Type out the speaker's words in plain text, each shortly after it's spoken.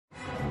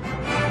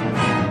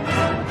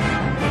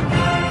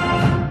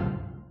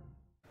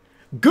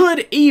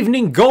Good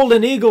evening,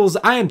 Golden Eagles.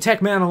 I am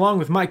Tech Man along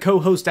with my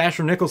co-host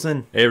Asher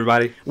Nicholson. Hey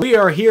everybody. We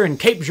are here in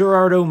Cape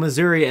Girardeau,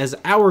 Missouri as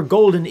our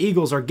Golden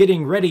Eagles are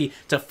getting ready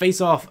to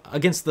face off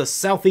against the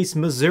Southeast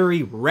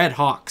Missouri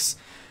Redhawks.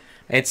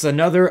 It's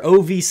another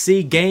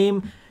OVC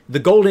game. The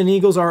Golden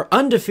Eagles are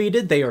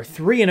undefeated. They are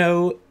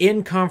 3-0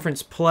 in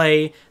conference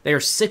play. They are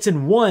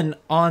 6-1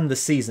 on the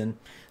season.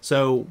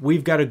 So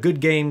we've got a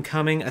good game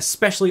coming,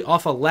 especially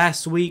off of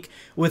last week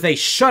with a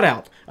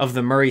shutout of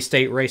the Murray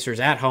State Racers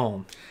at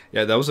home.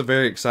 Yeah, that was a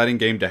very exciting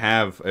game to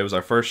have. It was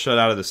our first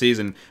shutout of the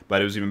season,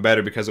 but it was even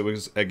better because it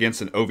was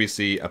against an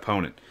OVC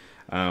opponent.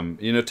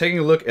 Taking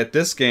a look at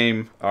this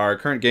game, our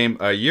current game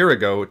a year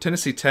ago,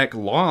 Tennessee Tech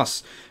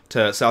lost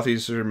to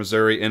Southeastern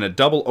Missouri in a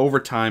double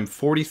overtime,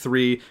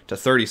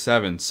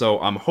 43-37. So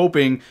I'm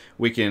hoping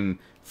we can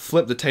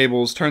flip the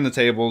tables, turn the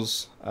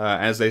tables,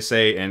 as they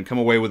say, and come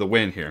away with a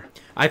win here.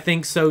 I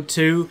think so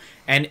too,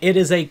 and it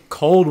is a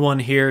cold one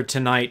here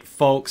tonight,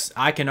 folks.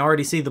 I can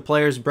already see the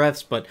players'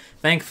 breaths, but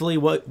thankfully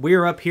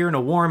we're up here in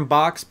a warm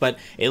box, but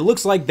it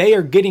looks like they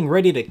are getting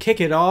ready to kick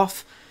it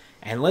off.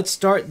 And let's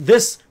start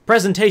this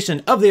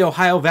presentation of the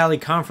Ohio Valley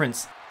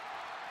Conference.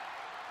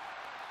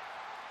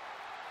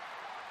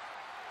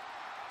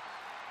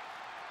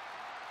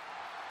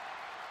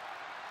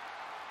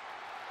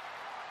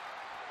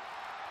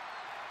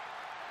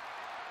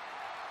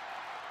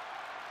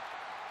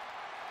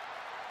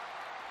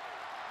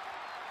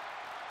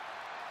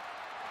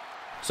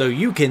 So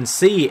you can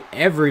see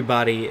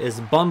everybody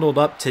is bundled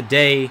up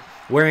today,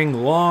 wearing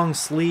long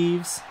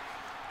sleeves,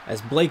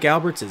 as Blake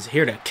Alberts is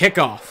here to kick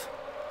off.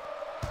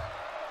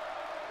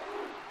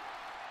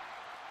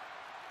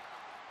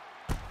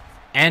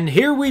 And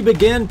here we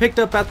begin, picked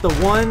up at the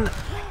 1.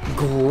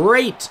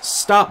 Great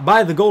stop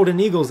by the Golden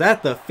Eagles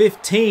at the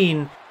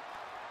 15.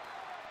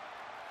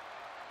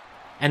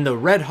 And the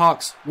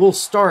Redhawks will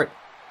start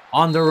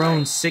on their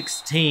own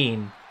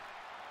 16.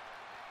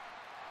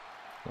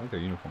 I like their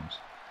uniforms.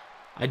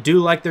 I do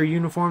like their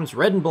uniforms.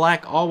 Red and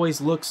black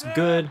always looks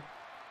good.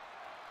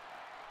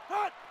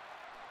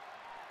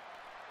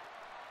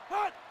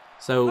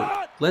 So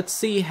let's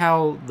see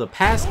how the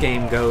pass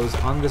game goes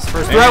on this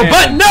first throw.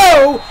 But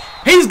no!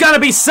 He's going to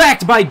be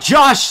sacked by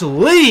Josh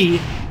Lee.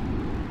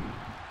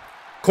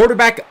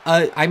 Quarterback,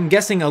 I'm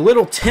guessing a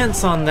little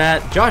tense on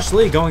that. Josh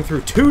Lee going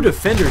through 2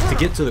 defenders to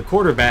get to the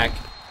quarterback.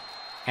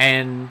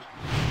 And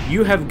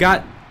you have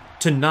got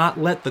to not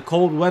let the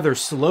cold weather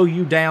slow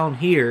you down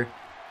here.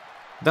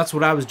 That's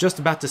what I was just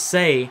about to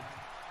say,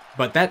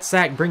 but that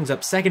sack brings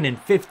up 2nd and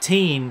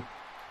 15.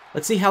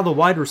 Let's see how the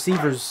wide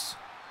receivers,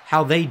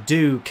 how they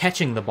do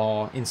catching the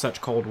ball in such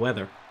cold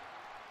weather.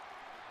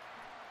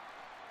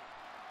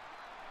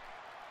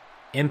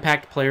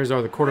 Impact players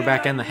are the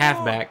quarterback and the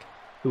halfback,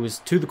 who is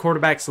to the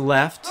quarterback's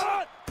left.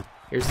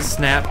 Here's the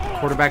snap,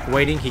 quarterback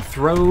waiting, he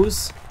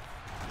throws,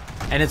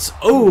 and it's,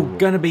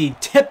 gonna be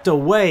tipped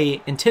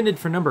away, intended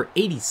for number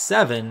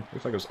 87.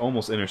 Looks like it was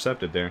almost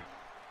intercepted there.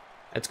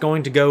 It's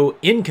going to go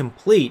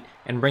incomplete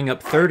and bring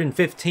up 3rd and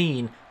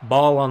 15,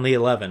 ball on the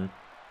 11.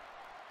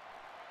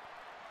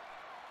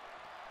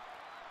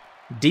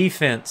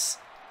 Defense,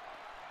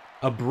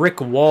 a brick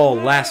wall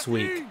last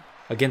week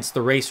against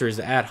the Racers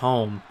at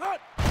home.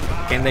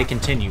 Can they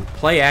continue?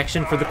 Play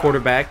action for the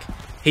quarterback.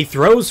 He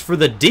throws for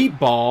the deep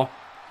ball,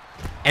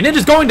 and it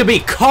is going to be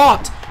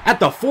caught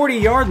at the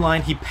 40-yard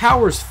line. He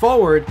powers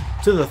forward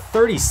to the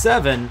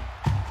 37.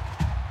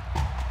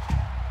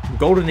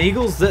 Golden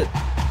Eagles,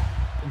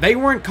 they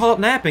weren't caught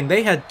napping.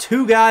 They had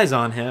 2 guys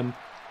on him.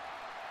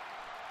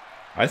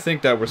 I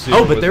think that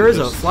receiver. But there is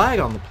a flag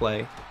on the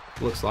play,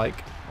 looks like.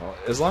 Well,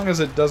 as long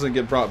as it doesn't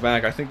get brought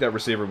back, I think that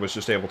receiver was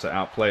just able to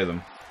outplay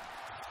them.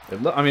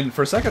 I mean,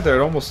 for a second there,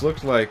 it almost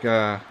looked like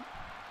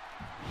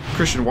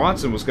Christian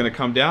Watson was going to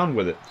come down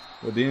with it,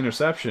 with the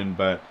interception,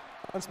 but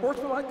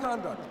unsportsmanlike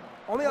conduct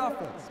on the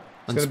offense.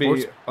 It's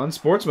going to be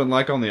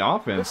unsportsmanlike on the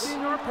offense.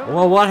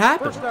 Well, what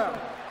happened?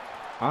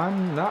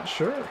 I'm not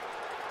sure.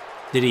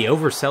 Did he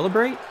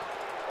over-celebrate?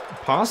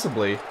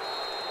 Possibly.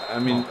 I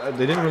mean,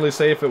 they didn't really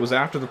say if it was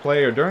after the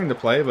play or during the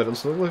play, but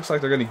it looks like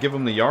they're going to give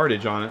him the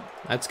yardage on it.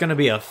 That's going to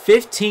be a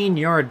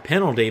 15-yard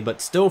penalty, but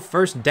still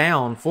first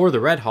down for the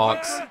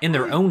Redhawks in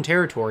their own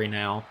territory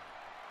now.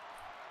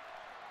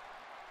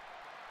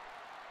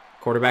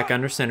 Quarterback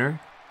under center.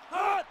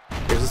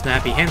 Here's a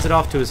snap. He hands it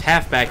off to his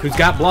halfback, who's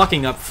got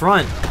blocking up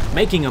front,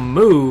 making a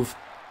move.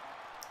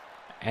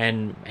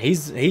 And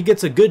he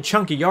gets a good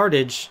chunk of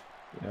yardage.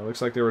 Yeah, it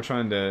looks like they were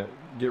trying to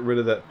get rid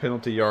of that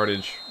penalty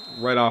yardage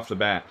right off the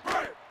bat.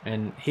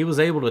 And he was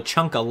able to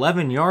chunk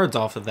 11 yards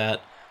off of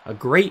that. A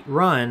great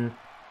run.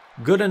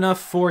 Good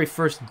enough for a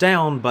first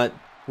down, but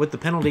with the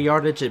penalty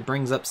yardage, it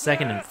brings up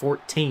 2nd and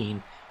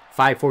 14.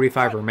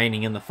 5:45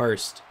 remaining in the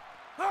first.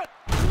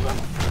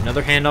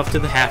 Another handoff to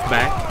the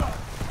halfback.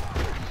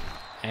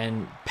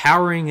 And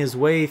powering his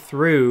way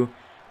through,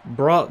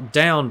 brought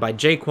down by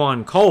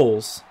Jaquan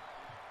Coles.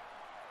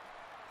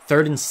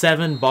 3rd and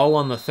 7, ball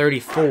on the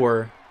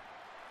 34.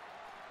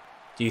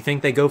 Do you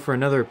think they go for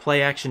another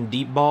play-action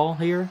deep ball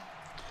here?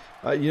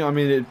 I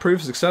mean, it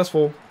proved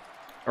successful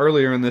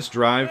earlier in this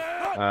drive.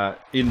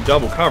 in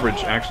double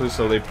coverage, actually,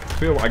 so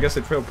I guess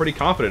they feel pretty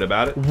confident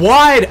about it.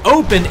 Wide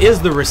open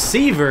is the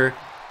receiver,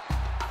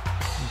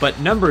 but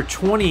number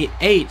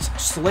 28,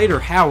 Slater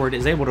Howard,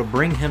 is able to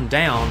bring him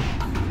down.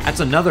 That's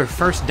another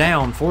first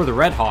down for the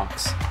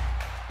Redhawks.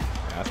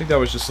 I think that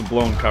was just some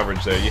blown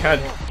coverage there. You had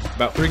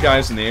about 3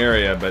 guys in the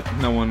area, but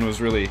no one was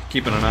really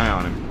keeping an eye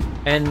on him.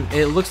 And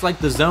it looks like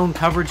the zone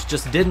coverage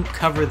just didn't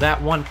cover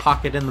that one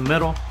pocket in the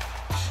middle.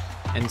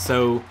 And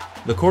so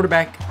the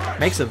quarterback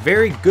makes a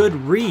very good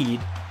read,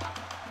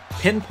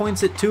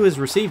 pinpoints it to his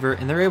receiver,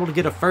 and they're able to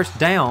get a first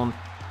down.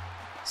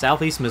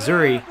 Southeast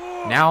Missouri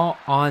now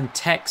on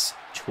Tech's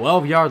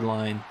 12-yard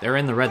line. They're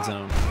in the red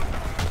zone.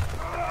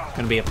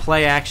 Going to be a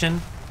play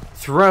action.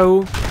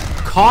 Throw.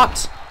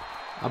 Caught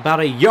about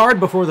a yard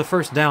before the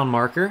first down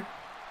marker.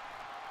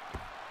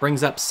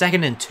 Brings up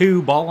 2nd and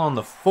 2. Ball on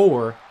the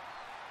 4.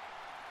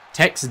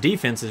 Tech's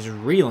defense is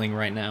reeling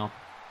right now.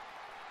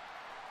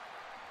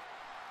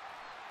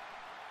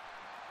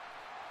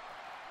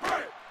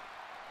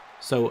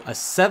 So a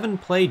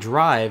 7-play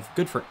drive,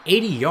 good for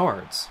 80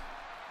 yards.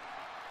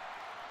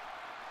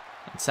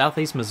 And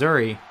Southeast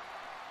Missouri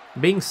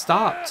being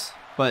stopped,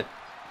 but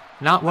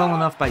not well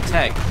enough by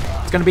Tech.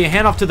 It's going to be a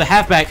handoff to the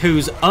halfback,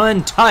 who's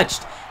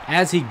untouched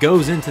as he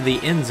goes into the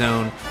end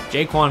zone.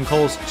 Jaquan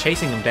Cole's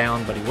chasing him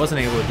down, but he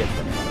wasn't able to get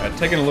there.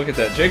 Taking a look at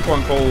that,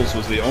 Jaquan Coles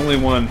was the only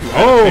one who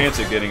had a chance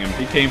at getting him.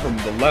 He came from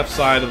the left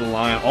side of the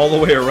line all the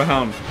way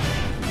around.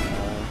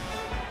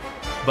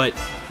 But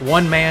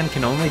one man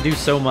can only do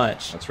so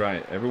much. That's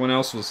right. Everyone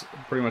else was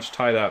pretty much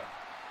tied up.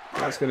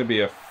 That's going to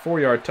be a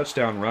 4-yard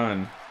touchdown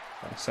run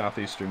by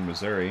Southeastern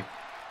Missouri.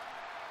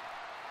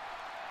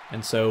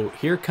 And so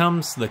here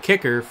comes the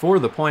kicker for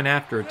the point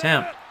after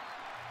attempt.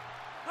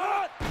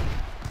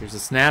 Here's a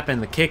snap,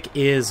 and the kick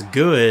is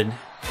good.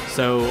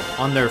 So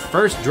on their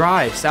first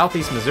drive,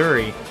 Southeast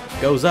Missouri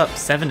goes up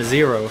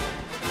 7-0.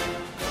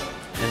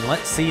 And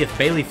let's see if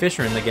Bailey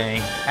Fisher and the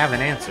gang have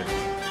an answer.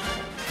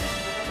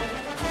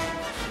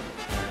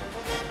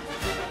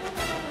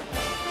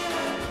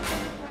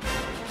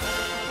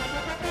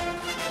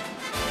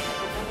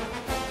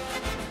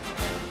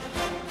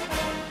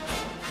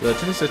 The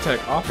Tennessee Tech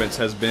offense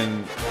has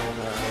been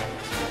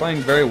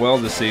playing very well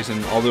this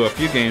season, although a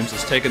few games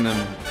it's taken them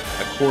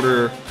a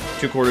quarter,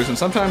 2 quarters, and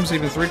sometimes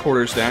even 3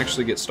 quarters to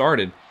actually get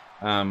started.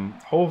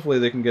 Hopefully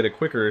they can get a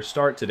quicker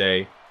start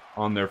today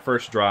on their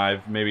first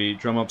drive, maybe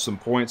drum up some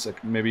points,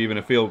 maybe even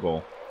a field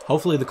goal.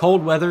 Hopefully the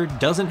cold weather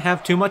doesn't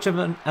have too much of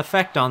an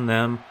effect on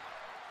them.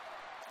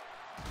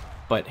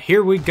 But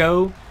here we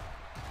go.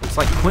 Looks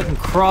like Quentin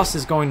Cross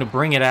is going to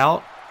bring it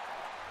out.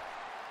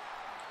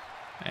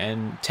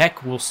 And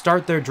Tech will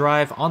start their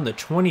drive on the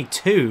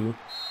 22.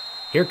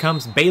 Here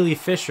comes Bailey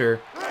Fisher,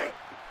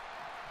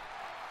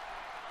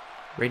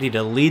 ready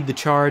to lead the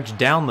charge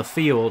down the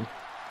field.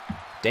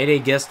 Day-Day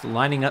Guest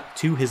lining up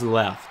to his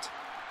left.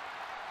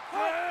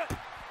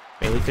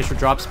 Bailey Fisher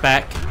drops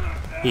back.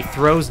 He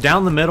throws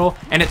down the middle,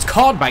 and it's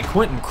called by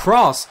Quentin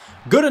Cross.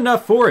 Good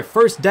enough for a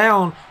first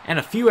down and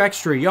a few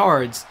extra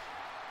yards.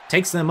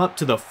 Takes them up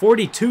to the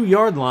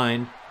 42-yard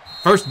line.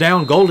 First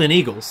down, Golden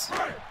Eagles.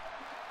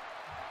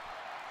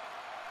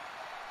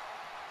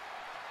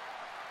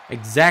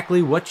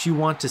 Exactly what you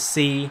want to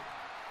see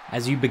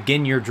as you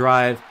begin your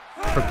drive.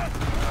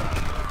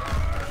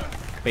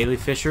 Bailey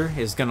Fisher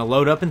is going to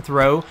load up and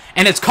throw,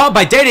 and it's caught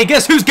by Day-Day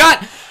Guest, who's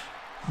got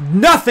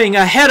nothing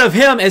ahead of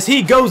him as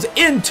he goes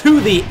into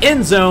the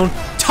end zone.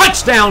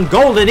 Touchdown,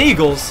 Golden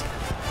Eagles.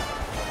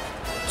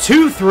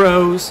 2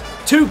 throws,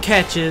 2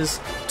 catches,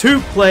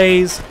 2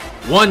 plays,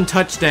 1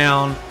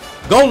 touchdown.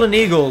 Golden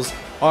Eagles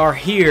are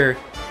here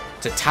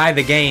to tie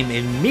the game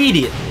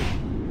immediately.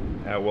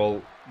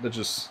 Well, I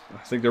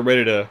think they're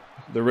ready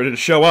to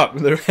show up.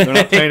 They're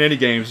not playing any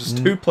games.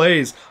 Just 2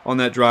 plays on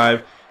that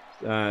drive.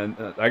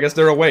 I guess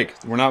they're awake.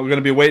 We're not going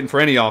to be waiting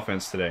for any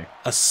offense today.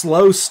 A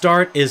slow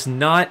start is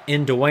not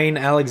in Dwayne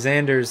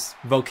Alexander's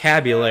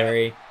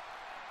vocabulary.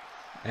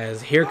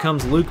 As here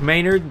comes Luke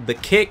Maynard. The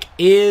kick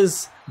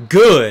is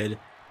good.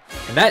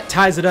 And that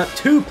ties it up.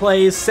 2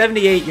 plays,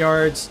 78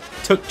 yards.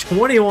 Took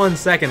 21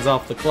 seconds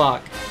off the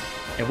clock.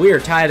 And we are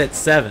tied at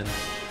 7.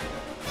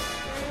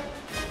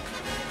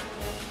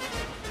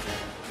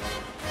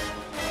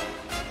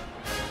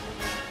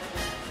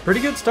 Pretty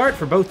good start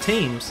for both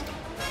teams.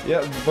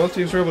 Yeah, both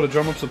teams were able to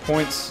drum up some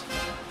points.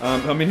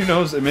 I mean, who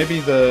knows? It may be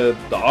the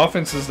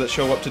offenses that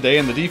show up today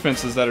and the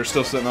defenses that are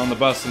still sitting on the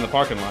bus in the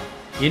parking lot.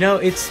 You know,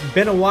 it's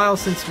been a while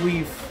since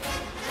we've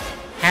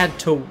had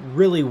to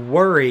really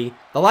worry.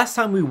 The last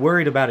time we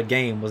worried about a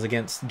game was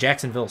against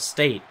Jacksonville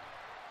State.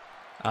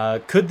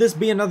 Could this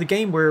be another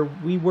game where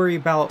we worry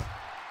about,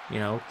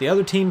 the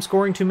other team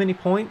scoring too many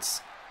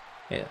points?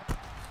 Yeah.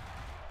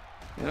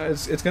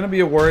 It's going to be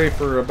a worry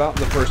for about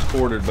the first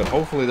quarter, but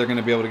hopefully they're going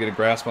to be able to get a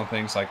grasp on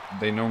things like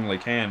they normally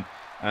can.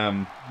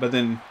 But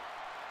then,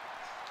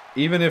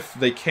 even if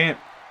they can't,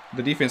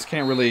 the defense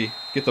can't really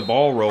get the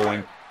ball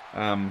rolling.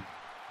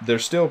 They're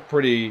still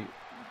pretty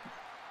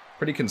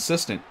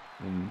consistent.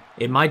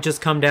 It might just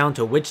come down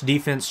to which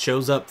defense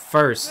shows up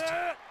first.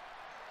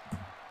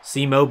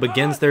 SEMO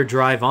begins their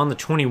drive on the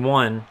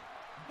 21.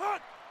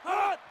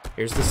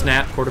 Here's the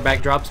snap.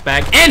 Quarterback drops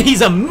back, and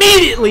he's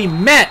immediately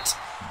met.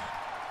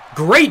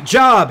 Great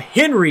job,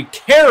 Henry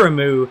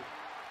Karamu,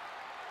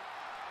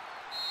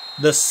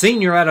 the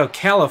senior out of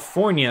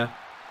California.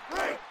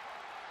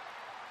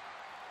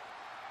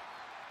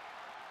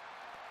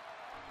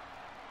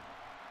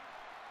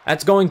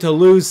 That's going to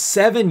lose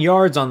 7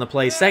 yards on the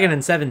play. 2nd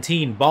and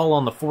 17, ball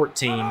on the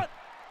 14.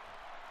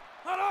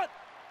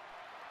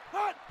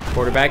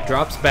 Quarterback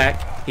drops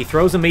back. He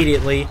throws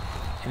immediately,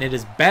 and it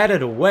is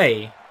batted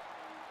away.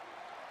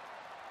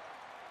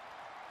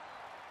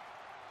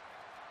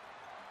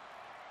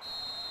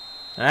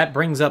 That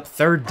brings up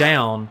 3rd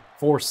down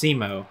for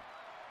SEMO.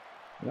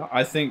 Yeah,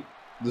 I think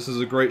this is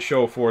a great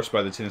show of force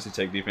by the Tennessee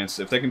Tech defense.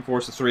 If they can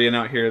force a 3 and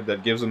out here,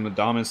 that gives them the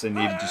dominance they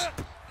need to just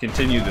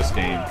continue this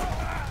game.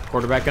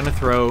 Quarterback going to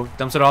throw,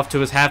 dumps it off to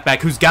his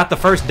halfback, who's got the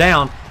 1st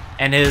down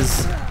and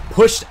is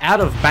pushed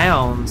out of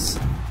bounds.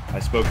 I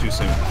spoke too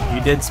soon.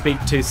 You did speak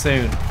too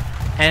soon.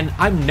 And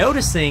I'm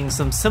noticing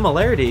some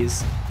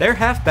similarities. Their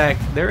halfback,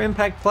 their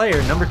impact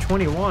player, number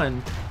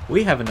 21,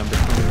 we have a number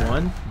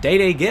 21,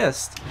 Day-Day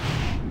Gist.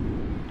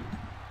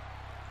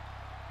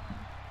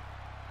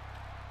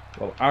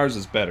 Well, ours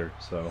is better,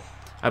 so.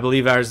 I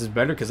believe ours is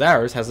better because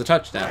ours has a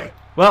touchdown.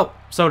 Well,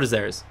 so does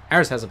theirs.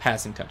 Ours has a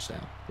passing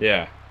touchdown.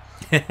 Yeah.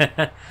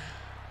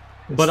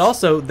 But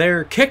also,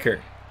 their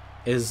kicker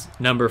is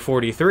number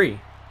 43,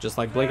 just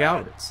like Blake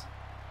Alberts.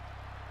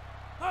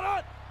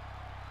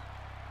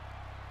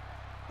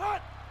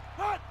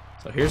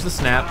 So here's the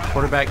snap.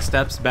 Quarterback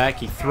steps back.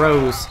 He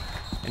throws,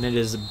 and it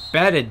is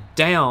batted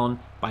down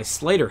by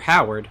Slater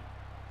Howard.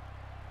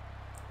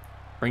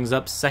 Brings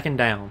up 2nd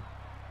down.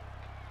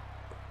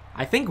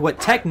 I think what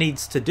Tech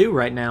needs to do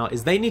right now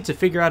is they need to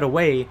figure out a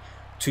way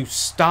to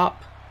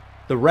stop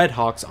the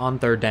Redhawks on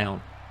 3rd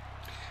down.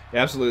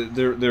 Yeah, absolutely.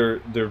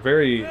 They're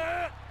very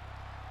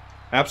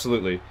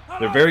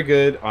they're very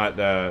good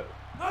at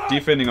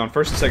defending on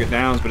 1st and 2nd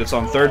downs, but it's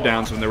on 3rd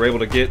downs when they're able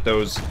to get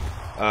those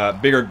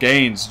bigger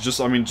gains. Just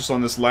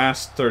on this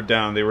last 3rd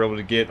down, they were able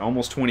to get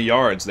almost 20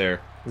 yards there.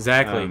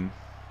 Exactly.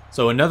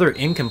 So another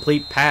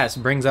incomplete pass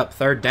brings up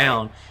 3rd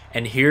down,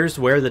 and here's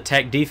where the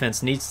Tech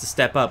defense needs to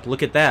step up.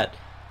 Look at that.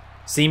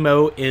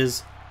 SEMO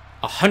is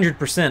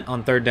 100%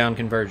 on 3rd down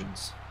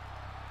conversions.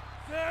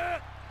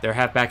 Their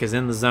halfback is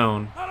in the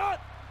zone.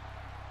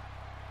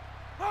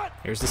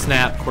 Here's the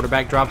snap.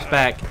 Quarterback drops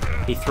back.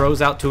 He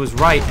throws out to his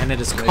right, and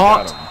it is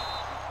caught.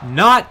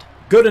 Not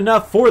good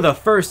enough for the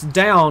 1st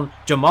down.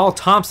 Jamal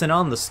Thompson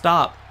on the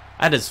stop.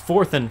 That is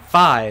 4th and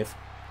 5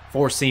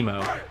 for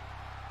SEMO.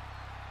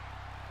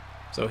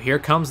 So here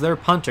comes their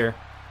punter.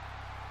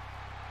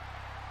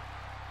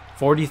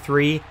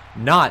 43,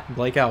 not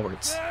Blake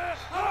Alberts.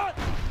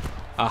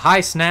 A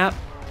high snap.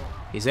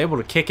 He's able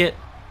to kick it.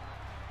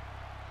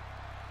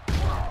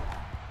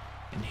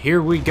 And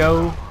here we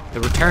go. The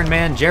return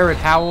man, Jared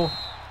Howell,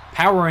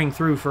 powering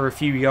through for a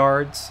few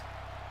yards.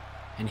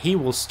 And he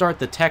will start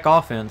the Tech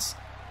offense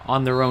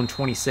on their own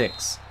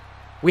 26.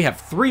 We have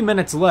 3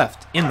 minutes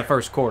left in the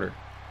 1st quarter.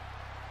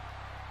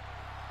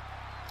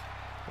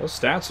 Those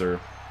stats are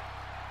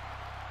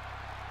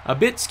a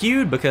bit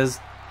skewed because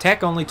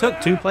Tech only took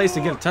 2 plays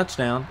to get a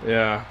touchdown.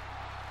 Yeah.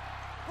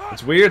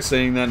 It's weird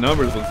seeing that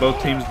numbers with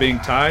both teams being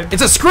tied.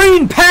 It's a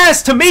screen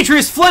pass to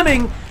Demetrius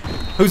Fleming,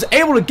 who's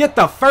able to get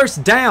the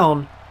 1st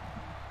down.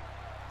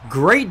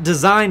 Great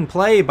design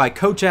play by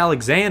Coach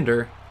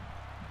Alexander.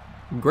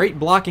 Great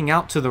blocking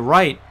out to the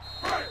right.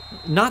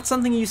 Not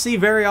something you see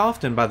very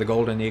often by the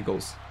Golden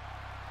Eagles.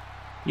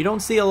 You don't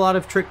see a lot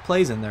of trick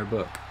plays in their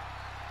book.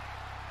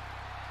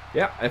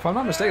 Yeah, if I'm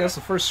not mistaken, that's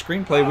the first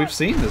screenplay we've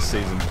seen this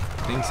season.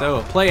 I think so.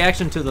 A play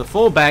action to the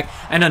fullback,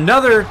 and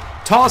another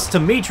toss to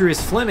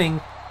Demetrius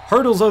Fleming.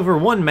 Hurdles over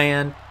one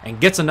man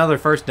and gets another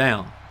 1st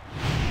down.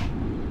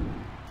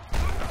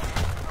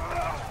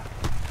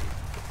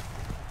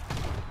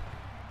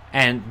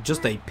 And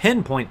just a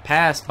pinpoint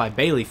pass by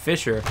Bailey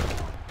Fisher.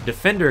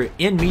 Defender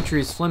in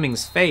Demetrius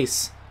Fleming's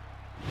face.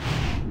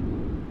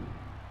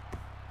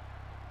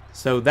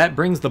 So that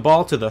brings the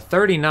ball to the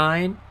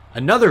 39.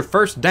 Another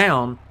 1st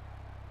down.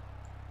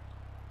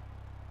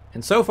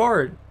 And so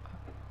far,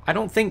 I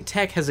don't think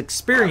Tech has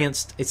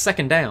experienced a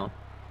 2nd down.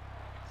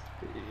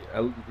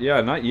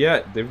 Yeah, not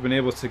yet. They've been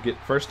able to get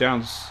 1st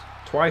downs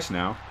twice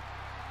now.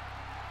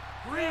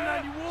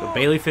 So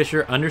Bailey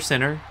Fisher under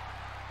center.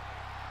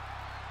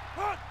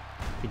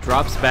 He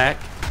drops back.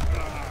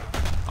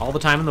 All the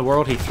time in the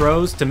world, he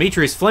throws to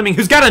Demetrius Fleming,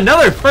 who's got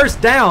another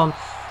 1st down.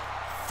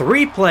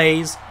 3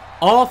 plays,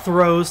 all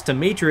throws to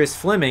Demetrius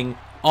Fleming,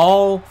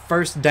 all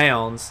 1st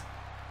downs.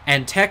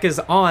 And Tech is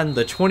on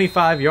the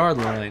 25-yard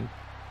line.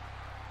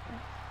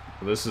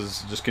 This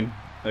is just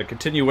a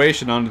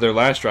continuation on to their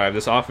last drive.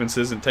 This offense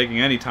isn't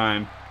taking any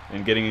time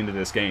in getting into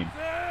this game.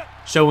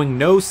 Showing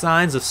no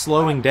signs of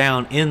slowing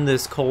down in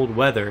this cold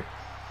weather.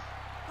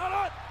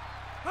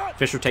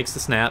 Fisher takes the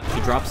snap.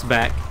 He drops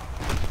back.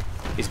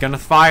 He's going to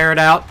fire it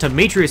out to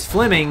Demetrius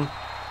Fleming.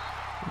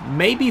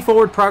 Maybe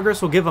forward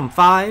progress will give him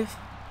 5.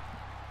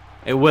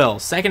 It will.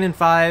 2nd and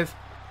 5.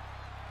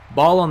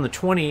 Ball on the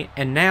 20,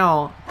 and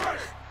now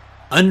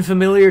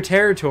unfamiliar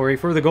territory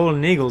for the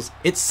Golden Eagles.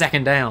 It's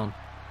second down.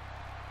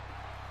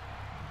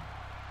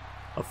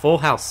 A full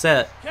house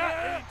set.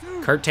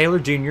 Kurt Taylor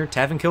Jr.,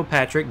 Tavin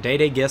Kilpatrick,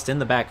 Day Gist in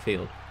the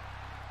backfield.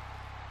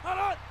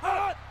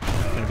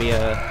 Going to be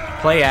a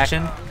play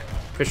action.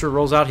 Fisher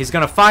rolls out. He's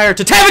going to fire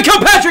to Tavin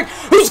Kilpatrick,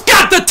 who's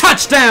got the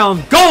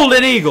touchdown.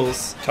 Golden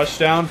Eagles.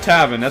 Touchdown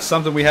Tavin. That's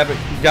something we haven't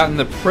gotten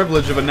the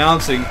privilege of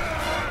announcing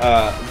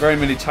very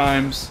many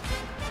times.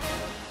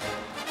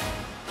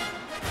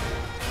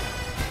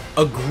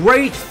 A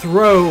great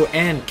throw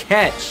and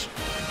catch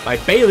by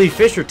Bailey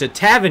Fisher to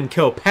Tavin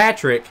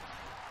Kilpatrick.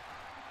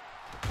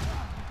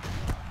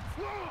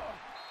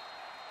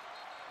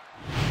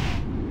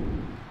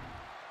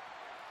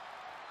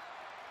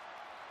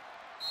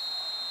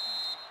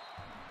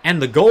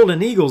 And the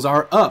Golden Eagles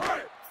are up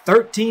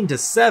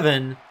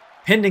 13-7,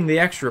 pending the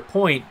extra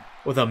point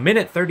with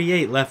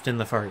 1:38 left in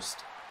the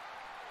first.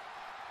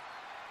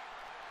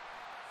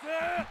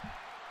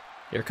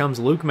 Here comes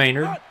Luke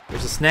Maynard.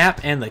 There's a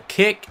snap, and the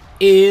kick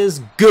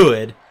is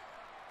good.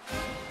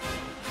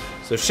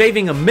 So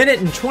shaving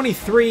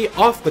 1:23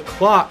 off the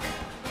clock,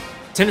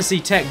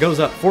 Tennessee Tech goes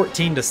up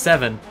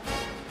 14-7.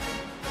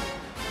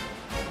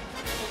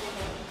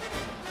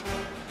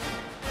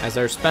 As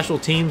our special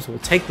teams will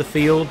take the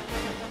field,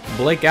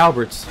 Blake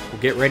Alberts will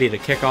get ready to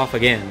kick off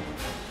again.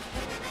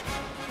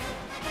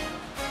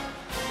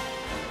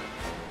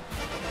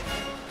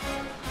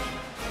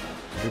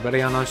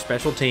 Everybody on our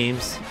special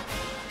teams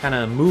kind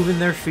of moving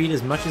their feet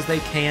as much as they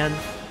can,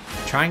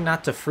 trying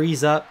not to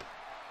freeze up.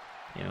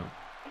 You know,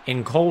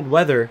 in cold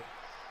weather,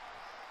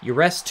 you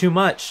rest too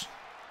much,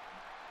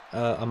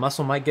 a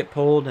muscle might get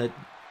pulled.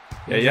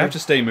 Yeah, you have to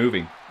stay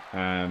moving,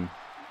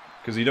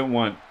 because you don't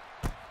want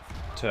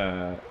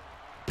to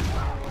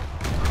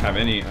have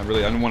any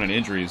unwanted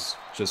injuries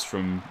just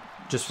from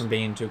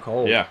being too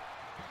cold. Yeah.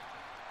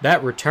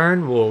 That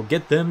return will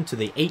get them to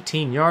the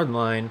 18-yard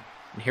line,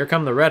 and here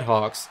come the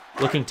Redhawks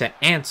looking to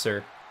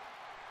answer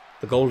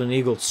the Golden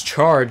Eagles'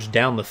 charge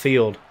down the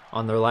field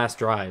on their last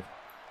drive.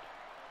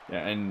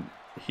 Yeah, and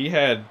he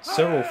had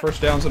several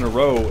first downs in a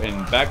row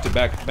and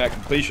back-to-back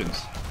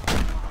completions.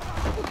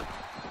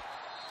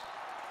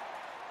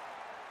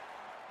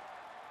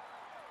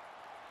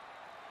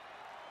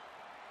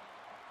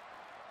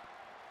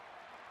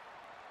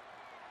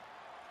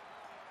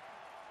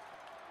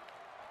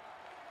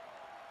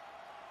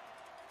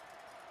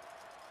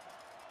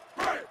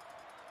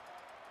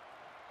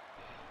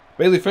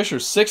 Bailey Fisher,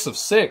 6 of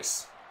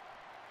 6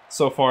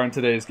 so far in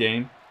today's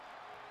game.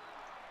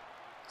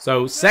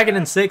 So 2nd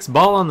and 6,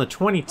 ball on the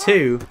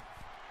 22.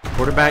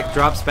 Quarterback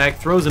drops back,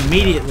 throws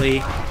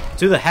immediately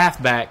to the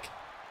halfback,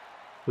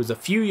 who's a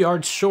few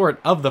yards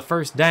short of the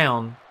first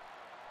down.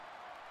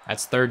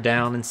 That's 3rd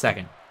down and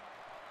 2nd.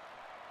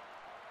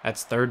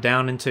 That's 3rd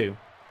down and 2.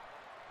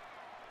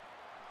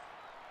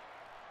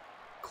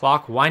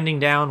 Clock winding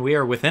down. We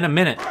are within a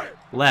minute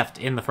left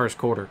in the first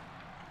quarter.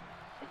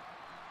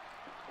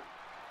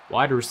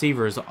 Wide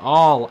receivers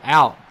all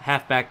out.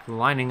 Halfback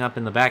lining up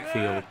in the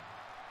backfield.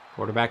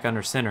 Quarterback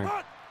under center.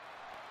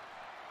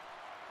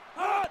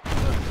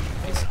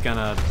 He's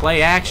gonna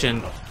play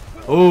action.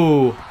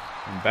 Ooh.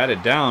 And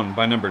batted down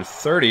by number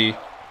 30,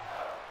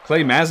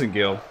 Clay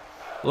Mazengill.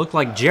 Looked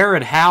like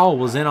Jared Howell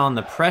was in on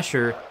the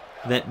pressure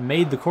that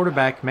made the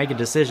quarterback make a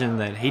decision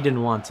that he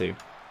didn't want to.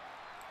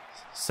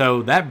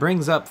 So that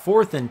brings up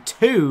 4th and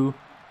 2.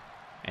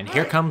 And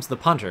here comes the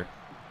punter.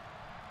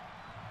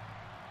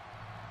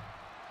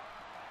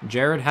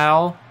 Jared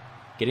Howell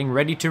getting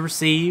ready to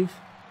receive.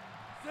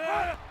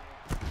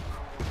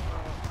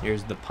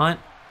 Here's the punt.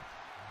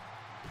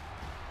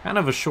 Kind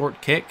of a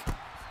short kick.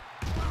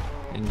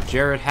 And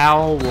Jared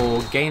Howell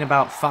will gain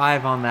about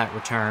 5 on that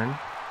return.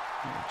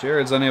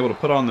 Jared's unable to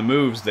put on the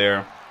moves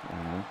there.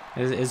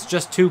 It's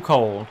just too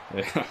cold.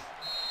 Yeah.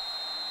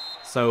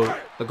 So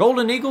the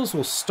Golden Eagles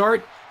will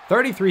start.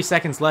 33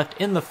 seconds left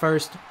in the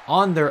first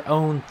on their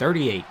own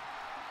 38.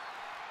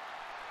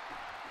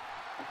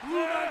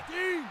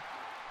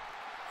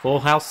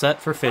 Full house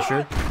set for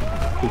Fisher,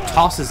 who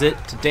tosses it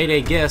to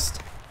Day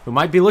Gist, who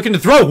might be looking to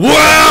throw.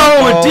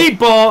 Wow! A deep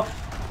ball.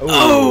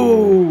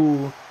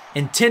 Oh!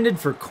 Intended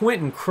for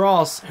Quentin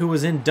Cross, who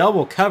was in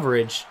double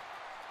coverage.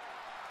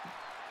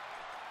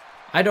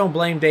 I don't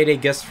blame Day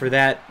Gist for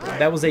that.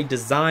 That was a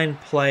design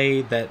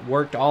play that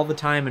worked all the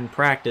time in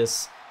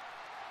practice.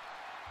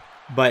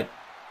 But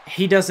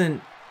he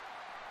doesn't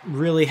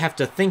really have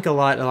to think a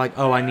lot like,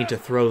 oh, I need to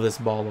throw this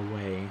ball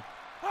away.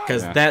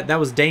 Because that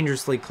was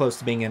dangerously close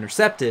to being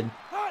intercepted.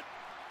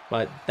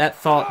 But that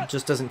thought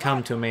just doesn't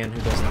come to a man who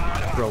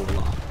doesn't throw a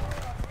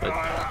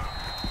lot.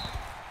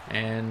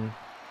 And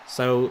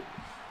so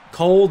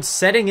cold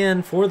setting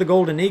in for the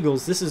Golden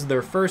Eagles. This is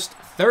their first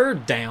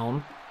 3rd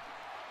down,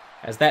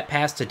 as that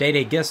pass to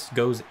Day Gist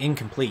goes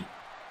incomplete.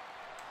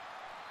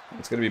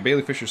 It's going to be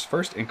Bailey Fisher's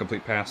first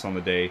incomplete pass on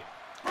the day.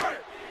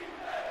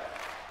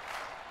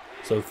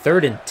 So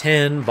 3rd and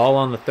 10, ball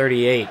on the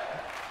 38.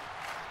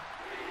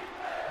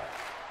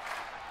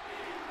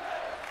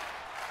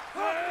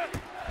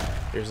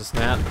 Here's a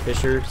snap.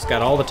 Fisher's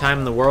got all the time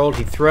in the world.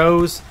 He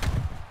throws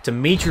to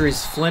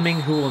Demetrius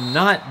Fleming, who will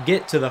not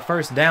get to the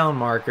first down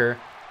marker.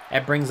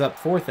 That brings up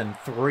 4th and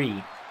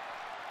 3.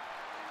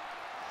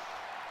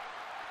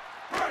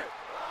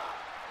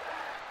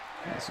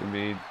 It's going to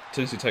be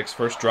Tennessee Tech's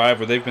first drive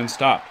where they've been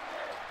stopped.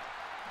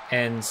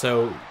 And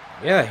so,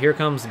 yeah, here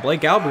comes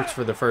Blake Alberts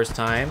for the first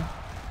time.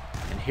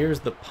 And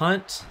here's the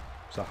punt.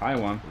 It's a high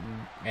one.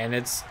 And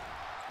it's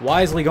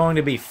wisely going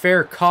to be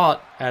fair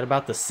caught at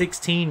about the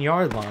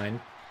 16-yard line.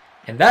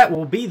 And that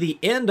will be the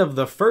end of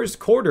the first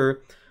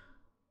quarter.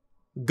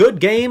 Good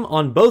game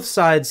on both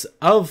sides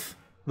of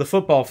the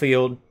football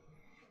field.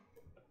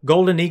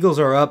 Golden Eagles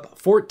are up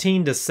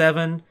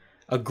 14-7.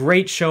 A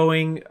great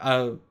showing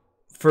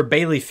for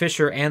Bailey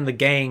Fisher and the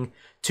gang.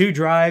 2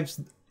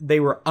 drives, they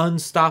were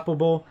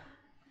unstoppable.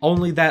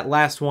 Only that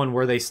last one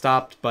where they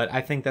stopped, but I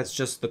think that's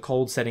just the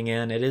cold setting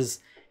in. It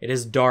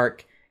is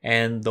dark,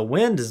 and the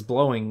wind is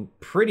blowing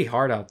pretty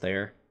hard out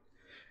there.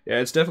 Yeah,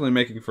 it's definitely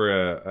making for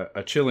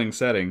a chilling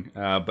setting,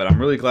 but I'm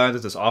really glad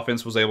that this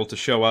offense was able to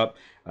show up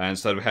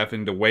instead of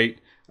having to wait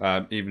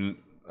even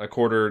a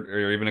quarter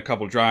or even a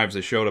couple drives.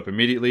 They showed up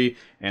immediately,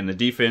 and the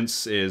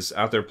defense is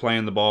out there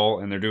playing the ball,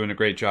 and they're doing a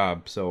great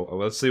job. So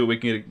let's see what we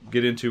can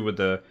get into with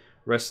the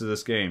rest of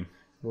this game.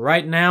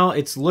 Right now,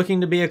 it's looking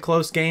to be a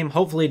close game.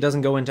 Hopefully it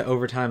doesn't go into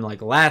overtime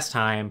like last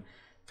time,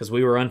 because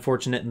we were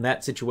unfortunate in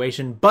that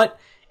situation. But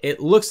it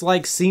looks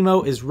like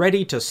SEMO is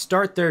ready to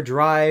start their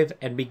drive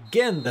and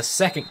begin the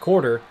second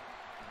quarter.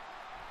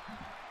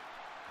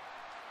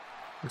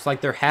 Looks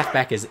like their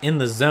halfback is in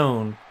the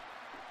zone.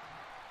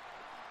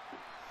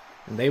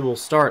 And they will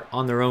start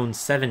on their own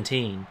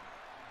 17.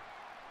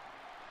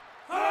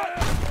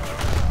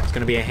 It's going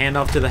to be a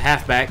handoff to the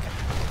halfback.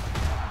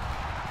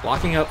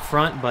 Blocking up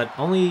front, but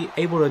only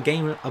able to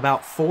gain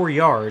about 4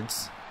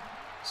 yards.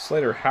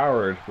 Slater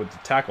Howard with the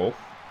tackle.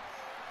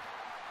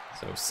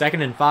 So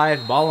 2nd and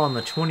 5, ball on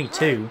the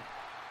 22.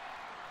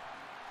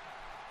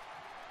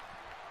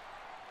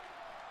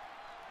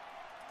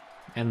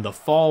 And the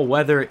fall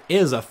weather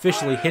is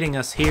officially hitting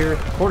us here.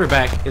 The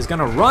quarterback is going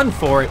to run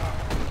for it.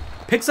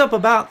 Picks up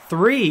about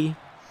 3.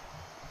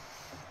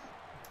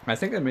 I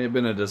think that may have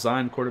been a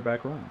designed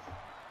quarterback run.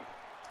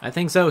 I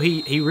think so.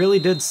 He really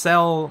did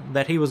sell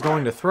that he was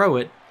going to throw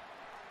it.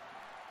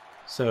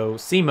 So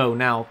SEMO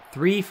now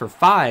 3 for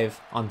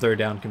 5 on 3rd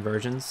down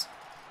conversions.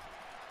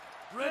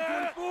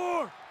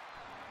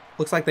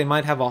 Looks like they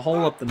might have a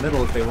hole up the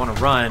middle if they want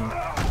to run,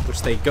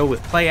 which they go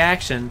with play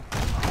action.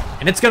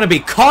 And it's going to be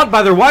caught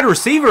by their wide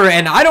receiver,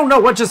 and I don't know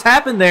what just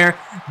happened there,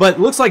 but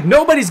looks like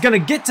nobody's going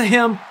to get to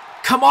him.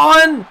 Come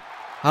on!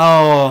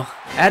 Oh,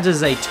 that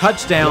is a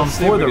touchdown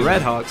for the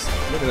Redhawks.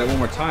 Look at that one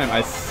more time.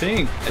 I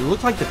think it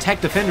looked like the Tech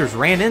defenders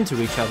ran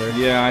into each other.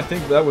 Yeah, I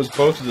think that was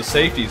both of the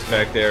safeties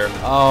back there.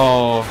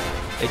 Oh,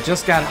 they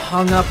just got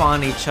hung up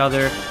on each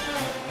other,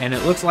 and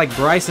it looks like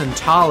Bryson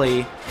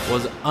Tolley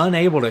was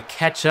unable to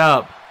catch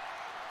up.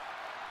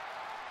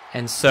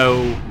 And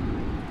so,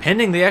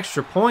 pending the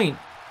extra point,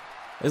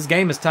 this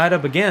game is tied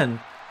up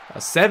again. A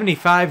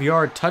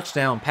 75-yard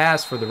touchdown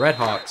pass for the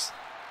Redhawks.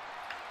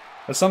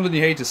 That's something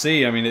you hate to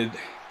see. I mean,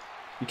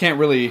 you can't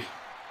really,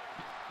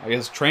 I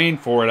guess, train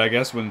for it, I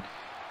guess, when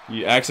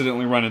you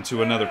accidentally run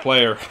into another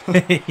player.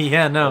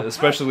 Yeah, no.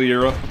 Especially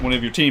one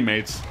of your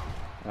teammates.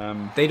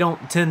 They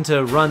don't tend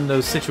to run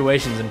those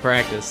situations in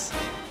practice.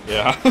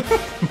 Yeah.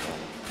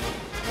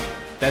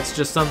 That's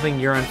just something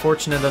you're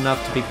unfortunate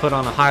enough to be put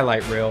on a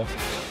highlight reel.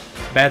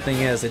 Bad thing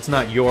is, it's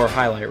not your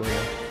highlight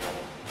reel.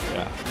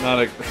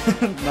 Yeah,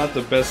 not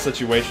the best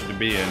situation to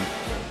be in.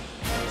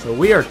 So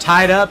we are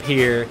tied up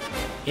here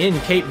in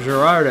Cape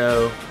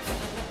Girardeau.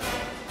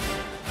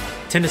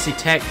 Tennessee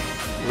Tech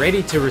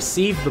ready to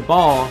receive the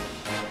ball.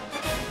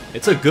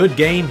 It's a good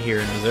game here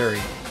in Missouri.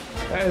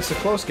 It's a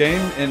close game,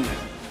 and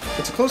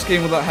it's a close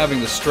game without having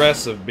the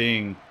stress of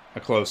being a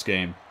close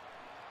game.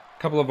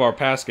 A couple of our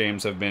past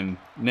games have been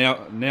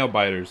nail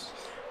biters.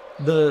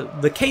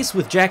 The case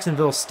with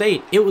Jacksonville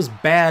State, it was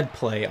bad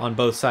play on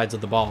both sides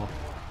of the ball.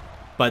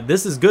 But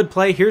this is good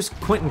play. Here's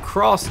Quentin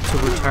Cross to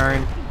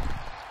return.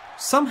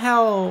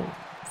 Somehow,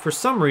 for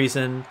some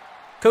reason,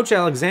 Coach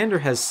Alexander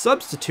has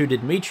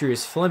substituted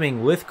Demetrius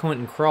Fleming with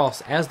Quentin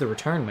Cross as the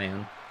return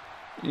man.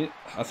 Yeah,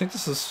 I think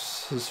this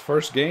is his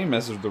first game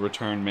as the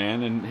return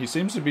man, and he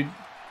seems to be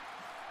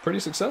pretty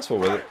successful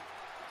with it.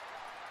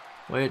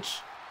 Which,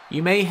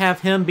 you may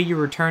have him be your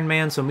return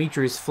man so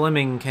Demetrius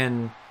Fleming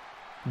can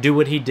do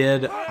what he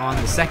did on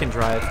the second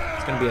drive.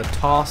 It's going to be a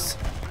toss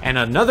and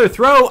another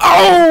throw.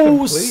 Oh,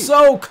 complete.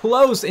 So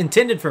close.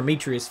 Intended for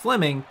Demetrius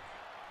Fleming,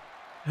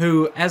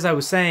 who, as I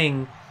was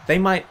saying, they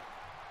might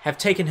have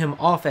taken him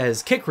off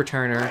as kick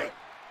returner.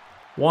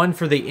 One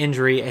for the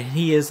injury, and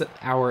he is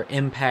our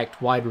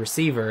impact wide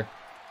receiver.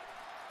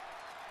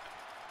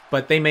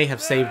 But they may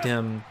have saved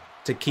him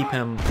to keep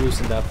him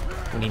loosened up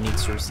when he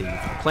needs to receive.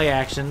 Play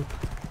action.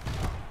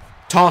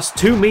 Toss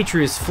to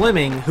Demetrius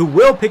Fleming, who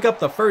will pick up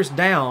the first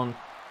down.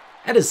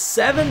 That is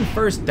 7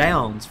 first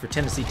downs for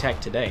Tennessee Tech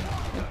today.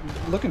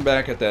 Looking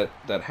back at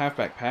that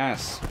halfback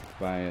pass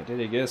by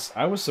Dede Gist,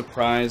 I was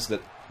surprised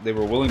that they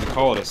were willing to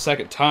call it a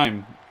second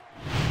time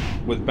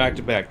with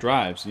back-to-back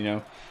drives. You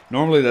know,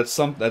 normally that's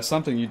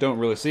something you don't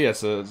really see. That's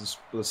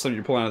something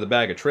you're pulling out of the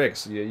bag of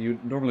tricks. You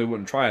normally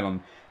wouldn't try it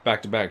on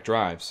back-to-back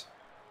drives,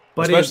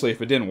 but especially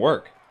if it didn't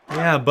work.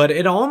 Yeah, but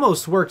it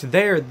almost worked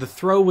there. The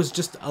throw was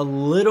just a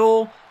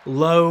little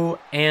low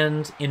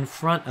and in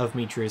front of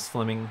Demetrius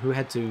Fleming, who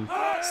had to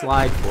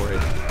slide for it.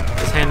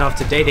 His handoff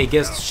to Day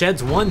Gist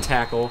sheds one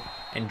tackle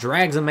and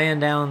drags a man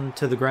down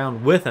to the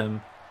ground with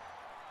him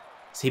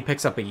as he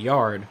picks up a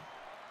yard.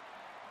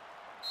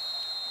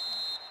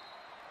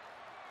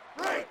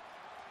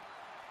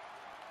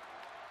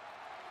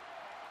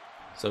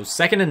 So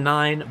 2nd and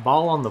 9,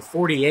 ball on the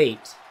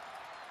 48.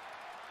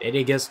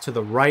 Day gets to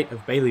the right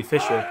of Bailey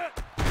Fisher.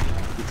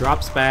 He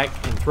drops back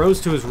and throws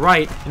to his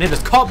right, and it is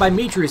caught by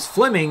Demetrius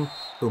Fleming,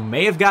 who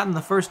may have gotten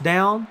the first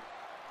down.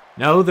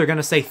 No, they're going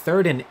to say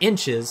 3rd and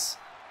inches.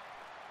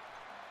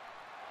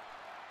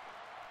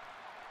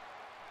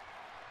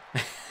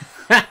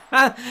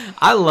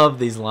 I love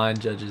these line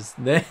judges.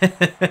 I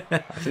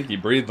think he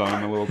breathed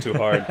on him a little too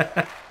hard.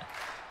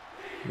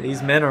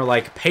 These men are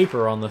like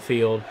paper on the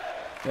field.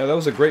 Yeah, that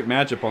was a great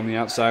matchup on the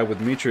outside with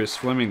Demetrius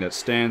Fleming that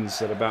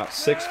stands at about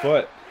 6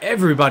 foot.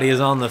 Everybody is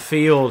on the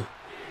field.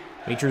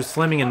 Demetrius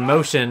Fleming in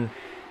motion.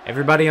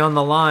 Everybody on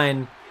the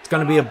line. It's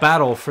going to be a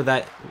battle for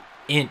that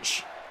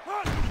inch.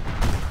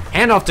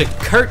 Handoff to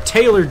Kurt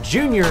Taylor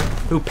Jr.,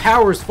 who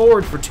powers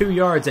forward for 2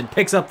 yards and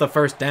picks up the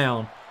first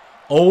down.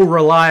 Old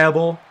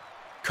reliable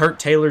Kurt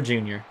Taylor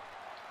Jr.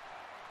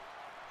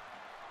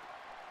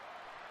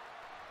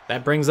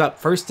 That brings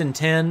up 1st and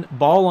 10,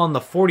 ball on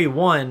the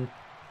 41,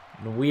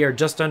 and we are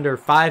just under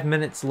 5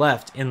 minutes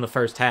left in the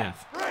first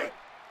half.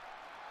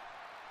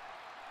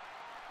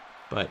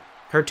 But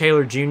Kurt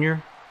Taylor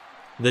Jr.,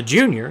 the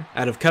junior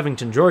out of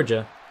Covington,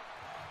 Georgia,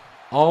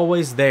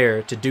 always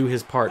there to do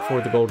his part for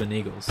the Golden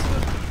Eagles.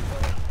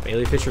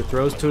 Bailey Fisher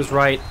throws to his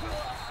right,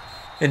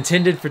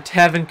 intended for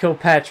Tavin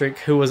Kilpatrick,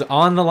 who was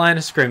on the line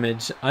of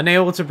scrimmage,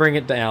 unable to bring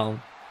it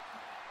down.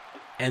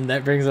 And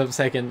that brings up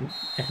 2nd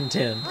and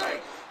 10.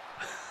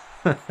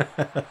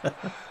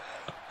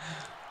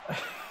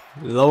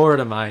 Lord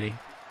Almighty.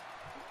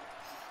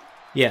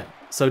 Yeah,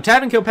 so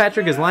Tavin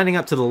Kilpatrick is lining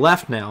up to the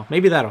left now.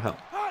 Maybe that'll help.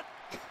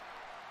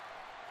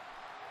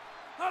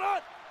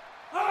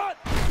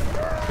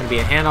 Going to be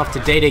a handoff to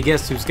Day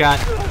Gist, who's got...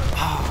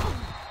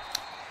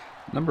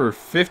 Number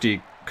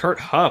 50, Kurt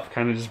Huff,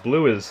 kind of just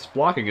blew his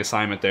blocking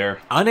assignment there.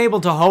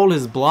 Unable to hold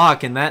his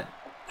block, and that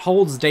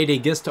holds Day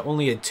Gist to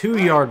only a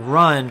 2-yard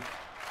run,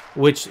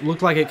 which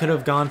looked like it could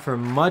have gone for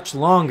much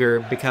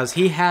longer because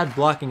he had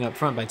blocking up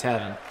front by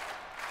Tavin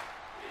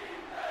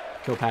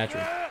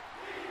Kilpatrick,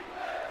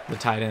 the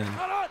tight end.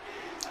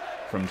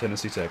 From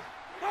Tennessee Tech.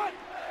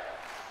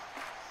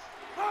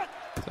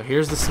 So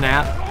here's the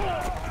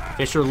snap.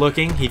 Fisher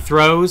looking. He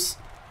throws.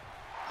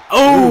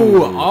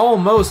 Oh,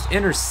 almost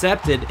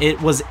intercepted. It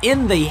was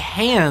in the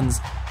hands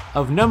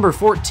of number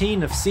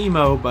 14 of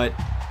SEMO, but,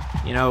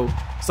 you know,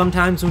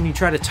 sometimes when you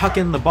try to tuck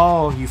in the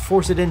ball, you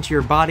force it into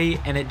your body,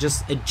 and it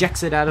just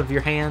ejects it out of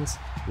your hands.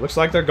 Looks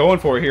like they're going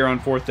for it here on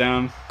 4th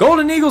down.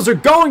 Golden Eagles are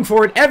going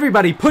for it.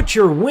 Everybody put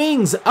your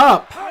wings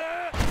up.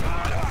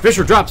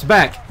 Fisher drops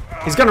back.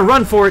 He's going to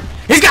run for it.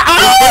 He's got...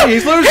 Oh!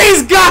 He's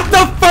got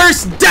the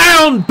first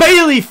down.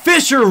 Bailey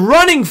Fisher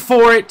running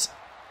for it.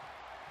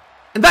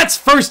 And that's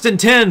 1st and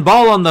 10,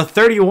 ball on the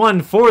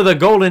 31 for the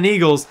Golden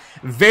Eagles.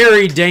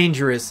 Very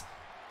dangerous.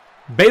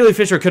 Bailey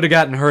Fisher could have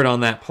gotten hurt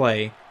on that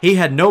play. He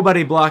had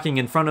nobody blocking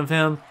in front of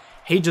him.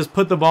 He just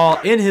put the ball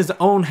in his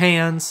own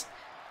hands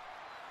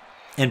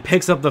and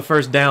picks up the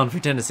first down for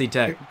Tennessee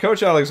Tech.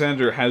 Coach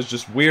Alexander has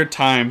just weird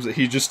times that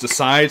he just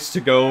decides to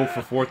go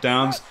for 4th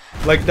downs.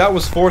 Like, that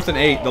was 4th and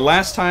 8. The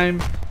last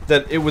time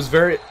that it was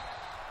very...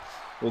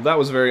 Well, that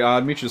was very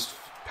odd.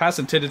 Pass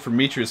intended for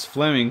Demetrius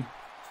Fleming.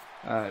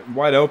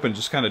 Wide open,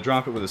 just kind of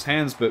dropped it with his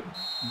hands. But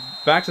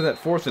back to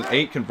that 4th and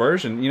 8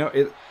 conversion, you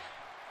know,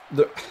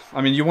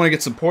 I mean, you want to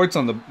get some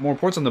more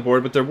points on the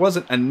board, but there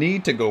wasn't a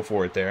need to go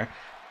for it there.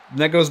 And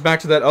that goes back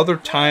to that other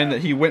time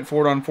that he went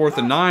for it on 4th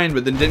and 9,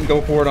 but then didn't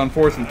go for it on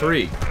 4th and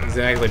 3.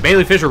 Exactly.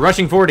 Bailey Fisher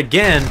rushing for it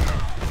again,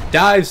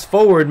 dives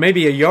forward,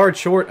 maybe a yard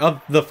short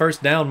of the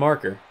first down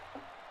marker.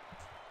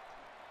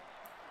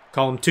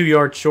 Call him 2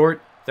 yards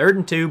short. 3rd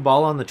and 2,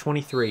 ball on the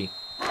 23.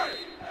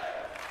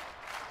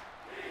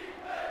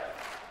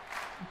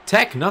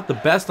 Tech, not the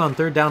best on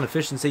 3rd down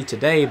efficiency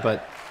today,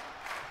 but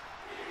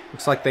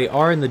looks like they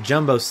are in the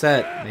jumbo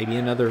set. Maybe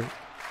another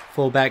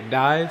fullback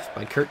dive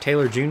by Kurt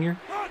Taylor Jr.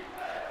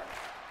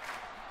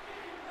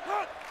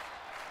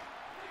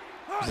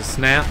 There's a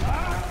snap.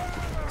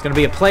 It's going to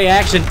be a play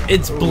action.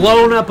 It's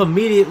blown up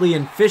immediately,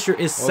 and Fisher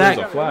is sacked.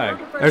 There's a flag.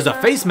 There's a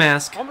face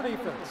mask. On the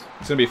defense.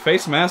 It's going to be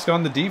face mask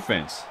on the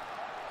defense.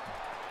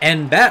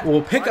 And that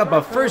will pick up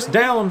a first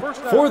down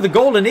for the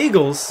Golden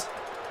Eagles.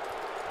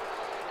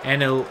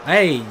 And,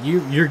 hey,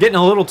 you're getting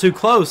a little too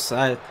close.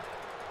 I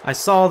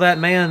saw that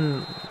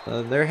man,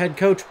 their head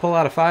coach, pull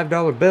out a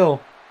 $5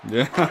 bill.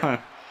 Yeah.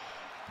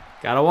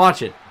 Gotta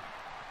watch it.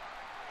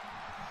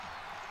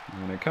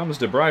 When it comes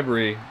to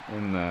bribery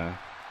in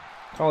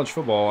college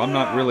football. I'm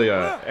not really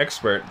an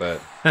expert,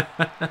 but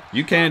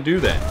you can't do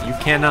that. You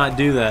cannot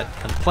do that.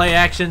 And play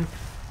action.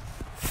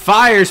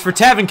 Fires for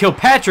Tavin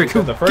Kilpatrick,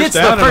 who The first gets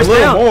down the and first a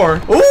little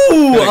down. more.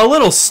 Ooh, a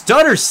little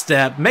stutter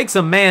step. Makes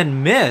a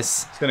man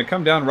miss. It's going to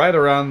come down right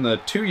around the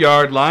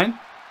 2-yard line.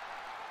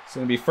 It's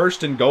going to be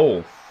 1st and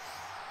goal.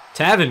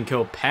 Tavin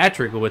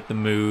Kilpatrick with the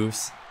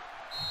moves.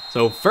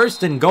 So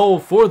 1st and goal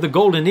for the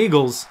Golden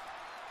Eagles.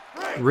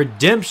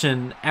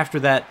 Redemption after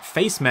that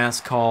face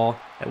mask call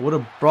that would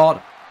have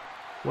brought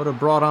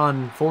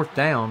on 4th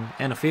down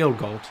and a field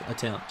goal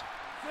attempt.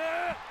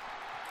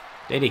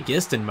 Dede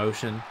Gist in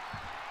motion.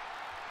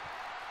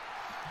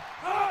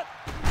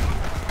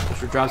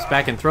 Fisher drops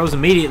back and throws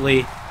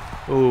immediately.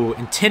 Ooh,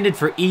 intended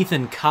for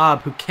Ethan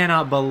Cobb, who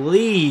cannot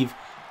believe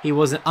he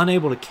wasn't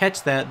unable to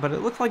catch that, but it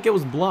looked like it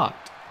was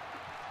blocked.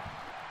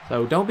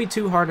 So don't be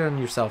too hard on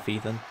yourself,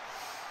 Ethan.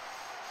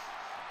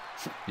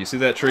 You see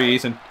that tree,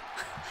 Ethan?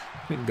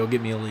 Go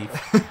get me a leaf.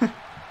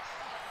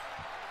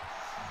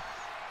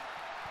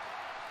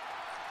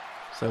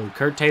 So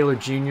Kurt Taylor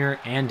Jr.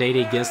 and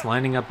Dede Gist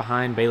lining up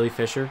behind Bailey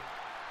Fisher.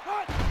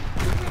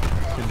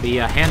 It'll be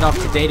a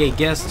handoff to Dede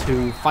Gist,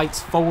 who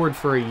fights forward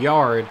for a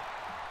yard.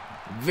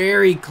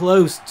 Very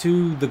close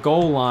to the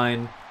goal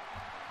line.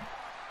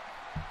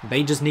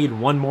 They just need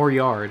 1 more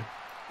yard.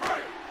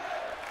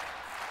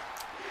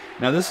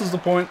 Now this is the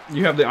point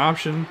you have the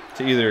option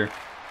to either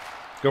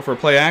go for a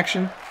play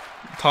action,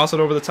 toss it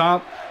over the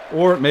top,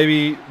 or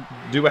maybe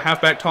do a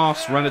halfback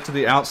toss, run it to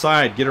the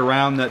outside, get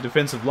around that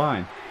defensive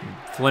line.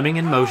 Fleming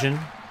in motion.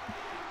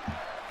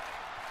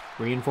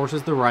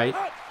 Reinforces the right.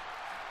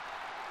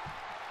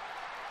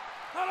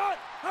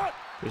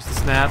 Here's the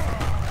snap.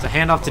 It's a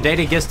handoff to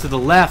Dede Gist to the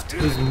left,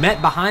 who's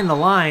met behind the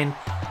line.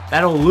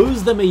 That'll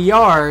lose them a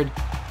yard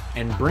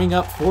and bring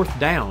up 4th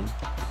down.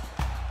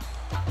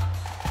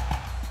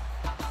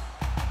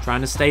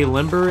 Trying to stay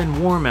limber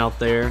and warm out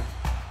there.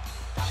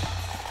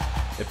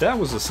 If that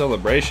was a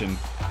celebration,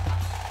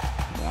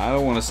 I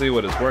don't want to see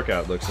what his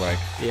workout looks like.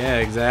 Yeah,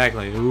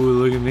 exactly.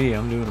 Ooh, look at me.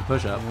 I'm doing a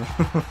push-up.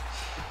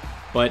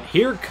 But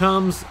here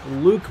comes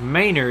Luke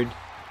Maynard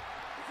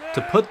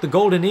to put the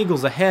Golden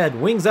Eagles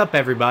ahead. Wings up,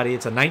 everybody.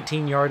 It's a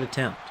 19-yard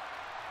attempt.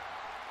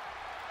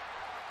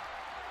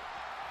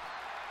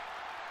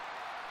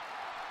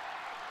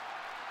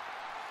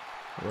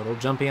 A little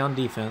jumpy on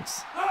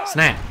defense.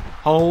 Snap,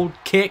 hold,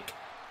 kick,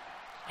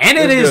 and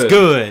it is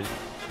good.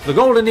 The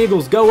Golden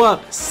Eagles go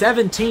up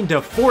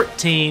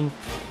 17-14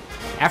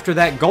 after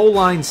that goal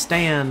line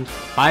stand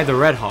by the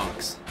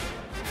Redhawks.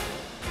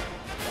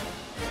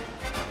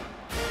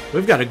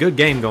 We've got a good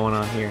game going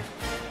on here.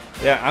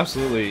 Yeah,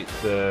 absolutely.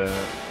 The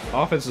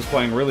offense is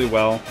playing really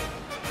well.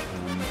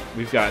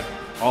 We've got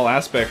all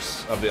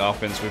aspects of the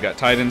offense. We've got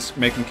tight ends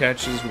making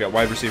catches. We've got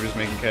wide receivers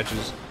making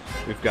catches.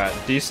 We've got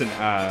decent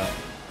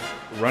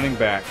running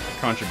back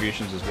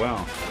contributions as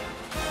well.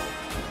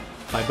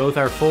 By both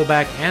our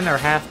fullback and our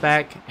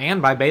halfback,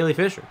 and by Bailey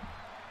Fisher.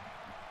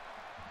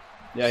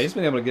 Yeah, he's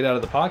been able to get out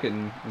of the pocket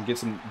and get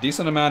some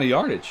decent amount of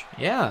yardage.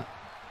 Yeah.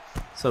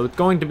 So it's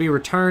going to be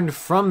returned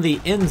from the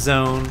end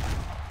zone.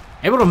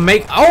 Able to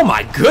make... Oh,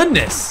 my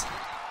goodness!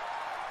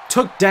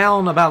 Took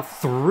down about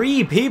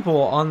 3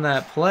 people on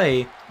that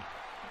play.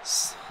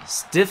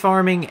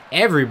 Stiff-arming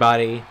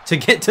everybody to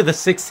get to the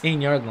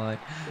 16-yard line.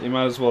 He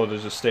might as well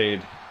have just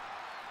stayed.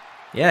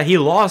 Yeah, he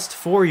lost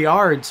 4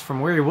 yards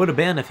from where he would have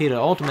been if he'd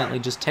ultimately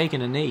just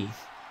taken a knee.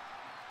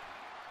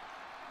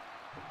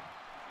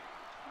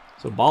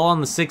 So ball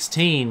on the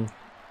 16.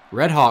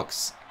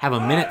 Redhawks have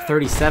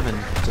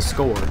 1:37 to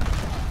score.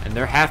 And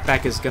their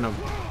halfback is going to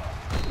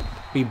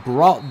be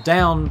brought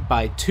down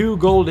by 2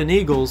 Golden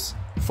Eagles,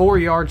 4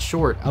 yards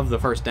short of the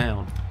first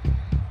down.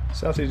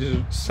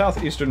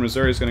 Southeastern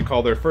Missouri is going to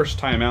call their first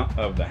timeout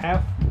of the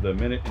half with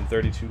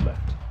 1:32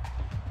 left.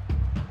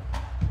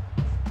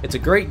 It's a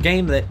great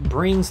game that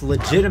brings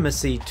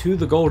legitimacy to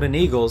the Golden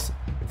Eagles.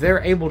 If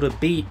they're able to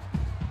beat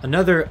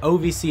another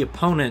OVC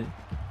opponent,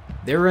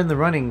 they're in the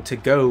running to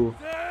go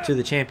to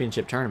the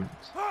championship tournament.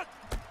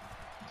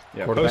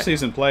 Yeah,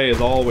 postseason play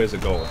is always a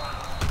goal.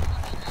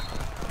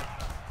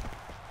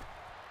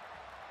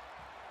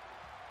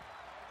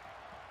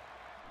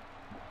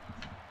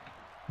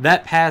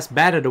 That pass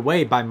batted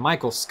away by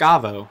Michael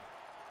Scavo.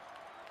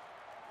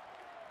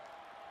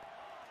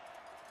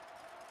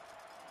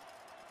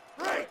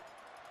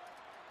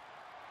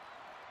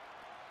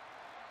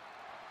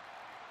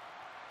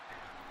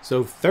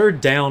 So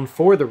 3rd down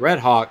for the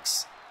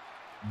Redhawks.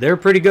 They're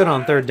pretty good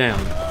on 3rd down.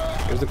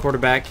 Here's the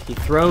quarterback. He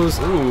throws.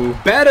 Ooh,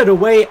 batted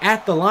away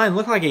at the line.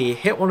 Looked like he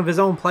hit one of his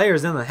own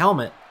players in the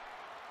helmet.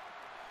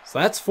 So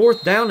that's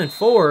 4th down and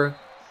 4.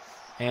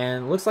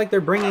 And looks like they're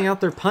bringing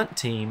out their punt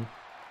team.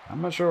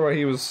 I'm not sure why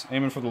he was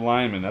aiming for the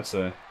lineman. That's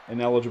an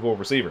ineligible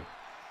receiver.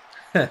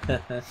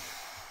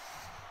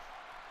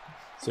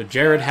 So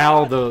Jared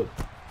Howell, the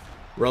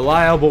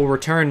reliable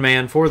return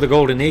man for the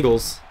Golden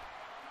Eagles,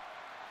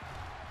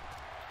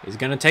 is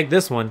going to take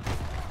this one.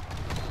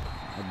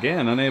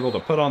 Again, unable to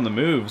put on the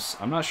moves.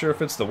 I'm not sure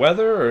if it's the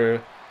weather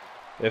or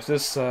if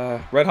this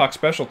Redhawk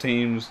special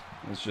teams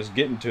is just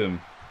getting to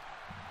him.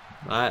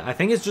 I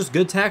think it's just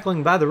good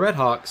tackling by the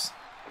Redhawks.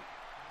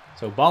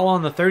 So ball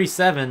on the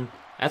 37.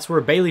 That's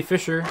where Bailey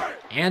Fisher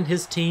and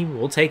his team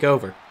will take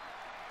over.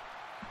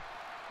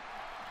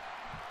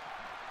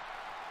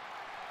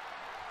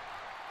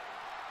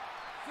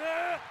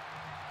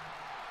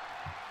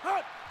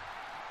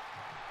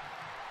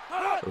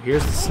 So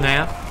here's the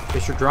snap.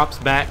 Fisher drops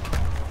back.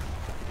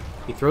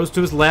 He throws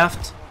to his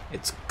left.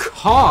 It's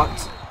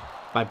caught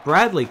by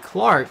Bradley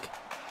Clark.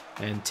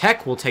 And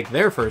Tech will take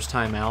their first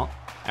timeout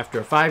after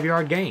a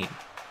 5-yard gain.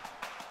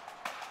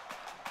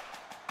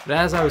 But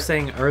as I was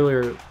saying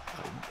earlier,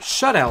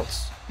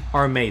 shutouts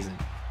are amazing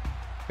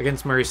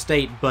against Murray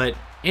State, but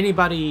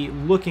anybody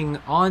looking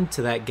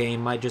onto that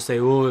game might just say,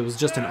 oh, it was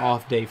just an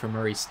off day for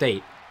Murray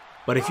State.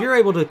 But if you're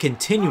able to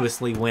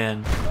continuously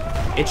win,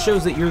 it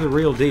shows that you're the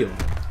real deal.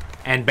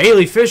 And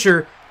Bailey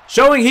Fisher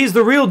showing he's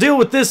the real deal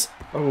with this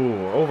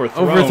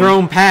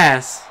overthrown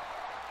pass.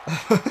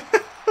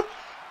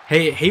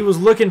 He was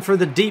looking for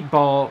the deep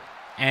ball,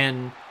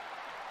 and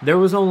there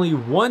was only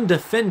one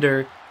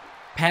defender.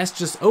 Pass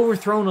just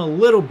overthrown a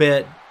little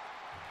bit.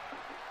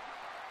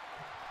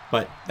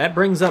 But that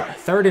brings up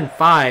 3rd and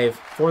 5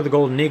 for the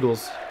Golden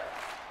Eagles,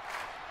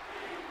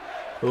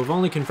 who have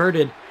only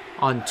converted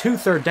on 2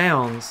 third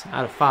downs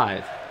out of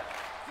 5.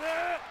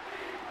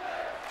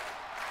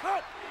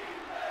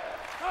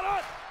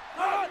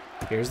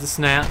 Here's the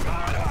snap.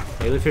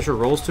 Bailey Fisher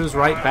rolls to his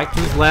right, back to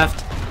his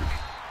left.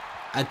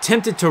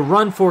 Attempted to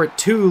run for it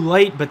too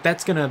late, but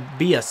that's going to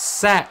be a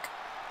sack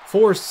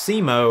for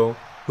SEMO,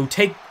 who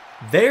take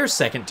their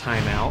second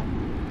timeout.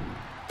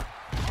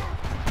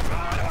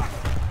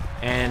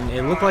 And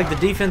it looked like the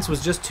defense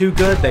was just too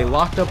good. They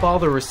locked up all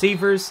the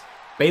receivers.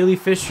 Bailey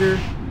Fisher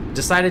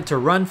decided to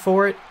run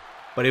for it,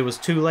 but it was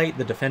too late.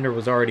 The defender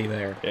was already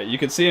there. Yeah, you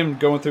could see him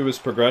going through his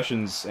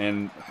progressions,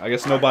 and I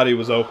guess nobody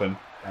was open.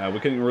 We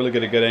couldn't really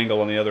get a good angle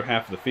on the other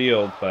half of the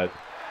field, but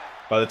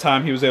by the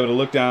time he was able to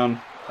look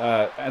down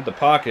at the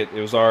pocket,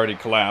 it was already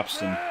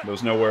collapsed, and there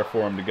was nowhere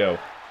for him to go.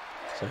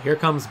 So here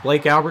comes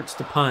Blake Alberts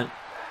to punt.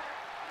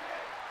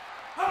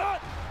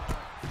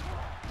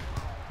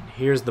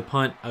 Here's the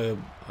punt, a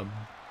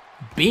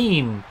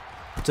beam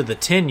to the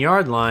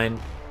 10-yard line.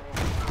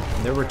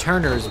 And their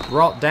returner is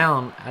brought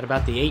down at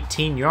about the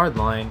 18-yard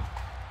line.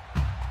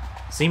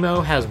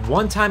 SEMO has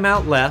 1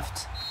 timeout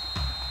left.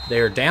 They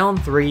are down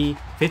 3,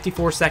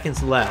 54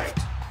 seconds left.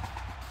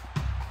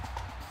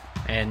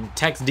 And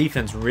Tech's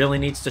defense really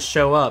needs to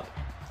show up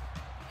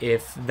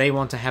if they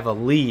want to have a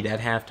lead at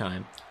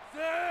halftime.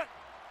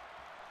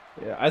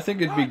 Yeah, I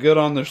think it'd be good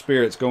on their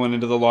spirits going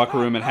into the locker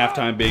room at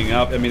halftime being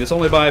up. I mean, it's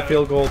only by a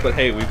field goal, but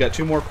hey, we've got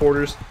 2 more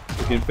quarters.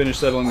 We can finish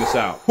settling this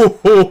out. Ho,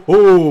 ho,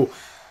 ho.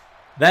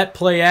 That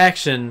play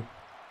action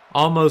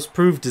almost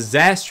proved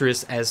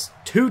disastrous as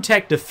 2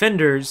 Tech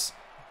defenders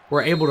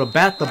were able to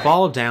bat the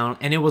ball down,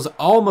 and it was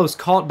almost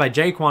caught by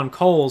Jaquan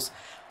Coles,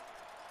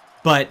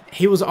 but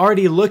he was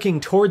already looking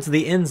towards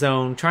the end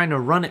zone, trying to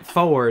run it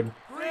forward,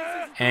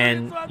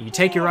 and you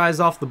take your eyes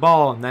off the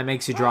ball, and that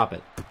makes you drop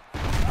it.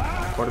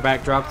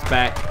 Quarterback drops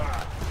back.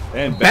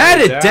 And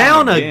batted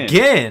down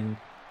again.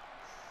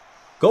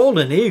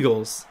 Golden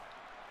Eagles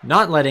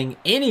not letting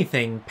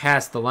anything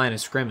past the line of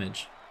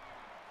scrimmage.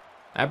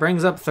 That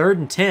brings up 3rd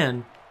and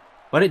 10,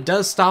 but it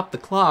does stop the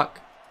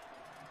clock.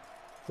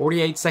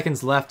 48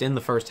 seconds left in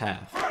the first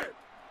half.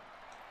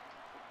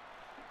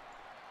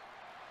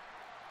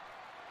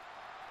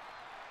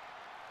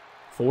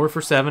 Four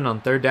for 7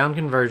 on 3rd down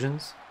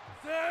conversions.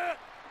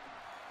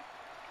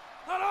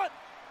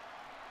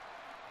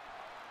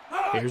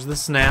 Here's the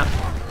snap.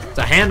 It's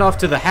a handoff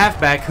to the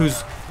halfback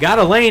who's got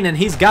a lane, and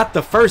he's got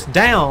the first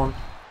down.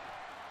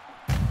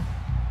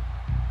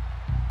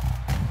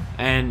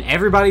 And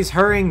everybody's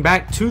hurrying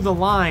back to the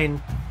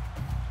line.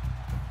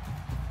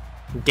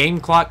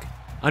 Game clock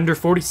under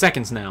 40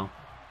 seconds now.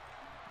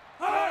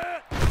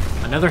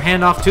 Another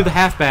handoff to the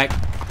halfback.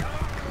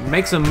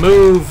 Makes a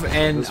move,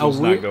 and this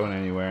one's not going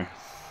anywhere.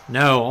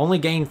 No, only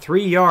gained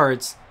 3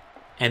 yards,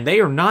 and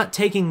they are not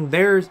taking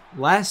their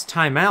last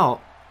timeout.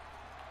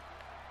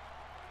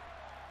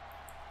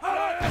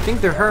 I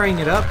think they're hurrying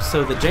it up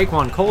so that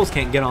Jaquan Coles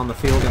can't get on the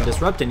field and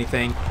disrupt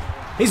anything.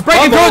 He's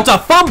breaking through. It's a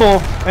fumble,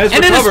 and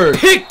it is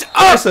picked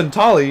up.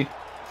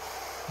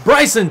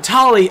 Bryson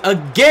Tolley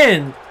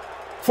again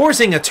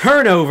forcing a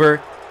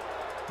turnover.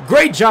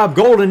 Great job,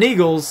 Golden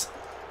Eagles.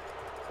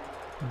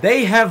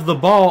 They have the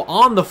ball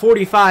on the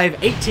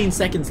 45, 18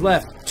 seconds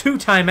left, 2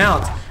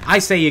 timeouts. I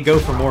say you go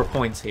for more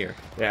points here.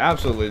 Yeah,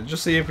 absolutely.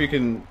 Just see if you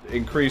can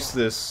increase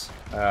this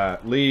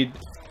lead.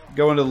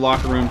 Go into the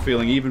locker room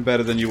feeling even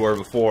better than you were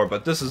before.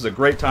 But this is a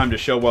great time to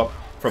show up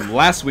from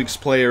last week's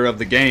player of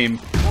the game,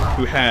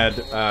 who had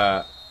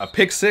a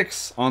pick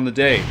 6 on the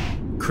day.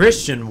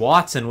 Christian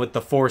Watson with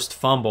the forced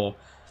fumble.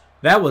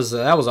 That was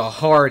a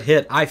hard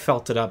hit. I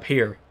felt it up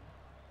here.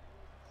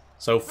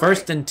 So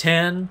 1st and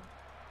 10.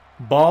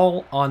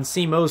 Ball on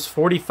SEMO's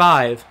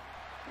 45.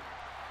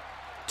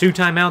 2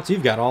 timeouts.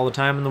 You've got all the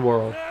time in the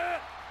world.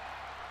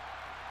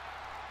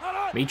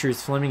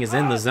 Demetrius Fleming is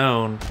in the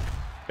zone.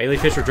 Bailey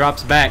Fisher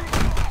drops back.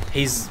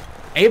 He's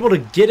able to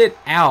get it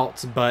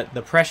out, but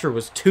the pressure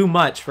was too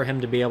much for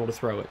him to be able to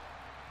throw it.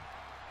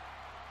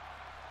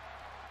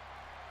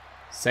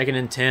 2nd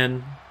and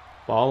 10,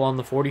 ball on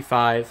the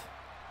 45.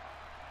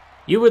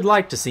 You would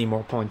like to see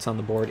more points on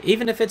the board,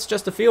 even if it's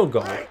just a field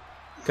goal,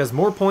 because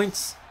more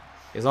points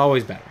is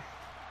always better.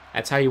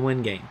 That's how you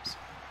win games.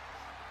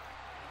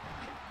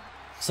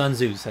 Sun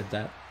Tzu said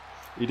that.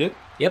 You did?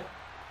 Yep.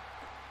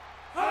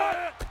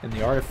 In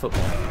the art of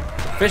football.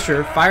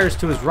 Fisher fires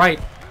to his right.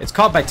 It's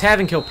caught by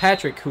Tavin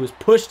Kilpatrick, who is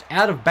pushed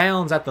out of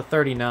bounds at the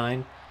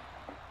 39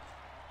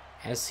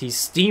 as he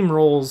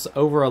steamrolls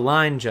over a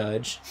line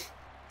judge.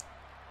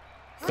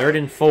 3rd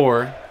and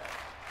 4.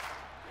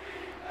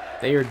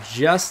 They are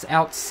just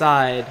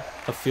outside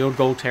of field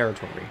goal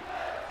territory.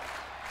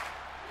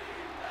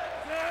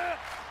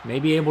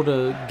 Maybe able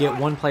to get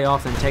one play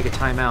off and take a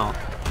timeout.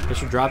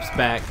 Fisher drops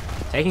back,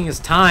 taking his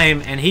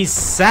time, and he's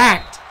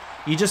sacked.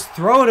 You just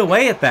throw it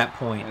away at that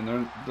point. And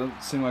they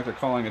doesn't seem like they're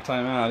calling a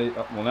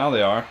timeout. Well, now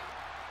they are.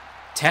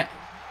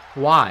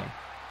 Why?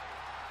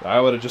 I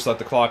would have just let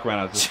the clock run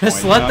out at this point.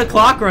 Just let the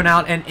clock run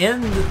out and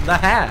end the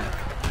half.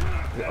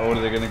 Oh, are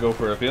they going to go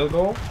for a field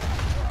goal?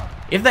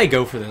 If they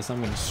go for this, I'm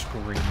going to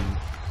scream.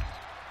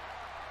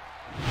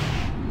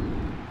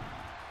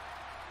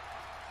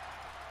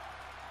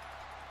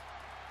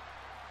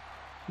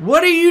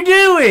 What are you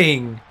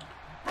doing?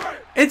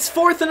 It's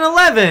 4th and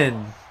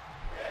 11.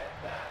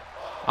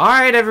 All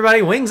right,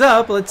 everybody, wings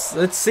up.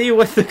 Let's see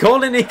what the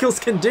Golden Eagles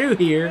can do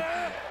here.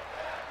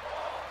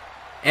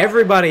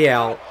 Everybody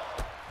out.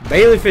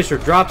 Bailey Fisher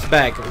drops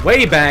back,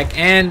 way back,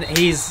 and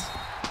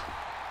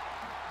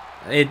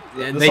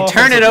they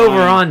turn it over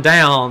on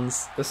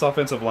downs. This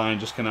offensive line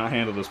just cannot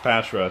handle this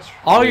pass rush.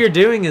 All you're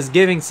doing is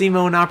giving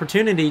SEMO an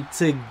opportunity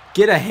to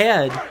get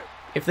ahead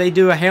if they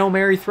do a Hail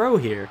Mary throw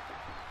here.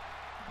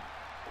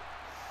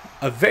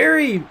 A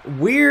very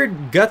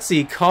weird,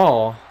 gutsy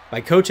call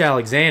by Coach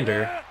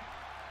Alexander.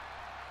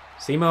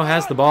 SEMO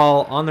has the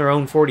ball on their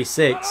own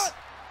 46.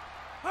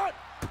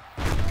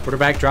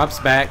 Quarterback drops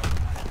back,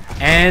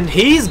 and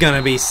he's going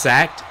to be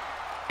sacked.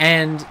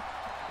 And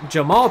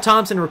Jamal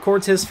Thompson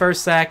records his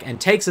first sack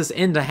and takes us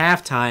into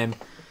halftime.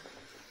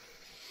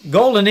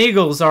 Golden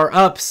Eagles are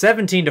up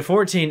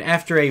 17-14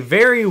 after a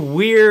very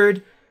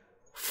weird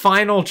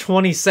final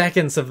 20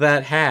 seconds of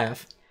that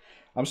half.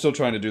 I'm still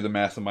trying to do the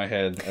math in my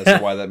head as to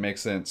why that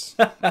makes sense.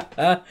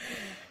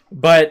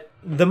 But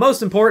the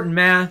most important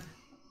math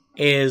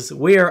is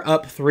we are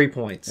up 3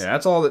 points. Yeah,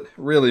 that's all that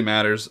really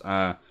matters.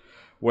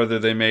 Whether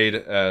they made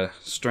a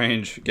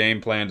strange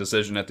game plan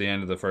decision at the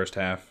end of the first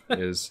half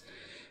is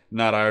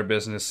not our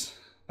business.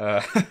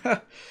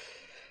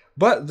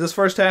 But this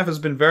first half has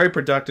been very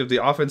productive.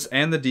 The offense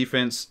and the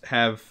defense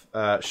have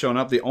shown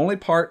up. The only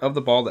part of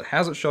the ball that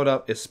hasn't showed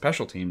up is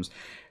special teams.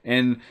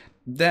 And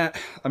that,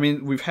 I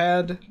mean, we've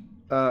had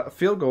a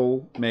field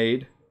goal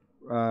made,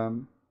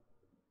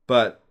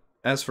 but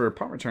as for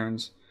punt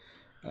returns...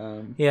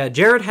 yeah,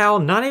 Jared Howell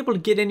not able to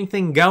get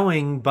anything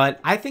going, but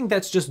I think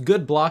that's just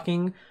good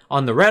blocking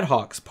on the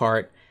Redhawks'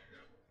 part.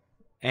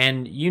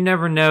 And you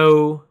never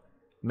know,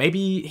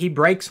 maybe he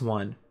breaks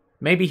one.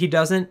 Maybe he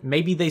doesn't.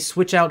 Maybe they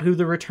switch out who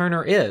the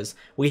returner is.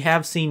 We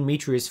have seen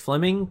Metrius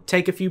Fleming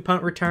take a few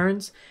punt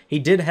returns. He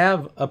did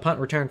have a punt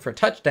return for a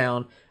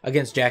touchdown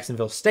against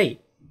Jacksonville State.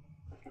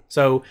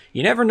 So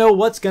you never know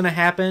what's going to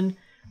happen,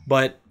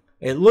 but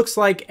it looks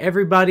like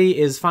everybody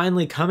is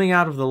finally coming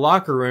out of the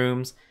locker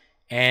rooms.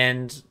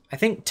 And I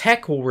think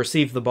Tech will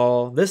receive the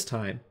ball this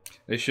time.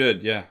 They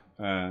should, yeah.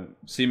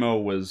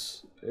 SEMO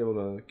was able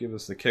to give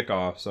us the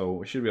kickoff, so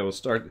we should be able to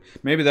start.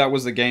 Maybe that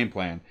was the game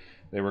plan.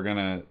 They were going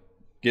to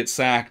get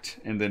sacked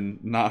and then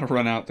not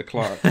run out the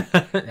clock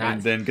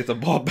and then get the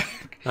ball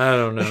back. I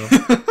don't know.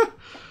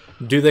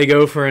 Do they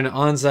go for an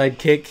onside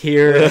kick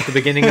here at the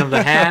beginning of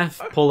the half?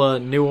 Pull a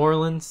New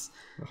Orleans?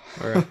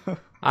 Or,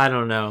 I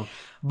don't know.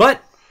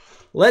 But...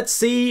 let's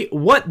see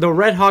what the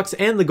Redhawks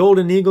and the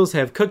Golden Eagles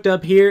have cooked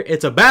up here.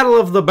 It's a battle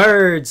of the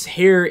birds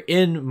here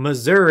in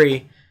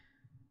Missouri.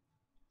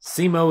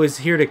 SEMO is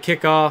here to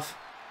kick off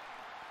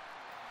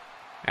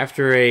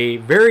after a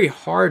very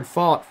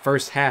hard-fought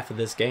first half of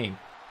this game.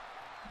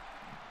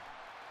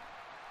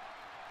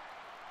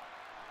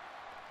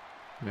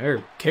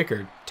 Their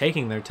kicker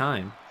taking their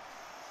time.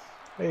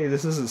 Hey,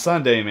 this isn't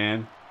Sunday,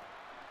 man.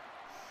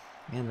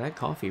 Man, that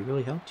coffee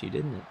really helped you,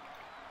 didn't it?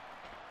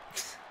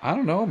 I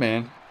don't know,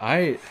 man.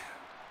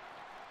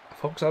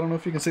 Folks, I don't know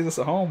if you can see this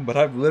at home, but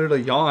I've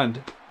literally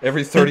yawned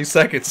every 30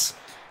 seconds.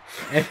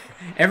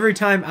 Every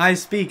time I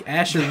speak,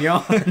 Asher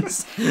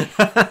yawns.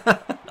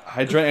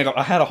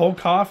 I had a whole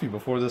coffee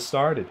before this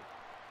started.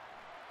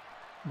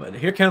 But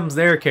here comes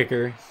their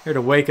kicker, here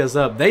to wake us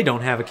up. They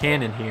don't have a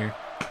cannon here.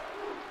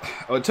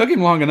 Oh, it took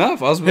him long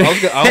enough. I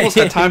almost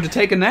had time to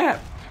take a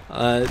nap.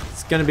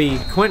 It's going to be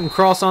Quentin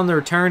Cross on the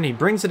return. He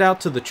brings it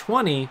out to the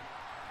 20.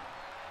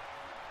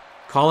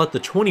 Call it the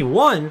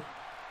 21.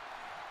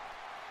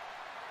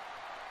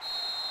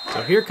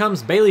 So here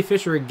comes Bailey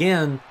Fisher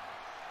again.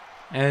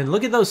 And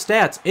look at those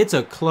stats. It's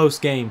a close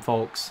game,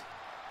 folks.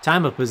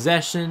 Time of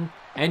possession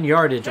and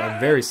yardage are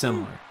very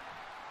similar.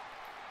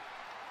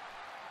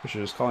 Fisher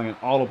just calling an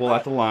audible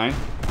at the line.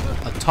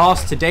 A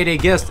toss to Day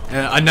Gist.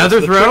 Another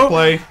the throw. trick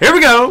play. Here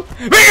we go.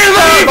 And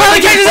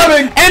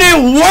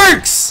it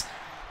works.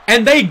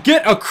 And they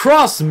get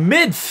across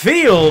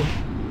midfield.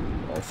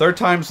 Well, third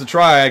time's the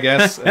try, I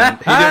guess. And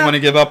he didn't want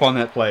to give up on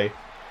that play.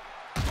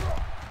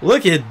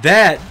 Look at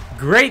that.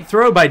 Great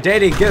throw by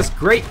Day Gist.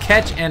 Great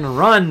catch and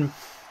run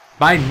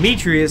by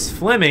Demetrius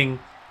Fleming.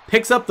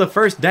 Picks up the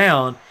first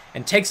down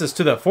and takes us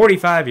to the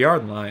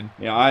 45-yard line.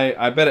 Yeah,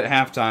 I bet at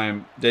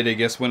halftime, Day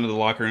Gist went into the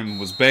locker room and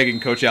was begging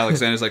Coach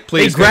Alexander's like,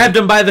 please. He grabbed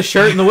him by the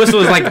shirt and the whistle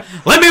was like,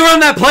 let me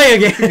run that play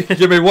again.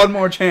 Give me one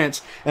more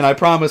chance, and I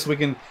promise we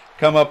can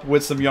come up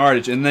with some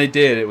yardage. And they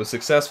did. It was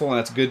successful, and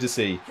that's good to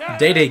see.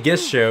 Day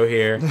Gist show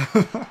here.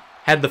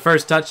 Had the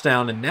first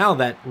touchdown, and now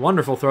that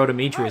wonderful throw to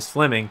Demetrius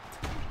Fleming.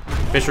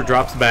 Fisher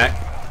drops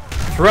back,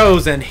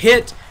 throws and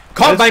hit.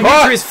 Caught by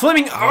Demetrius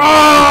Fleming. Oh,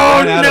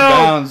 out of no.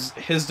 bounds.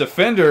 His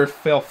defender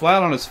fell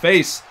flat on his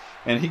face,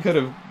 and he could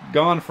have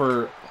gone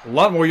for a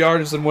lot more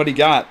yardage than what he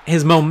got.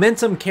 His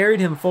momentum carried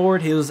him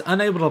forward. He was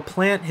unable to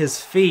plant his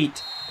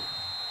feet.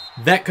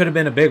 That could have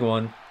been a big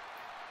one.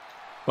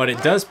 But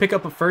it does pick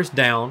up a first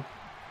down.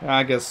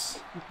 I guess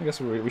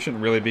we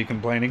shouldn't really be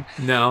complaining.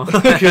 No.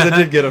 Because it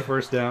did get a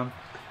first down.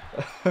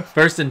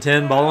 First and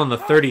 10, ball on the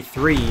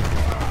 33.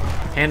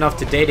 Handoff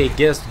to Day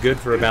Gist, good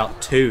for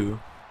about 2.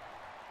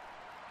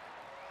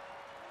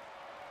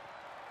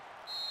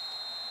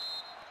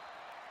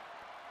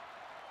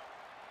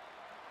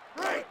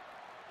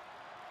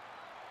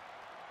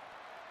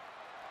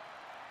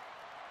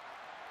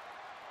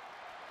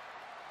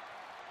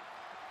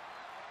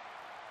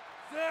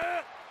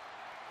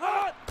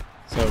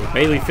 So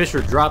Bailey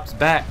Fisher drops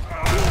back,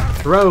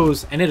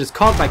 throws, and it is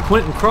caught by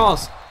Quentin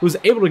Cross, who's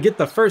able to get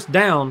the first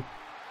down.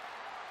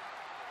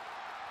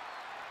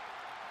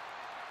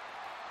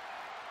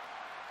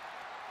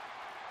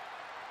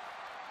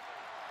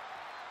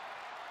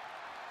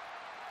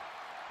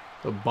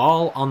 The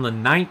ball on the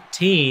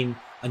 19,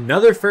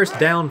 another first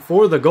down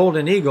for the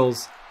Golden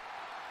Eagles.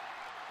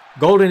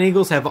 Golden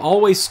Eagles have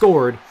always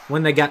scored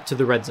when they got to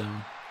the red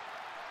zone.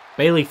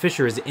 Bailey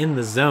Fisher is in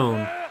the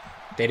zone.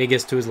 Day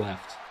Gist to his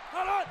left.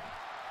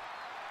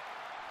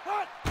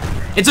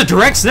 It's a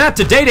direct snap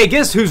to Day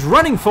Gist, who's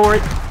running for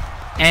it,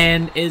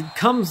 and it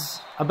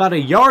comes about a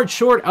yard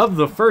short of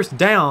the first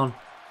down.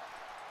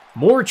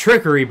 More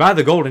trickery by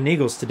the Golden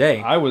Eagles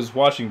today. I was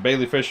watching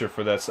Bailey Fisher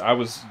for this. I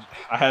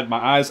had my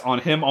eyes on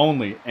him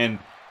only, and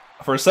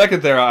for a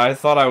second there, I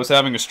thought I was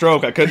having a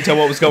stroke. I couldn't tell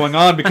what was going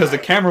on because the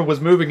camera was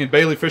moving and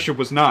Bailey Fisher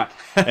was not.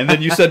 And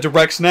then you said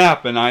direct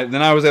snap, and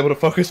then I was able to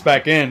focus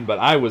back in, but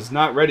I was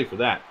not ready for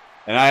that.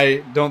 And I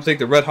don't think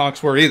the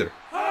Redhawks were either.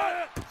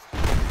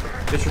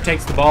 Fisher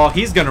takes the ball.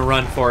 He's going to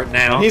run for it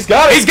now. And he's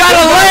got it. He's got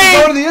a lane.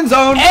 Go to the end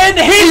zone. And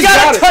he's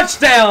got a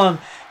touchdown.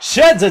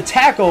 Sheds a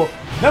tackle.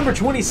 Number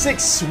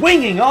 26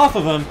 swinging off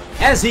of him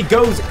as he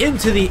goes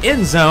into the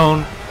end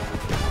zone.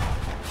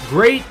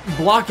 Great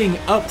blocking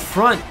up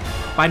front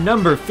by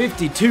number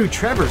 52,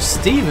 Trevor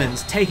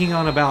Stevens, taking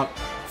on about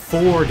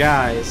 4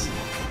 guys.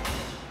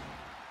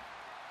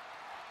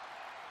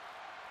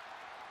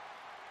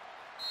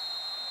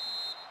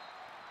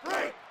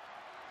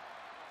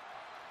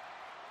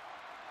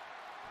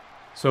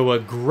 So a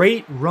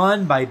great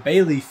run by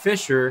Bailey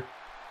Fisher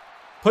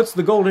puts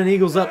the Golden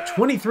Eagles up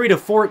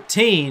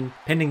 23-14,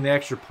 pending the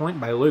extra point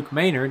by Luke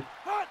Maynard,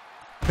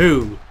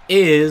 who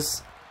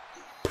is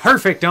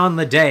perfect on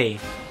the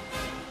day.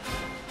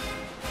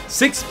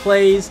 6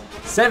 plays,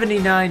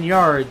 79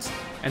 yards,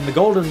 and the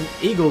Golden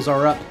Eagles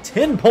are up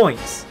 10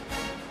 points.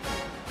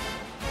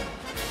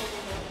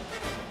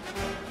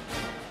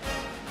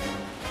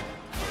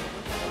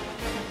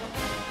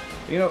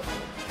 You know,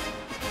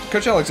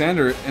 Coach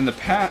Alexander in the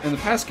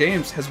past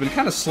games has been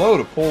kind of slow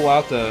to pull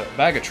out the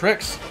bag of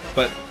tricks,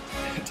 but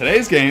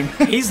today's game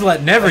he's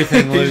letting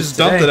everything loose. He just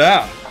dumped it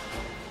out.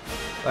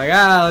 Like,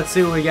 let's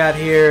see what we got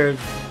here.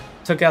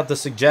 Took out the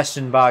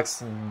suggestion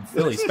box and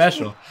Philly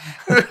special.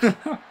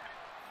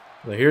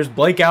 Well, here's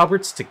Blake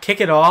Alberts to kick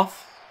it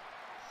off.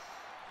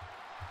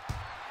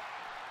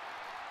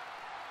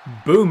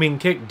 Booming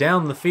kick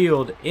down the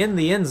field in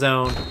the end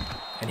zone,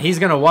 and he's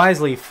going to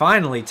wisely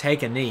finally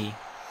take a knee.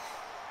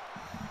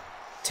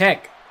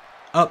 Tech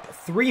up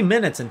 3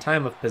 minutes in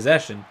time of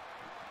possession.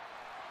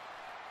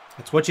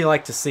 That's what you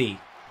like to see.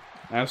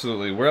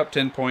 Absolutely. We're up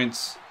 10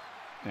 points,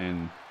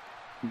 and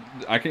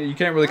you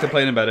can't really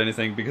complain about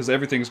anything because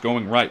everything's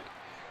going right.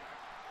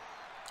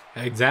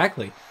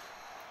 Exactly.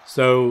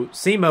 So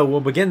SEMO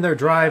will begin their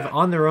drive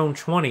on their own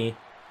 20.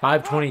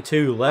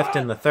 5:22 left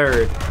in the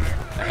third.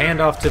 A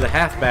handoff to the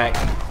halfback.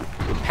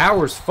 He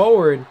powers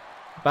forward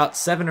about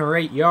 7 or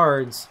 8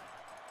 yards.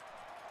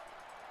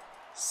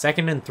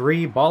 2nd and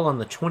 3, ball on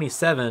the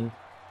 27.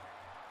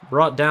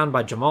 Brought down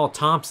by Jamal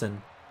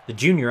Thompson, the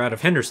junior out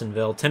of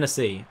Hendersonville,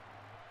 Tennessee.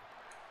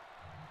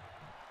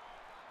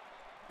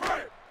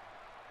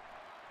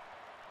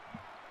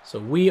 So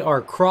we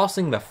are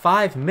crossing the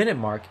 5-minute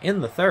mark in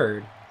the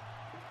third.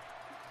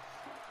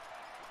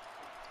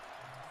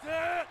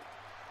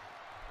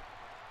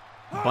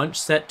 Bunch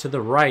set to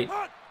the right.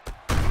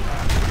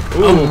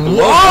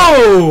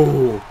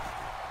 Whoa!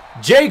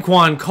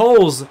 Jaquan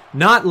Coles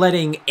not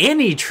letting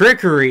any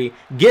trickery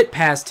get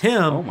past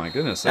him. Oh my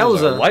goodness, that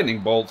was a lightning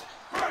bolt.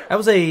 That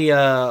was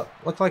a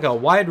looked like a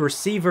wide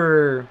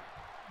receiver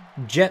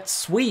jet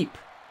sweep.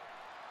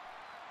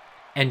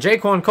 And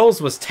Jaquan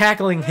Coles was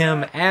tackling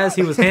him as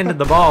he was handed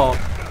the ball.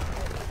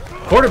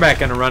 Quarterback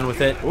gonna run with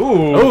it.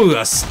 Ooh,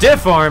 a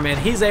stiff arm, and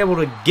he's able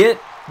to get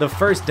the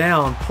first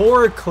down.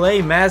 Poor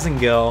Clay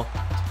Mazengill,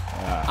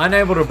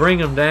 unable to bring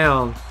him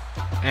down,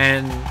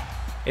 and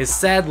is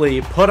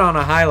sadly put on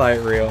a highlight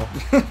reel.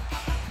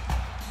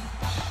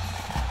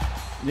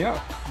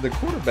 Yeah, the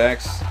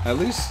quarterbacks, at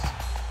least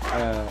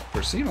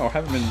for SEMO,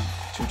 haven't been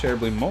too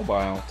terribly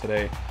mobile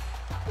today.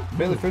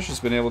 Bailey Fisher's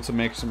been able to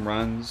make some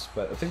runs,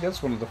 but I think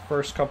that's one of the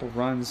first couple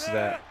runs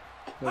that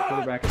the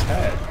quarterback has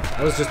had.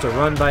 That was just a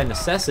run by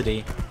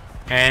necessity.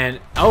 And,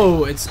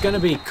 oh, it's going to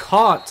be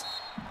caught.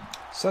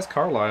 Seth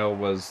Carlisle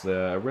was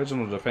the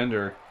original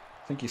defender.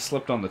 I think he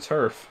slipped on the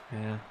turf.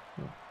 Yeah.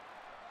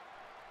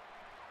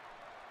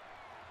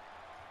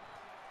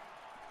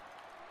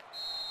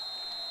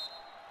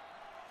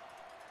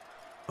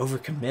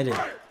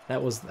 Overcommitted.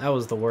 That was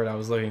the word I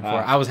was looking for.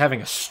 I was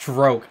having a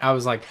stroke. I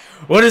was like,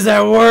 what is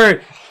that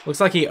word?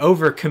 Looks like he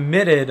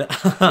overcommitted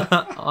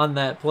on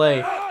that play.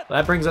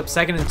 That brings up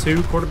 2nd and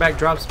 2. Quarterback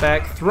drops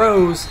back,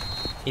 throws,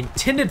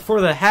 intended for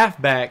the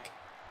halfback.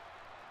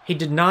 He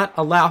did not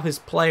allow his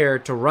player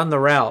to run the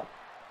route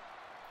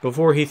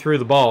before he threw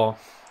the ball.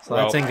 So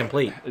that's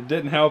incomplete. It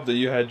didn't help that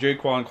you had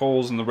Jaquan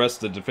Coles and the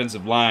rest of the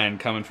defensive line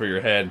coming for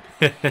your head.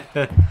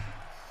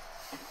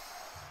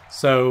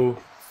 So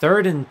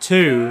 3rd and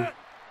 2.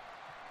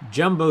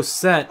 Jumbo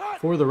set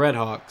for the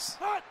Redhawks.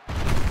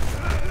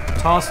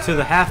 Toss to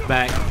the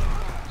halfback,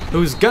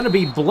 who's going to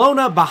be blown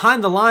up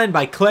behind the line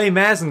by Clay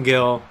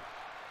Mazengill.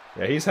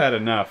 Yeah, he's had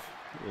enough.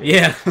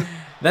 Yeah,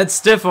 that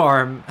stiff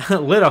arm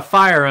lit a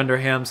fire under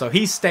him, so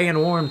he's staying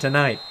warm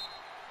tonight.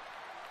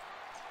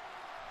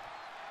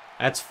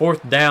 That's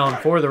 4th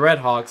down for the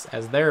Redhawks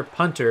as their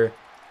punter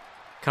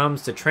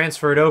comes to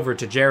transfer it over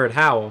to Jared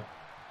Howell.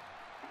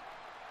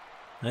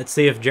 Let's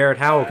see if Jared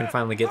Howell can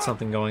finally get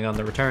something going on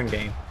the return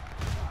game.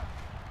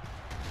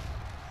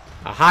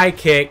 A high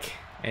kick,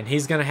 and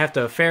he's going to have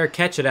to fair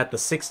catch it at the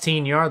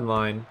 16-yard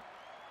line.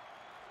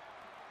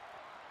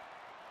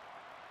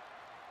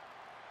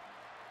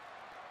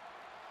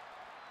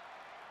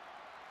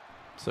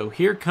 So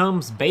here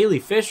comes Bailey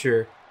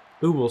Fisher,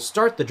 who will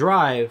start the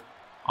drive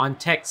on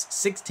Tech's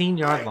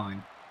 16-yard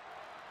line.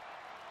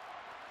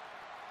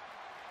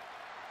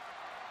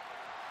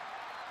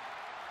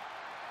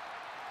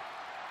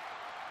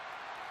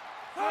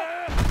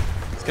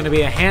 It's going to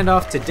be a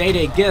handoff to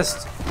Day-Day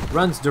Gist.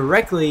 Runs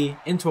directly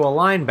into a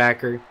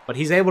linebacker, but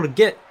he's able to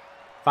get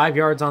 5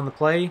 yards on the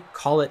play.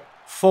 Call it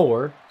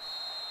 4.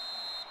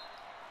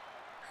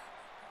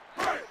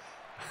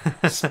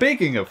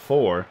 Speaking of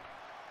 4.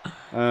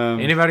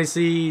 Anybody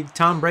see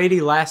Tom Brady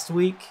last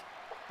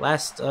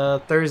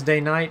Thursday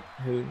night,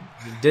 who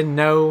didn't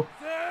know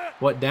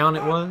what down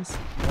it was?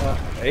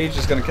 Age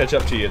is going to catch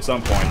up to you at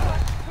some point.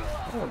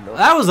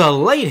 That was a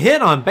late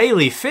hit on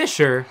Bailey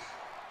Fisher.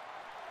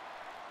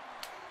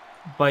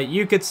 But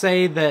you could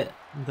say that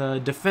the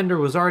defender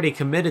was already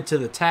committed to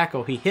the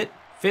tackle. He hit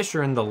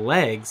Fisher in the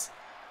legs.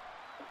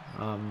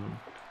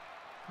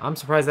 I'm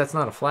surprised that's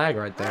not a flag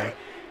right there.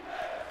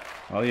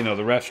 Well, you know,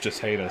 the refs just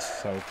hate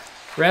us. So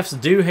refs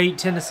do hate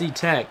Tennessee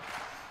Tech.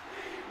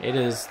 It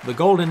is the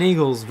Golden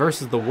Eagles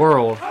versus the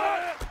world.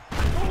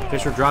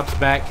 Fisher drops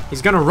back.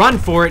 He's going to run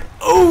for it.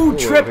 Ooh,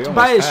 tripped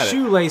by his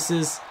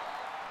shoelaces.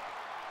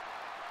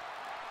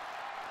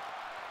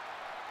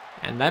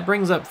 And that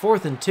brings up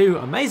 4th and 2.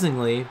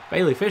 Amazingly,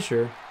 Bailey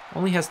Fisher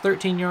only has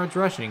 13 yards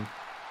rushing.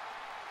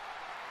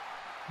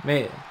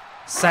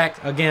 Sacks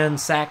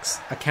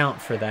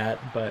account for that,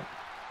 but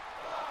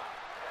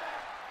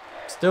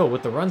still,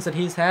 with the runs that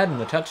he's had and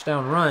the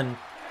touchdown run,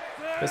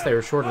 I guess they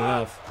were short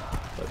enough.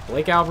 But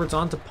Blake Albert's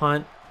on to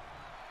punt.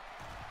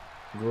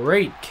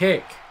 Great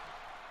kick.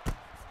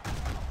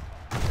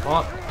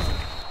 Caught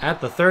at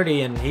the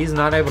 30, and he's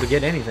not able to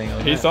get anything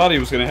on He that. thought he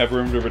was going to have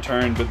room to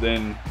return, but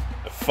then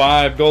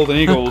 5 Golden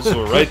Eagles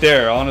were right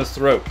there on his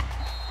throat.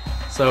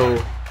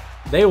 So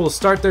they will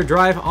start their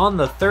drive on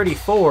the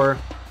 34.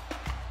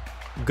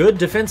 Good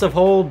defensive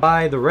hold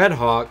by the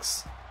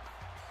Redhawks.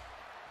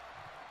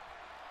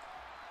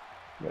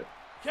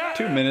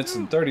 2 minutes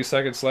and 30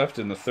 seconds left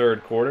in the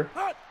 3rd quarter.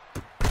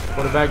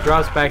 Quarterback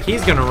drops back.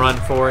 He's going to run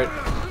for it.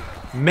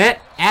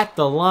 Met at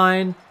the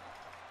line.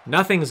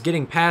 Nothing's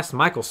getting past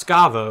Michael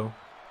Scavo.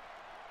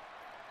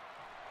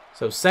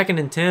 So 2nd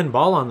and 10,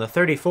 ball on the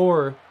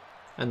 34,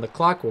 and the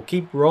clock will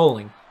keep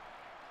rolling.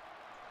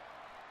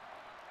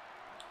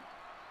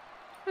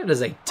 That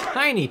is a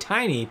tiny,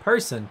 tiny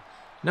person.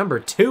 Number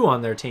 2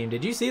 on their team.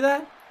 Did you see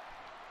that?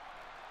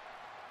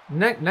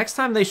 Next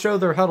time they show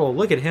their huddle,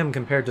 look at him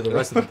compared to the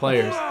rest of the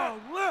players.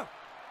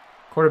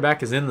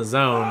 Quarterback is in the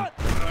zone.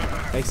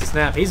 Takes a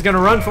snap. He's going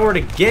to run for it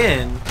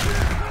again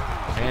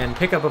and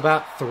pick up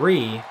about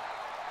 3.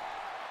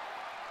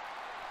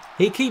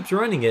 He keeps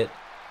running it.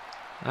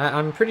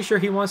 I'm pretty sure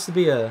he wants to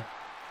be a...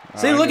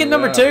 See, look at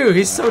number 2.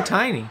 He's so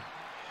tiny.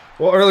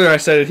 Well, earlier I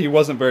said he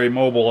wasn't very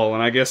mobile,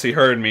 and I guess he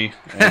heard me,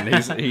 and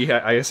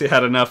I guess he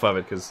had enough of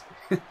it, because...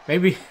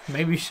 maybe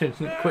you should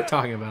quit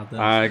talking about that.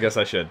 I guess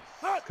I should,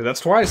 because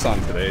that's twice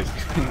on today's.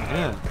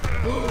 Yeah.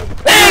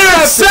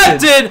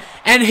 Intercepted!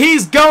 And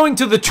he's going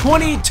to the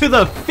 20 to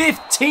the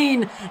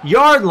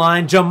 15-yard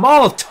line.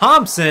 Jamal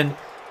Thompson,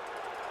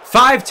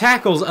 5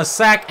 tackles, a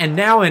sack, and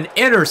now an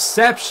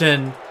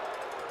interception.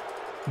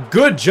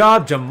 Good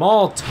job,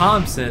 Jamal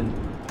Thompson,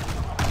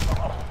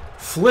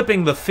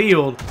 flipping the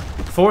field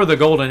for the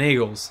Golden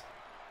Eagles.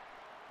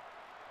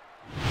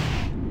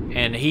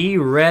 And he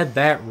read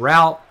that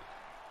route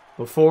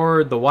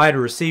before the wide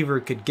receiver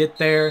could get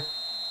there.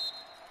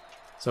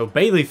 So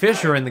Bailey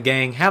Fisher and the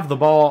gang have the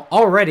ball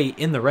already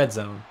in the red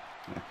zone.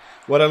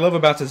 What I love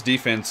about this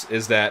defense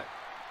is that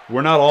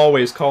we're not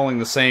always calling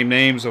the same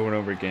names over and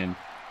over again.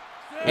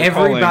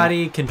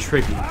 Everybody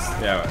contributes.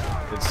 Yeah,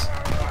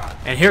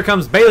 and here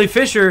comes Bailey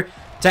Fisher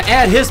to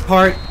add his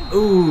part.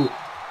 Ooh.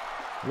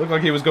 Looked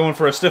like he was going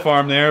for a stiff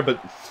arm there, but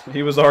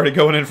he was already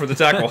going in for the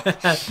tackle.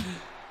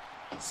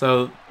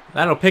 So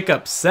that'll pick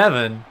up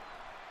 7.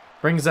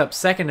 Brings up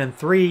 2nd and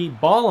 3.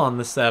 Ball on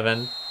the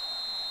 7.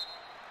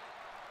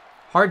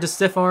 Hard to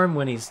stiff arm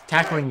when he's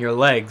tackling your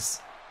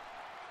legs.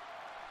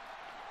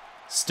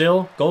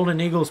 Still,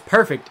 Golden Eagles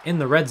perfect in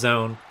the red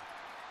zone.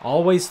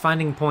 Always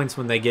finding points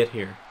when they get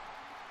here.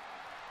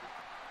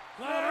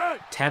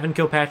 Tavin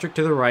Kilpatrick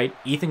to the right.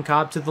 Ethan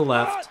Cobb to the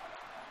left.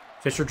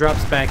 Fisher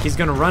drops back. He's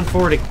going to run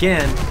for it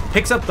again.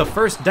 Picks up the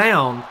first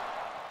down.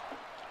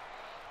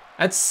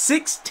 That's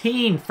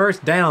 16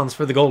 first downs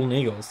for the Golden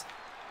Eagles.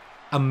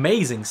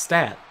 Amazing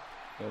stat.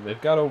 Yeah,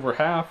 they've got over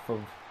half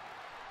of...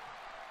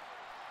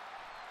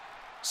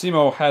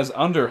 SEMO has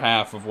under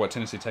half of what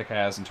Tennessee Tech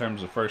has in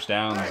terms of first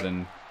downs,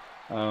 and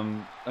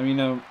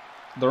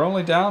they're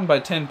only down by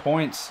 10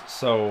 points,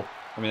 so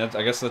I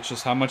guess that's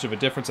just how much of a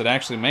difference it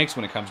actually makes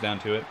when it comes down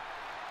to it.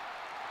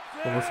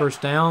 Over first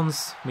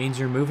downs means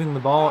you're moving the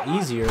ball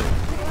easier.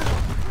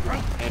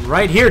 And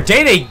right here,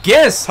 Day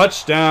Gist!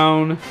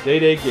 Touchdown,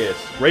 Day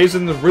Gist.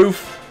 Raising the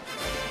roof.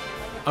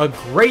 A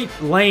great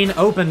lane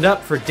opened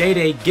up for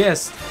Day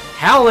Gist,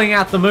 howling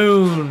at the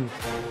moon,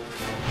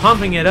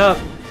 pumping it up.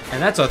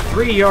 And that's a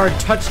 3-yard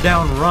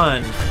touchdown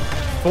run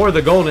for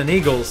the Golden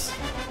Eagles.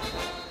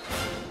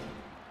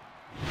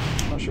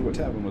 I'm not sure what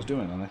Tavin was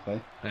doing on that play.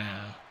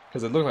 Yeah.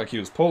 Because it looked like he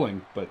was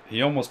pulling, but he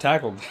almost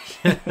tackled.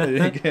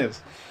 I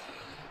guess.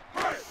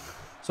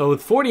 So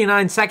with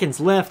 49 seconds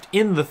left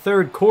in the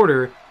third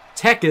quarter,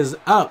 Tech is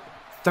up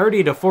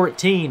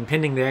 30-14,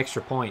 pending the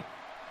extra point.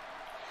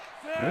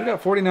 We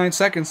got 49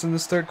 seconds in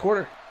this third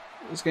quarter.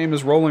 This game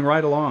is rolling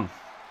right along.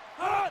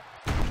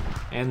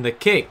 And the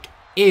kick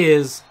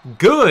is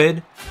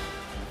good.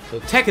 So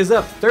Tech is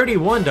up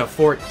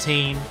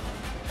 31-14.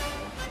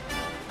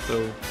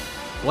 So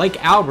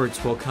Blake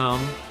Alberts will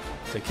come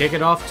to kick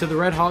it off to the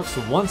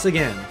Redhawks once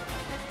again.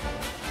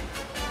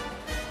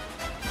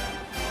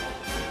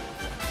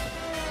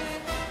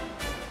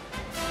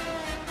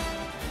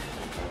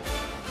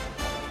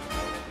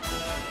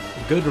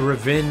 Good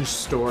revenge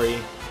story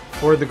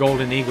for the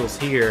Golden Eagles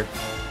here.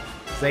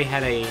 They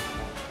had a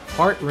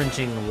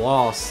heart-wrenching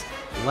loss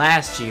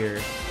last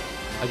year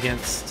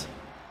against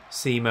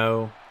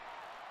SEMO.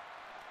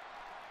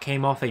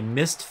 Came off a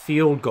missed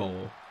field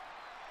goal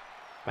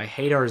by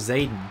Haydar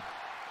Zayden.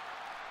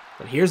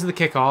 But here's the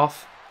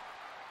kickoff.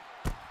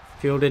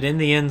 Fielded in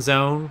the end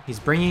zone. He's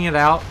bringing it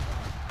out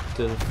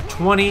to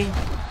 20.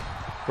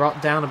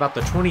 Brought down about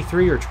the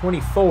 23 or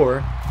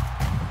 24.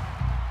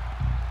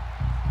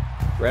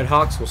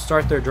 Redhawks will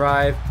start their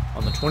drive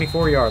on the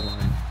 24-yard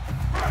line.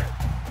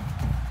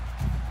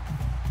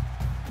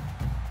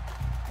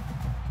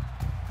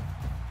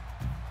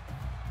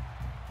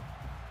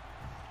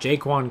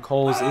 Jaquan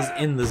Coles is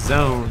in the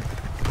zone.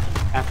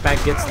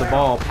 Halfback gets the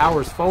ball,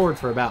 powers forward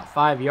for about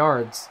 5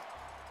 yards.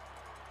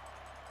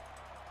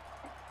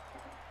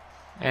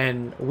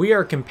 And we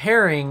are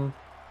comparing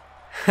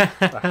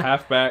The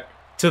halfback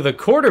to the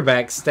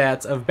quarterback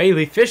stats of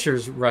Bailey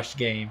Fisher's rush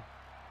game.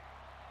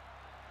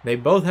 They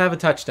both have a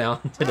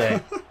touchdown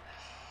today.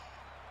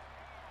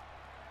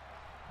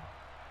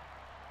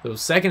 So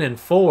 2nd and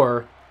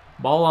 4,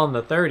 ball on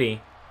the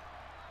 30.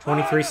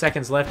 23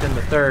 seconds left in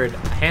the third.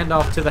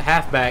 Handoff to the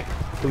halfback,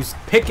 who's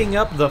picking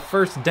up the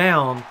first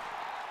down.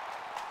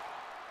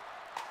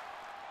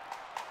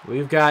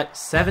 We've got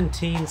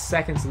 17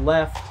 seconds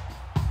left.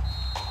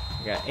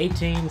 We got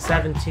 18,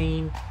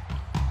 17.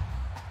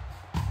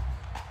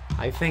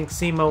 I think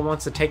SEMO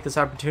wants to take this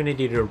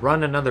opportunity to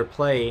run another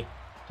play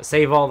to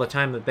save all the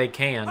time that they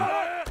can.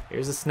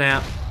 Here's a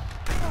snap.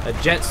 A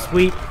jet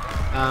sweep.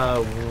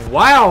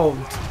 Wow.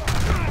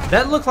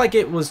 That looked like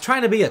it was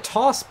trying to be a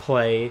toss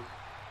play,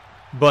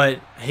 but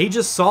he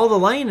just saw the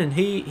lane and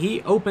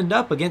he opened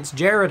up against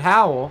Jared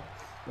Howell.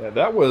 Yeah,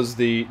 that was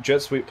the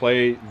jet sweep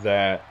play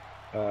that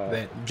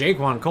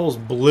Jaquan Coles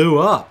blew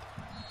up.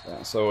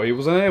 Yeah, so he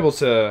was unable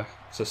to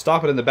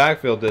stop it in the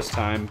backfield this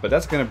time, but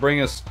that's going to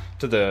bring us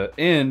to the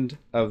end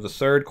of the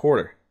third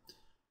quarter.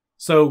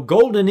 So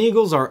Golden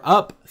Eagles are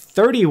up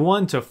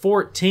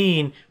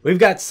 31-14. We've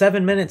got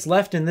 7 minutes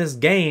left in this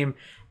game,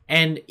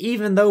 and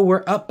even though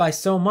we're up by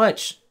so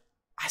much,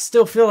 I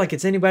still feel like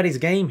it's anybody's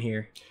game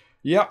here.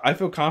 Yeah, I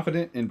feel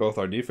confident in both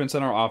our defense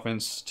and our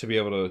offense to be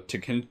able to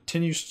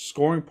continue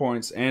scoring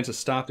points and to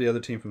stop the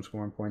other team from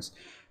scoring points.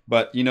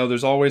 But, you know,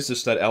 there's always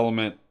just that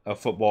element of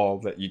football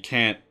that you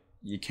can't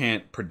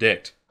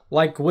predict.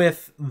 Like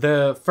with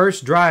the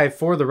first drive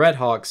for the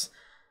Redhawks,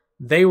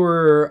 they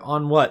were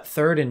on,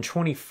 3rd and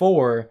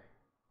 24,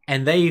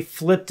 and they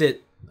flipped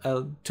it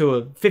to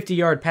a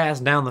 50-yard pass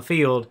down the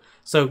field.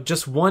 So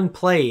just one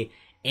play,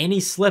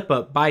 any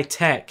slip-up by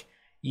Tech,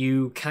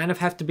 you kind of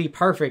have to be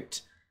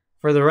perfect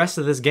for the rest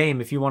of this game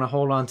if you want to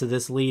hold on to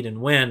this lead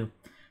and win.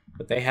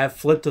 But they have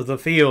flipped to the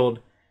field,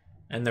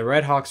 and the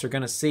Redhawks are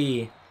going to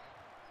see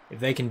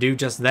if they can do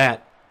just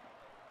that.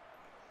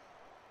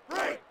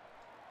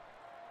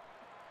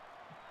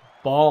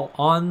 Ball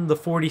on the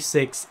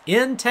 46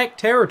 in Tech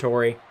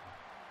territory.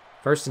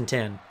 1st and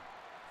 10.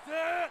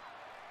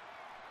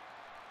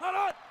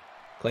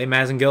 Clay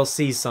Mazengill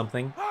sees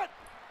something.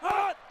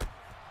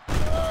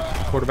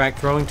 Quarterback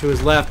throwing to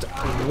his left.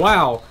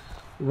 Wow.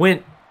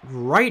 Went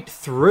right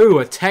through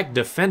a Tech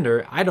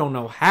defender. I don't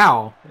know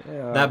how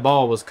that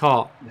ball was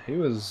caught. He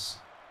was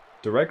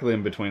directly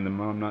in between them.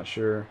 I'm not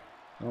sure.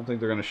 I don't think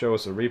they're going to show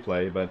us a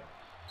replay, but...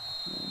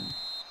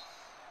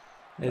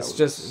 It's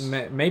just,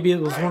 maybe it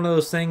was one of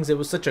those things, it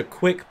was such a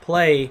quick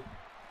play,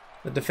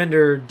 the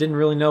defender didn't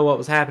really know what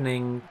was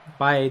happening.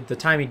 By the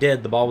time he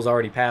did, the ball was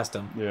already past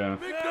him. Yeah.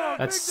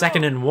 That's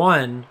 2nd and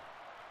 1.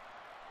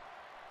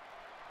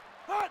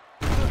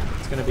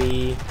 It's going to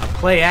be a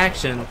play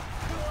action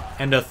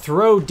and a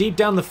throw deep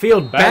down the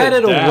field,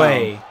 batted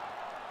away.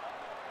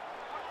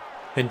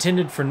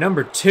 Intended for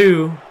number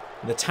 2,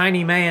 the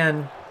tiny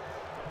man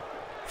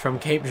from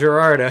Cape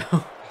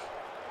Girardeau.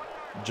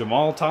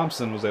 Jamal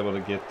Thompson was able to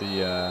get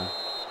the...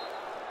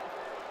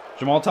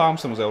 Jamal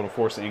Thompson was able to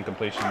force the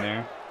incompletion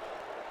there.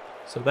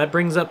 So that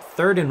brings up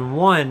 3rd and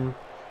 1.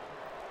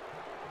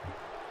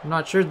 I'm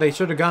not sure they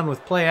should have gone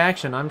with play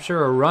action. I'm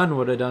sure a run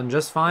would have done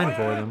just fine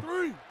for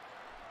them.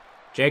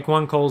 Jake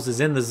One-Coles is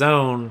in the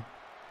zone.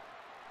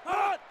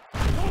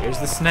 Here's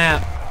the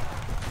snap.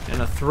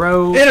 And a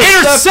throw.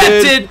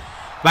 Intercepted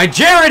by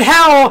Jared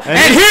Howell.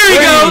 And here he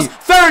goes.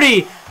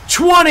 30,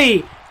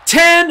 20,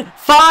 10,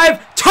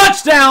 5,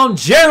 touchdown,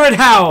 Jared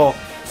Howell.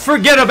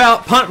 Forget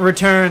about punt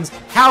returns.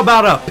 How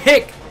about a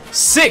pick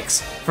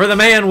 6 for the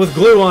man with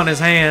glue on his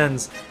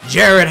hands,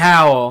 Jared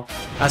Howell.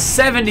 A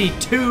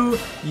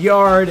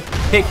 72-yard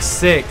pick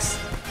 6.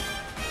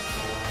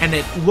 And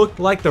it looked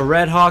like the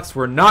Redhawks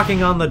were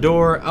knocking on the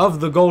door of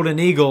the Golden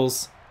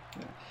Eagles,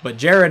 but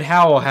Jared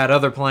Howell had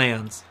other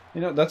plans.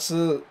 You know,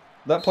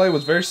 that play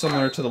was very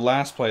similar to the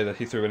last play that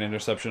he threw an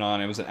interception on.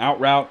 It was an out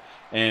route,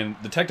 and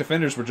the Tech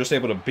defenders were just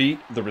able to beat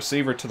the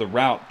receiver to the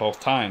route both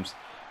times.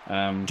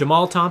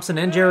 Jamal Thompson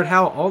and Jared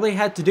Howell, all they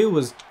had to do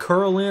was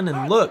curl in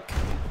and look.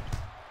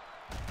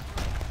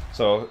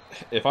 So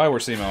if I were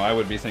SEMO, I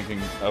would be thinking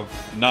of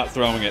not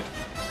throwing it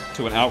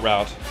to an out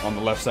route on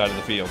the left side of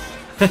the field.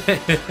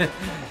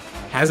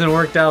 Hasn't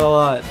worked out a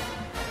lot.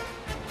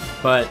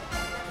 But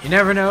you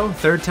never know.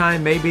 3rd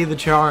time may be the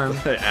charm.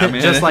 I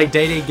mean, just like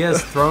Day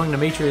Gist throwing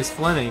Demetrius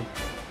Fleming.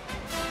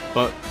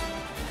 But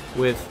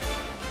with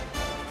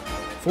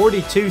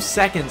 42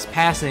 seconds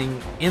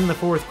passing in the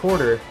 4th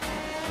quarter,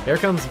 here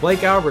comes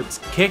Blake Alberts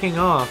kicking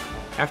off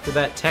after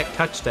that Tech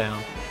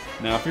touchdown.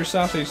 Now, if you're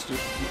Southeast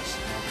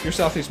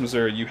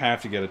Missouri, you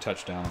have to get a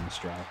touchdown on this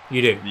drive.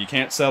 You do. You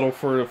can't settle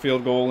for a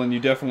field goal, and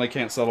you definitely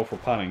can't settle for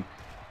punting.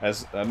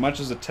 As much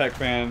as a Tech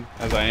fan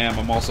as I am,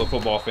 I'm also a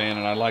football fan,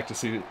 and I like to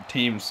see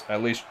teams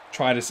at least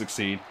try to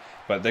succeed.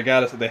 But they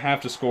have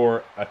to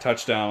score a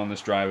touchdown on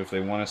this drive if they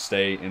want to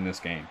stay in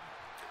this game.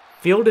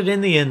 Fielded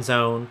in the end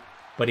zone,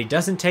 but he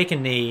doesn't take a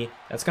knee.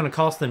 That's going to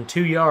cost them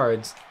 2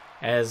 yards,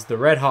 as the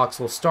Redhawks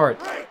will start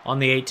on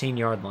the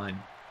 18-yard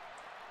line.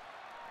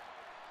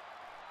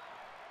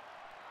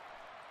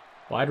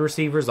 Wide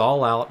receivers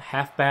all out,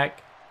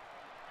 halfback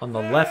on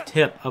the left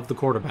hip of the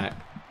quarterback.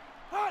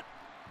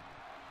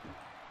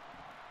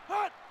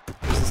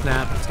 Here's the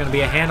snap. It's going to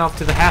be a handoff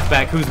to the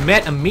halfback, who's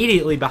met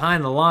immediately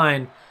behind the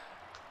line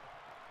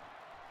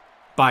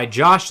by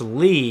Josh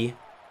Lee.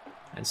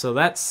 And so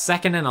that's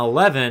 2nd and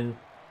 11,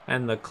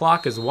 and the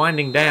clock is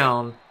winding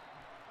down.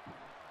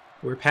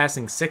 We're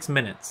passing 6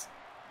 minutes.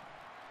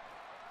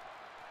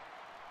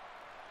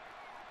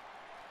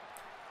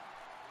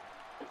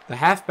 The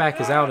halfback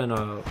is out in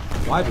a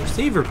wide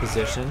receiver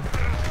position.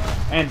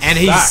 And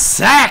he's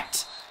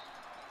sacked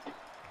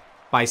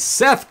by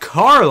Seth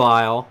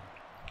Carlisle.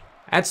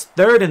 That's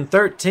 3rd and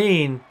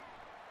 13.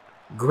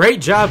 Great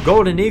job,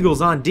 Golden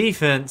Eagles, on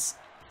defense.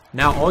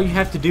 Now all you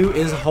have to do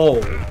is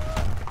hold.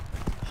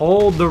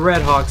 Hold the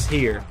Redhawks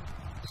here.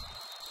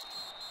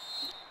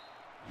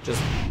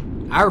 Just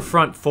our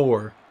front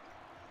 4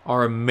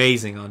 are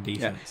amazing on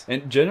defense. Yeah.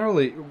 And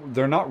generally,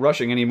 they're not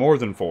rushing any more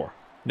than 4.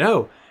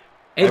 No.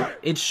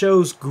 It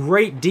shows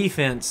great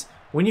defense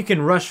when you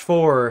can rush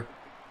 4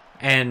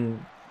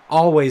 and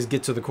always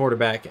get to the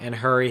quarterback and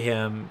hurry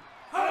him.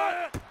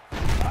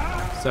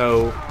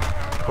 So,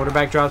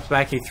 quarterback drops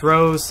back. He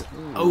throws.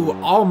 Oh,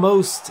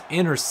 almost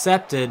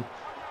intercepted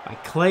by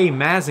Clay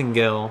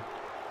Mazingill.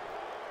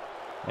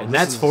 And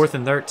that's 4th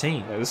and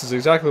 13. Yeah, this is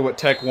exactly what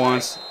Tech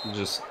wants.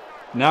 Just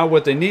now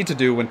what they need to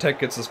do when Tech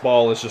gets this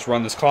ball is just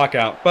run this clock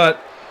out. But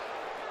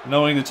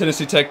knowing the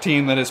Tennessee Tech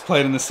team that has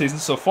played in this season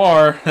so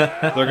far,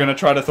 they're going to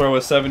try to throw a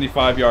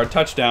 75-yard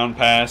touchdown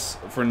pass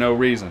for no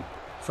reason.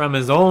 From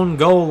his own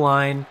goal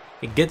line,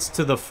 it gets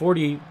to the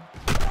 40,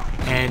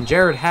 and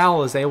Jared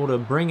Howell is able to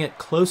bring it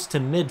close to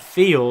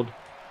midfield.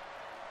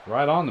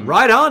 Right on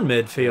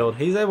midfield.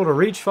 He's able to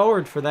reach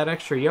forward for that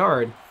extra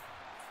yard.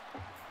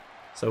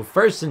 So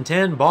 1st and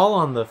 10, ball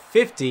on the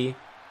 50.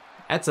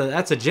 That's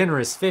a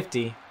generous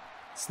 50.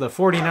 It's the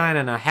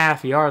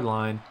 49.5-yard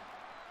line.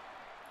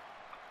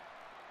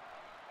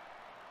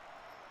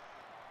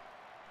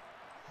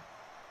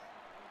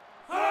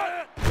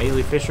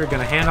 Bailey Fisher going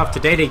to hand off to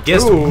Dede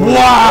Gist.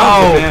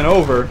 Wow! Man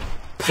over.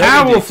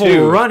 Powerful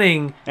 72.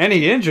 running. And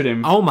he injured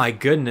him. Oh my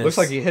goodness. Looks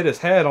like he hit his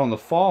head on the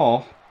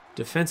fall.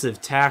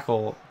 Defensive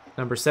tackle,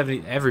 number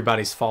 70.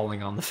 Everybody's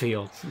falling on the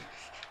field.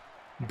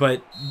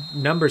 But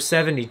number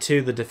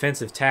 72, the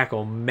defensive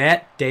tackle,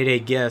 met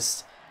Dede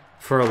Gist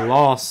for a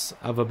loss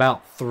of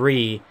about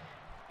 3.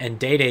 And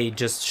Dede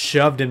just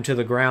shoved him to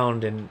the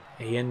ground, and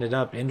he ended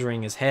up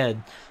injuring his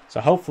head.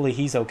 So hopefully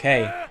he's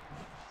okay.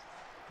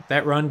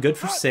 That run, good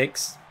for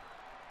 6.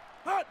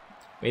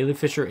 Bailey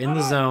Fisher in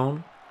the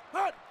zone.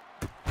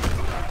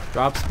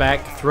 Drops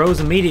back, throws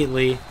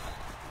immediately.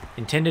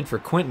 Intended for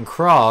Quentin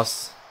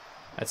Cross.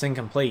 That's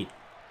incomplete.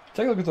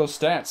 Take a look at those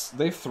stats.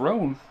 They've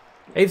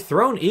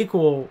thrown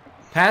equal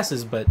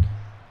passes, but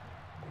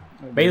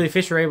Bailey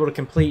Fisher able to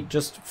complete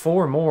just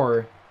 4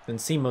 more than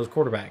SEMO's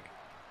quarterback.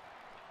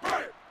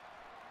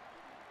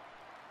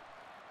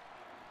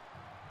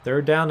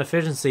 3rd down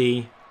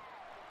efficiency.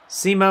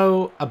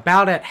 SEMO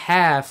about at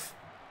half,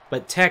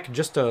 but Tech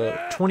just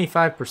a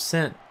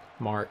 25%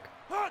 mark.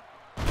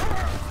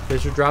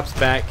 Fisher drops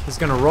back. He's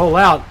going to roll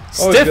out.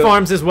 Stiff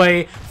arms his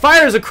way.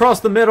 Fires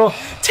across the middle.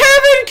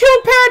 Tevin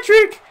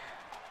Kilpatrick!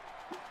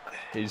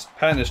 He's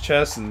patting his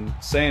chest and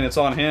saying it's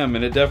on him,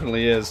 and it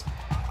definitely is.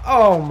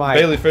 Oh my.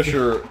 Bailey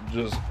Fisher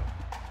just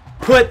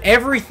put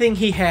everything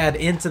he had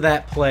into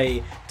that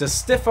play to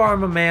stiff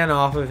arm a man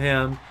off of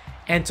him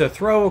and to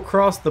throw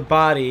across the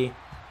body.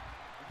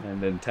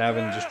 And then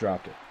Tavin just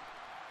dropped it.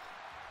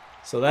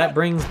 So that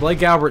brings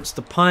Blake Alberts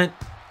to punt.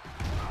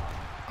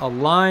 A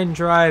line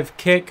drive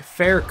kick,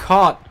 fair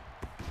caught.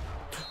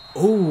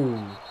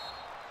 Ooh.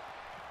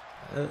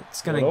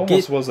 It's going to get...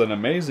 almost was an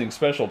amazing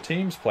special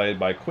teams play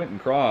by Quentin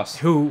Cross,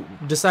 who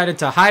decided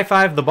to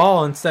high-five the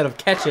ball instead of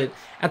catch it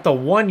at the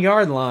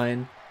 1-yard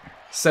line.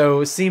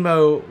 So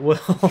SEMO will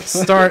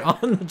start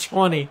on the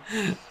 20.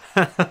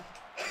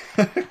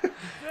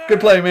 Good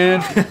play,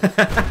 man.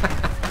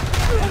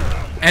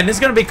 And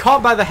it's going to be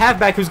caught by the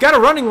halfback who's got a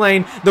running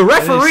lane. The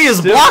referee is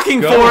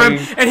blocking for him,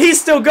 and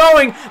he's still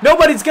going.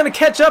 Nobody's going to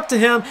catch up to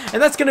him,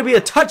 and that's going to be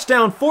a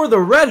touchdown for the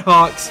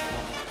Redhawks.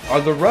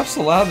 Are the refs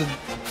allowed to...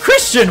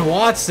 Christian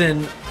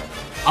Watson.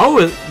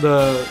 Oh,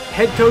 the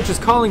head coach is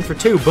calling for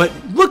 2, but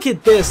look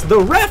at this. The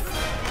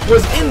ref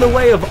was in the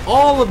way of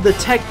all of the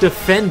Tech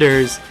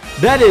defenders.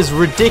 That is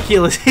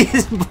ridiculous.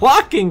 He's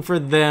blocking for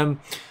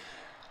them.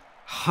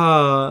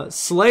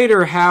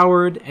 Slater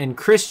Howard and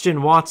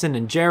Christian Watson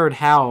and Jared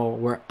Howell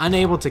were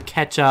unable to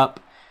catch up.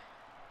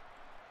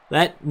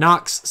 That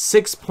knocks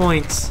 6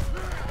 points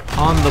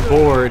on the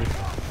board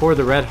for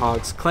the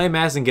Redhawks. Clay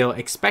Mazingill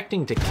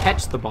expecting to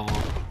catch the ball.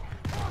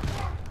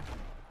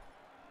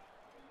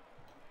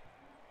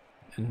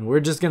 And we're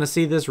just going to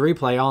see this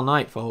replay all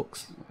night,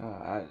 folks.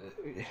 A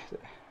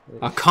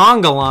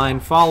conga line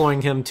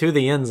following him to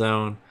the end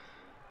zone.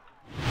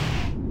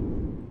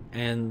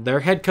 And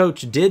their head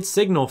coach did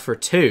signal for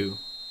 2.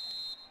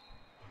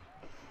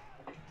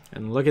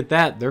 And look at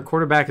that. Their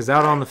quarterback is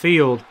out on the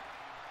field.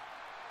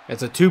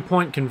 It's a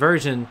 2-point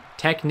conversion.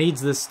 Tech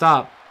needs this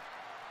stop.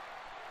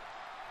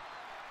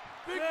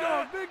 Big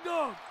dog, big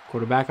dog.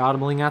 Quarterback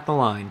audibling at the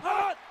line.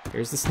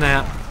 Here's the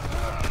snap.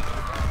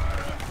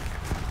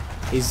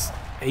 He's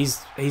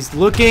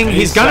looking.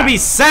 He's going to be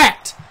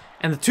sacked.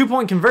 And the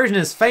 2-point conversion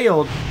has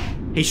failed.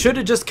 He should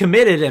have just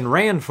committed and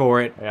ran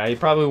for it. Yeah, he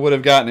probably would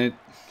have gotten it.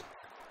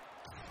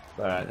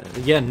 But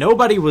yeah,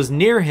 nobody was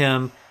near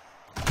him,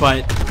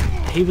 but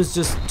he was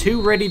just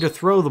too ready to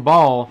throw the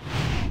ball.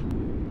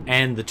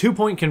 And the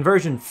 2-point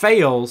conversion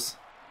fails.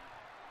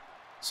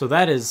 So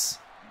that is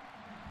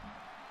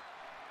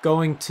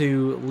going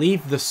to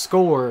leave the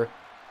score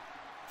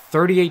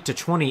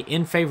 38-20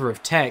 in favor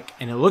of Tech.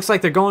 And it looks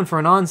like they're going for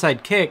an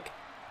onside kick.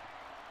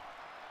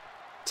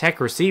 Tech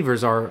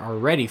receivers are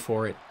ready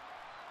for it.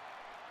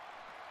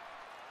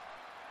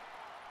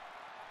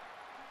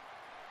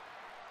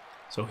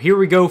 So here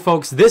we go,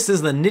 folks. This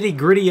is the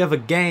nitty-gritty of a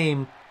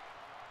game.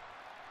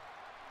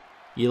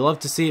 You love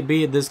to see it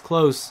be this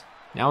close.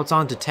 Now it's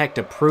on to Tech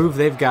to prove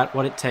they've got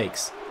what it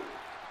takes.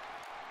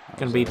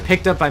 Going to be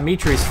picked up by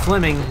Metrius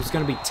Fleming, who's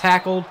going to be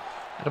tackled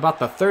at about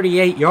the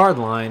 38-yard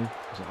line.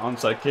 It was an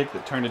onside kick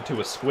that turned into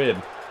a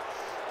squid.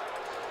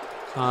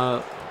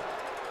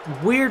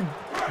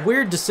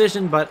 Weird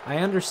decision, but I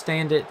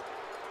understand it.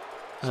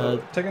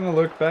 So taking a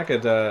look back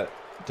at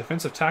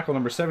defensive tackle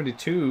number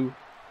 72.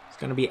 He's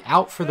going to be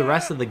out for the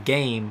rest of the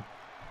game.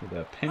 With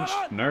a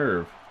pinched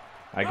nerve.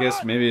 I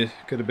guess maybe it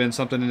could have been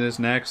something in his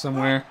neck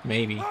somewhere.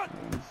 Maybe.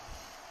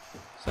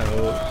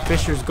 So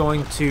Fisher's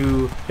going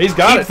to He's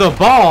got keep it. the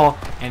ball,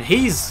 and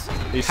he's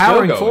powering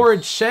still going.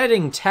 forward,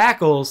 shedding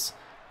tackles.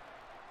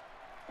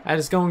 That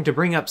is going to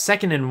bring up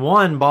 2nd and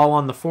 1, ball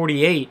on the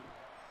 48.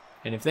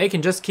 And if they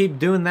can just keep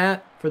doing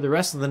that for the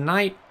rest of the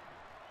night,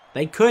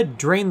 they could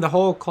drain the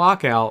whole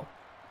clock out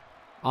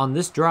on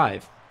this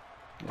drive.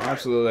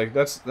 Absolutely. Like,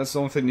 that's the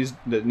only thing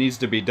that needs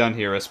to be done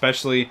here,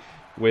 especially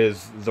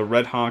with the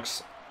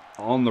Redhawks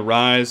on the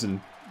rise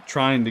and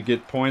trying to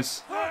get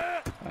points.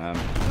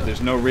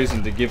 There's no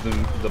reason to give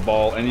them the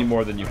ball any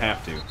more than you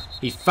have to.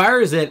 He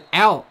fires it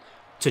out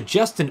to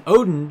Justin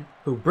Oden,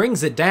 who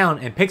brings it down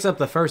and picks up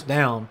the first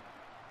down.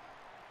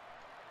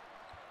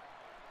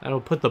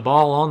 That'll put the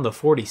ball on the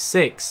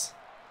 46.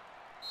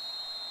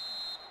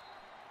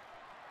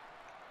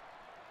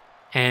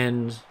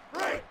 And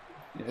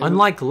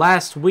unlike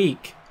last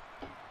week,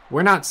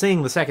 we're not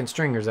seeing the second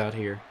stringers out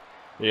here.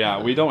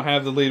 Yeah, we don't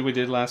have the lead we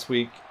did last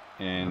week,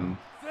 and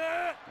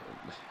I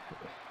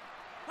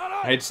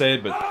hate to say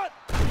it, but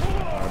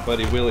our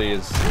buddy Willie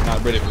is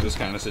not ready for this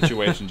kind of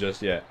situation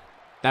just yet.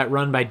 That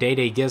run by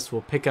Day Gist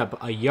will pick up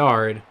a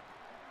yard,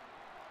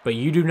 but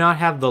you do not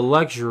have the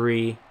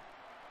luxury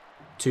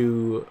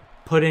to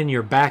put in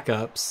your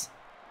backups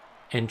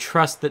and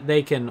trust that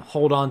they can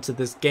hold on to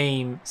this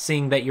game,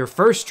 seeing that your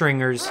first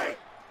stringers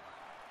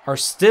are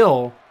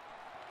still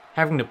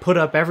having to put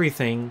up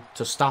everything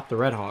to stop the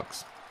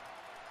Redhawks.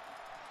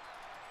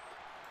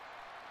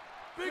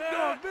 Big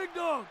dog, big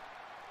dog.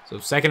 So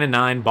 2nd and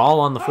 9, ball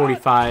on the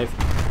 45.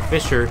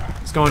 Fisher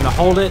is going to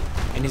hold it,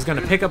 and he's going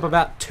to pick up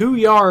about 2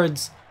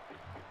 yards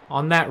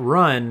on that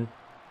run.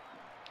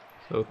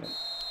 So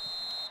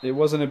It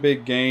wasn't a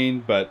big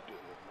gain, but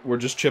we're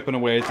just chipping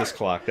away at this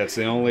clock. That's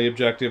the only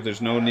objective.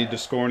 There's no need to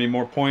score any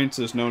more points.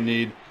 There's no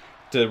need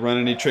to run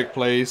any trick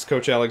plays.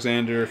 Coach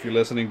Alexander, if you're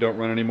listening, don't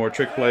run any more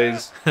trick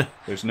plays.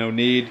 There's no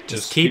need.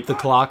 just keep the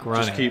clock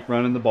running. Just keep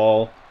running the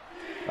ball.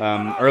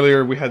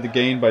 Earlier we had the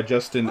gain by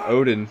Justin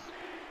Oden.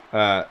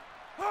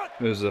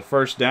 It was a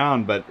first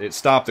down, but it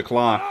stopped the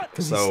clock.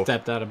 Because So he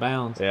stepped out of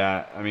bounds.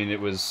 yeah, I mean it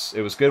was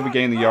good we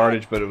gained the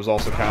yardage, but it was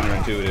also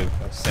counterintuitive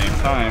at the same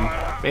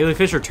time. Bailey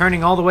Fisher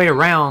turning all the way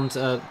around.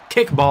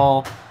 Kick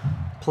ball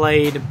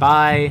played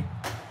by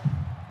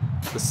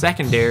the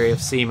secondary of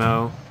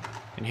SEMO.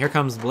 And here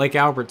comes Blake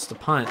Alberts to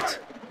punt.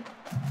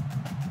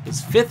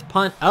 His 5th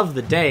punt of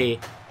the day.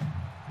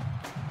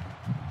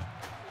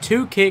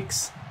 2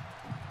 kicks,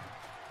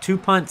 2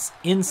 punts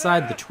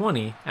inside the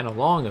 20, and a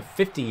long of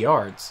 50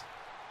 yards.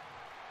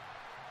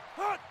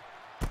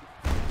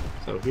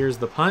 So here's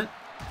the punt.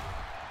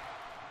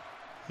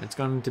 It's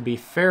going to be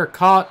fair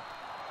caught,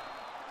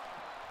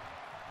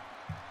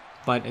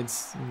 but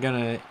it's going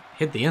to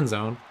hit the end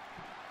zone.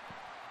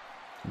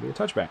 It'll be a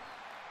touchback.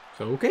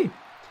 So, okay.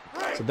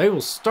 So they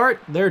will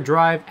start their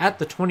drive at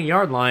the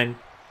 20-yard line.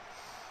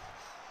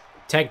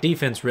 Tech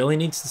defense really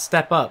needs to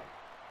step up.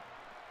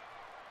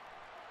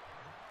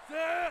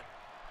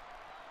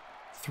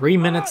 3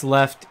 minutes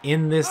left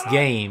in this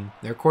game.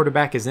 Their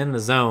quarterback is in the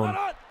zone.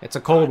 It's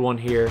a cold one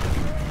here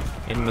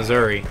in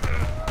Missouri.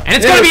 And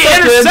it's going to be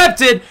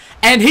intercepted,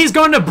 and he's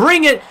going to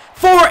bring it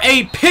for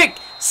a pick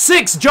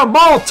 6.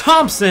 Jamal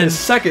Thompson. His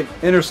second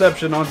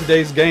interception on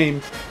today's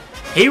game.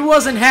 He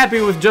wasn't happy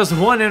with just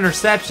 1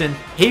 interception.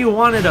 He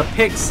wanted a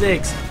pick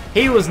 6.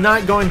 He was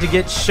not going to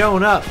get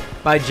shown up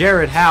by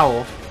Jared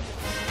Howell.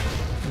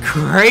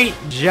 Great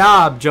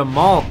job,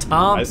 Jamal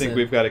Thompson. I think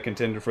we've got a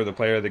contender for the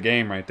player of the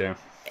game right there.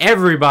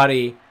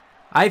 Everybody,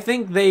 I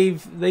think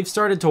they've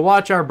started to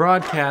watch our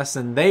broadcasts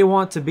and they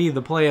want to be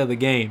the play of the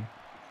game.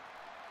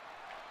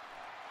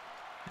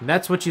 And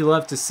that's what you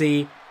love to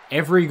see.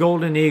 Every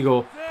Golden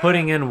Eagle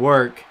putting in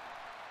work.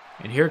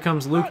 And here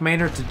comes Luke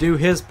Maynard to do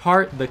his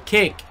part. The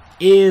kick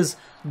is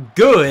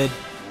good.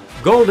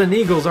 Golden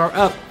Eagles are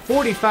up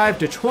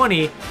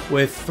 45-20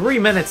 with 3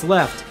 minutes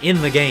left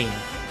in the game.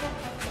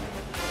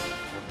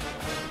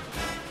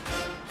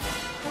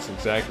 That's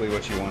exactly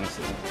what you want to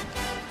see.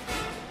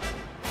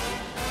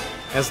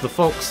 As the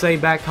folks say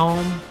back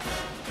home,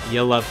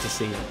 you love to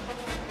see it.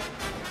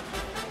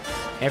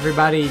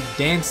 Everybody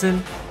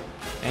dancing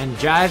and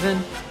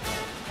jiving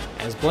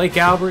as Blake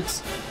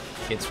Alberts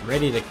gets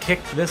ready to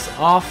kick this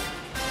off.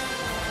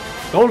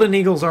 Golden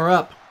Eagles are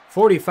up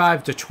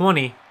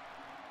 45-20.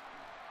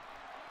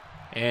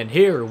 And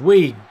here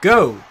we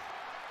go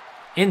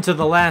into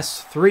the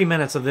last 3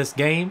 minutes of this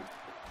game.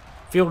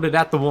 Fielded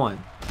at the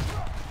 1.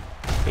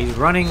 He's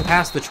running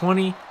past the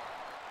 20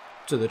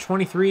 to the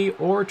 23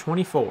 or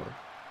 24.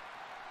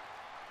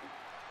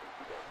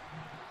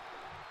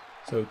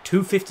 So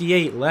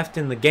 2:58 left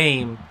in the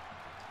game.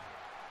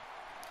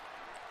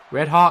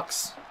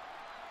 Redhawks,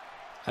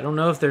 I don't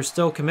know if they're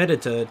still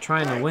committed to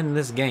trying to win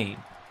this game.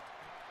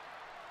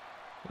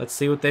 Let's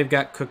see what they've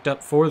got cooked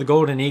up for the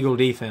Golden Eagle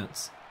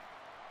defense.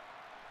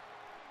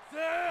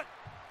 Set.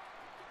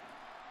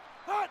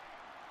 Hot.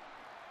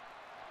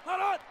 Hot,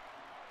 hot.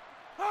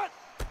 Hot.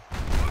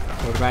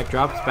 Quarterback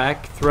drops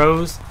back,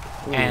 throws,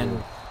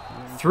 and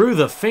through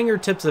the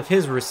fingertips of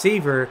his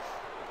receiver,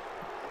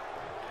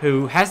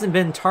 who hasn't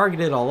been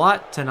targeted a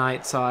lot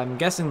tonight, so I'm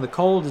guessing the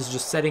cold is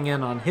just setting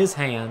in on his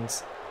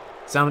hands,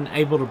 so I'm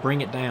able to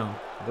bring it down.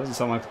 It doesn't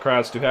sound like the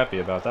crowd's too happy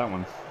about that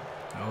one.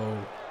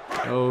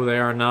 Oh, they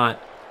are not.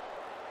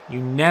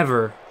 You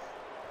never,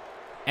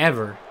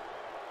 ever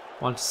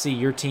want to see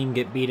your team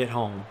get beat at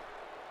home.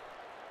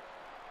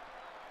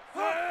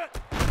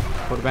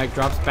 Quarterback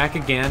drops back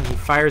again. He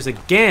fires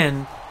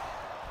again.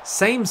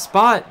 Same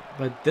spot,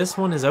 but this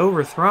one is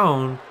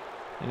overthrown,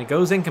 and it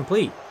goes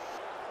incomplete.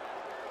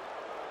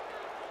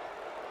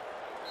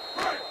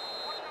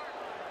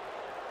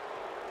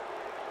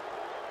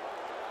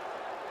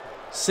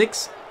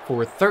 Six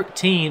for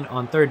 13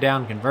 on third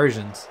down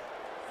conversions.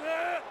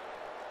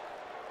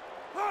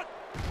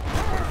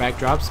 Quarterback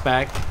drops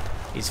back.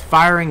 He's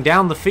firing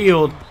down the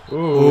field.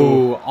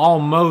 Ooh,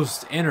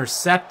 almost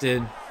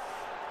intercepted.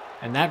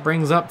 And that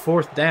brings up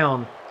fourth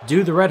down.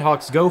 Do the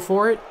Redhawks go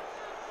for it?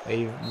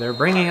 They're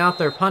bringing out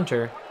their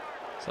punter.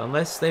 So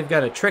unless they've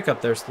got a trick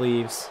up their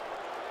sleeves,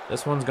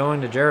 this one's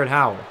going to Jared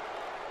Howell.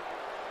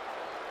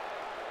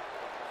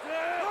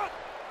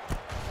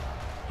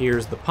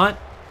 Here's the punt.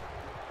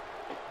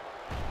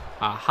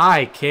 A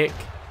high kick.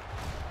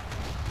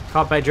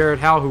 Caught by Jared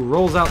Howell, who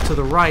rolls out to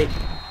the right.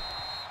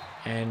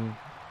 And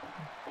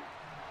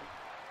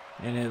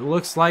it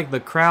looks like the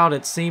crowd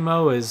at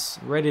SEMO is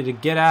ready to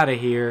get out of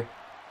here.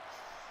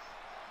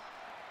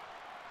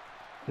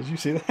 Did you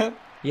see that?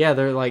 Yeah,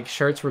 their like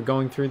shirts were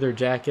going through their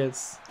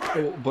jackets.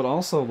 But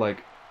also,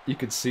 like, you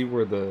could see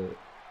where the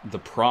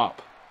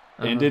prop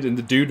ended, and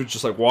the dude was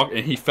just like walk,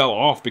 and he fell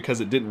off because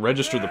it didn't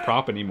register the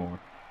prop anymore.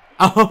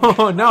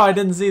 Oh no, I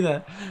didn't see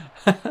that.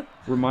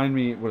 Remind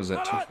me, what is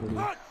that?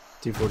 240.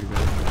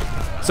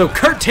 240. So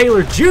Kurt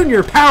Taylor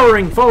Jr.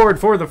 powering forward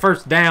for the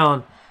first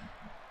down.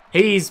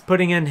 He's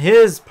putting in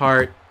his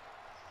part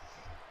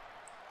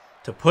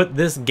to put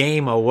this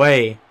game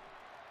away.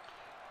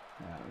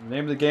 The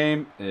name of the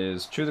game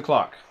is Chew the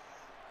Clock.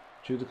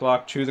 Chew the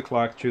clock, chew the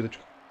clock, chew the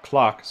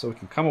clock, so we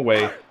can come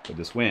away with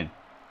this win.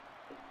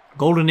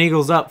 Golden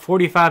Eagles up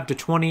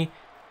 45-20.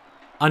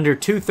 Under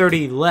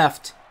 2:30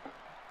 left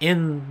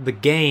in the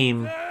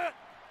game.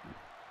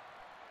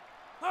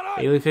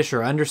 Bailey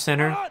Fisher under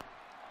center,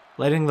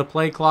 letting the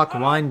play clock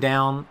wind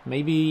down.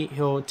 Maybe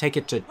he'll take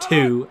it to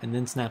 2 and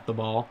then snap the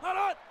ball.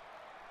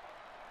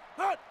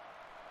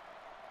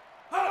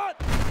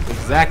 That's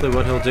exactly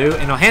what he'll do.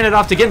 And he'll hand it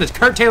off again to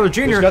Kurt Taylor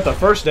Jr. He's got the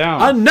first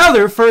down.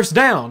 Another first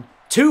down.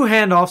 2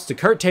 handoffs to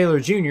Kurt Taylor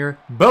Jr.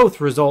 Both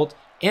result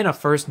in a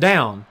first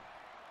down.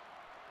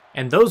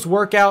 And those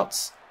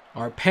workouts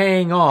are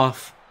paying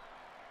off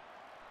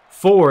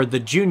for the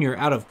junior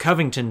out of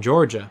Covington,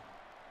 Georgia.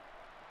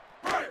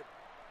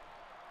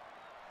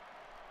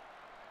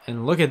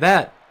 And look at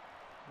that.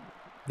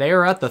 They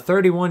are at the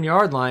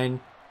 31-yard line,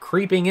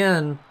 creeping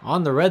in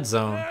on the red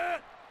zone.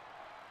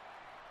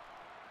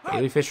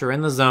 Bailey Fisher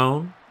in the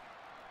zone.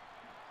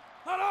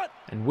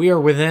 And we are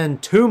within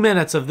 2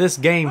 minutes of this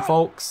game,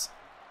 folks.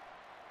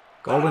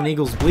 Golden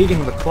Eagles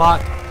bleeding the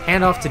clock.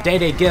 Handoff to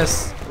Day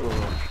Gist.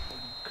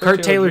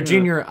 Kurt Taylor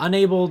Jr.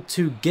 unable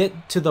to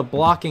get to the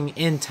blocking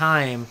in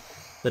time.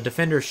 The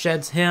defender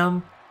sheds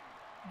him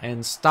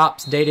and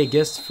stops Day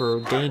Gist for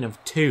a gain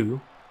of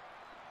 2.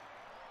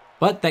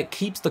 But that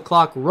keeps the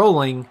clock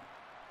rolling.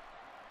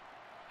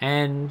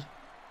 And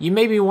you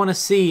maybe want to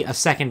see a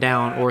second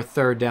down or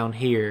third down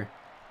here.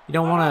 You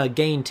don't want to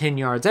gain 10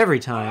 yards every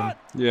time.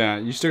 Yeah,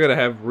 you still got to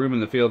have room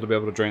in the field to be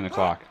able to drain the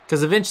clock.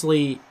 Because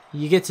eventually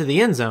you get to the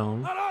end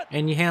zone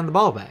and you hand the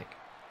ball back.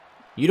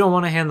 You don't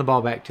want to hand the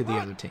ball back to the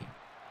other team.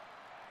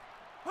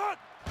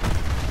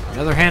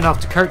 Another handoff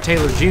to Kurt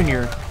Taylor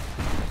Jr.,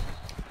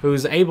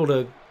 who's able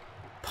to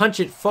punch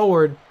it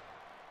forward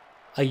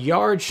a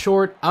yard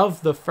short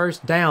of the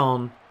first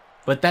down,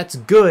 but that's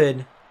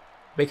good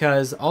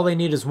because all they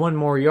need is 1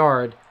 more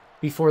yard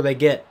before they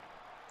get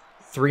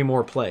 3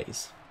 more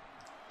plays.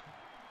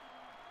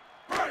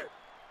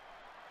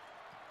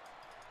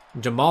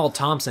 Jamal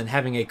Thompson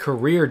having a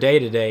career day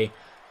today.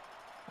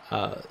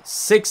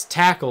 6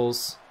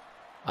 tackles,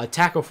 a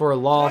tackle for a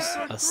loss,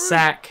 a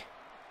sack,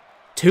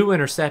 2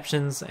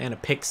 interceptions, and a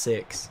pick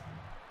 6.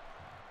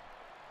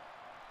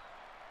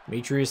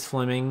 Demetrius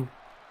Fleming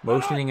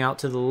motioning out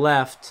to the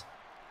left.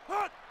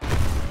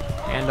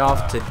 Hand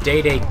off to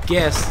Day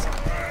Gist,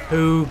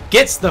 who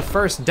gets the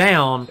first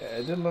down. Yeah,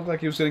 it didn't look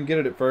like he was going to get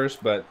it at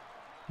first, but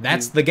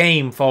that's the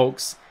game,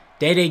 folks.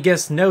 Day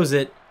Gist knows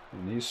it.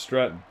 And he's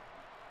strutting.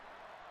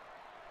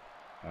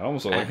 I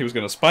almost looked like he was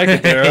going to spike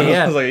it there.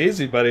 Yeah. I was like,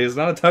 easy, buddy. It's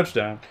not a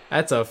touchdown.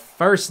 That's a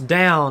first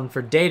down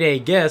for Day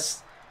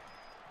Gist.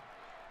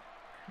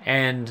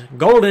 And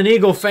Golden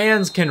Eagle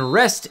fans can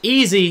rest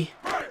easy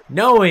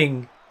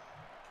knowing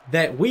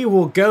that we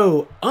will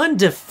go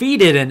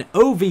undefeated in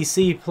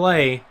OVC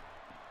play.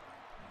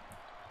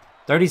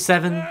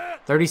 37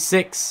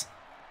 36.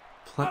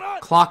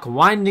 Clock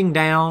winding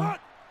down.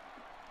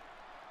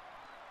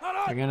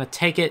 They're going to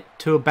take it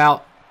to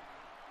about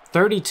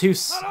 22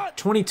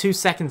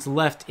 seconds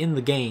left in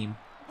the game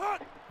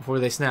before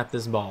they snap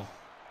this ball.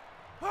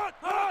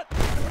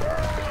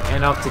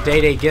 And off to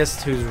Day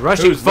Gist, who's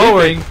rushing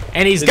forward,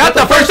 and he's got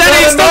the first down.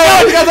 He's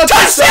still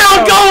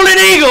touchdown, Golden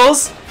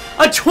Eagles!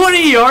 A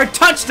 20-yard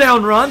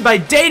touchdown run by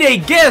Day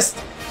Gist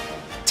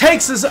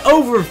takes us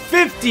over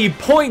 50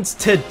 points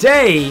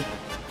today.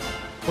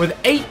 With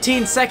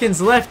 18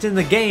 seconds left in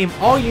the game,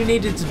 all you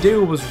needed to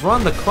do was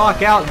run the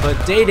clock out,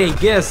 but Day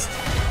Gist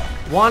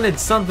wanted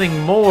something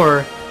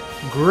more.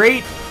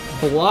 Great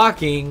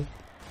blocking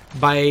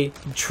by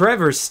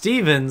Trevor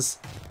Stevens,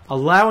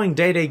 allowing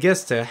Day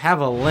Gist to have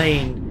a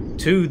lane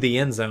to the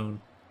end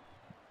zone.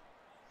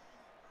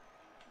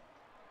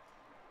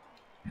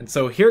 And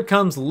so here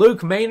comes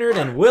Luke Maynard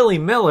and Willie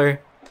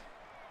Miller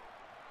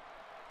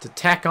to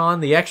tack on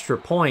the extra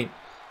point.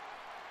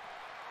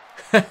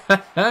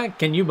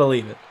 Can you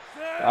believe it?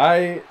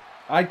 I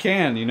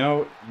can. You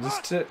know, this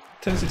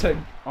Tennessee Tech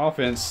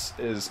offense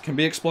can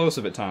be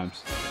explosive at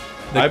times.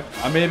 I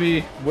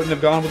maybe wouldn't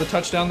have gone with a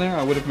touchdown there.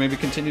 I would have maybe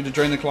continued to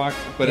drain the clock,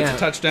 but it's a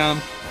touchdown.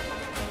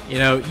 You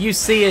know, you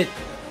see it.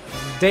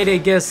 Day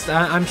Gist,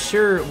 I'm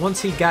sure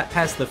once he got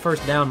past the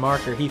first down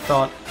marker, he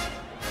thought,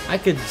 I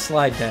could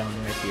slide down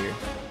right here.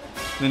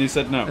 And then he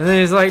said no. And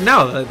then he's like,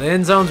 no, the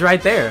end zone's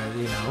right there,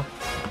 you know.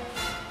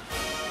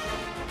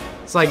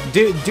 It's like,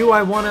 do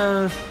I want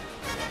to...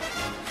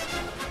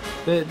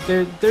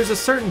 There's a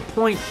certain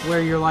point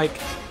where you're like,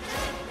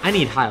 I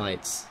need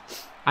highlights.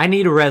 I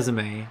need a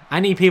resume. I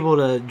need people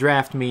to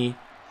draft me.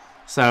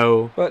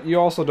 So... But you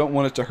also don't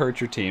want it to hurt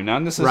your team. Now,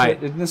 in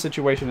this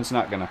situation, it's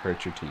not going to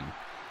hurt your team.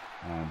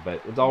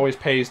 But it always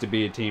pays to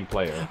be a team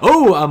player.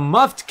 Oh, a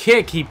muffed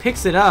kick. He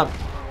picks it up,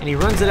 and he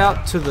runs it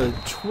out to the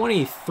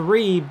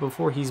 23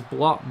 before he's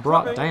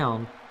brought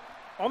down.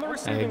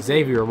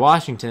 Xavier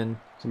Washington.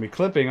 It's going to be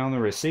clipping on the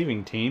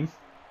receiving team.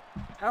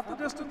 Half the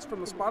distance from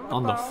the spot of the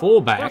on the foul.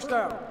 fullback. First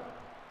down.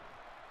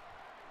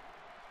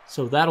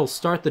 So that'll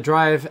start the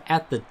drive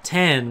at the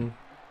 10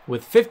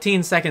 with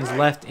 15 seconds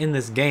left in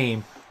this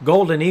game.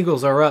 Golden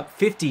Eagles are up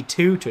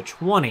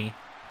 52-20.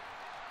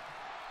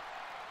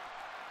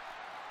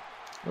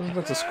 Wasn't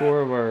that the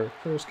score of our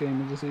first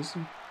game of the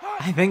season?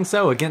 I think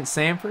so, against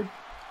Samford.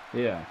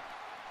 Yeah.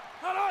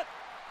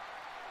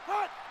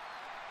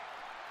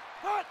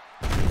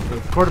 The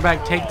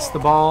quarterback takes the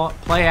ball,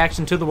 play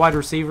action to the wide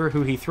receiver,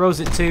 who he throws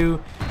it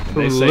to.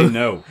 They say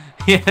no.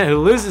 Yeah, who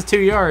loses 2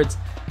 yards.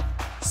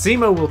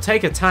 SEMO will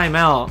take a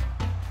timeout.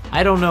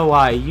 I don't know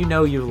why. You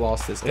know you've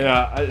lost this game.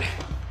 Yeah.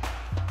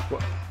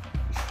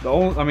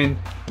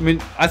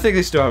 I think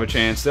they still have a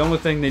chance. The only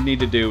thing they need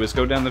to do is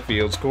go down the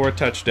field, score a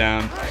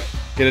touchdown,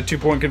 get a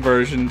 2-point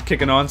conversion,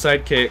 kick an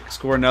onside kick,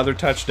 score another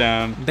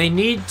touchdown. They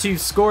need to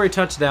score a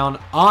touchdown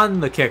on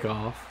the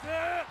kickoff.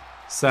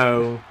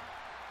 So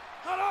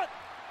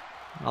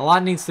a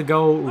lot needs to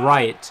go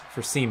right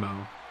for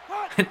SEMO.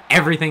 And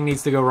everything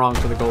needs to go wrong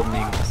for the Golden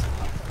Eagles.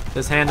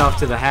 This handoff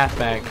to the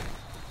halfback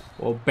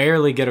will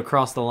barely get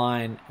across the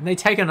line, and they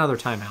take another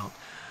timeout.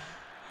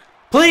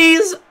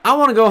 Please, I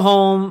want to go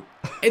home.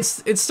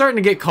 It's starting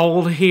to get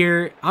cold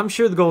here. I'm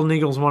sure the Golden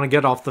Eagles want to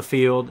get off the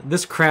field.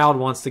 This crowd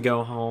wants to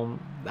go home.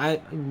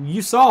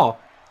 You saw,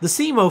 the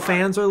SEMO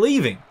fans are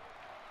leaving.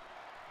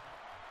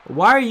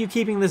 Why are you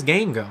keeping this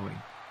game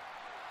going?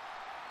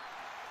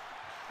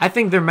 I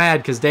think they're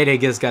mad because Day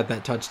Gist got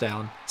that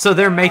touchdown. So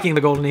they're making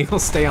the Golden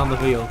Eagles stay on the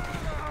field.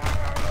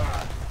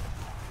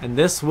 And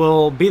this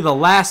will be the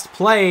last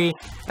play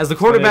as the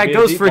quarterback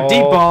goes for a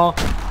deep ball.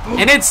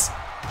 And it's...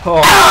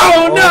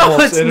 Oh,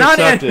 no, it's not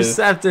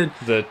intercepted.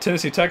 The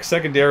Tennessee Tech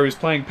secondary was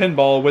playing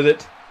pinball with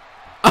it.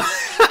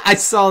 I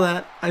saw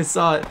that. I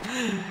saw it.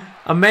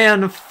 A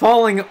man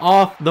falling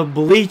off the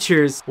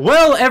bleachers.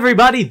 Well,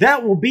 everybody,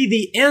 that will be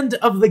the end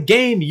of the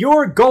game.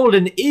 Your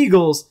Golden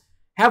Eagles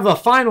have a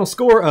final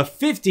score of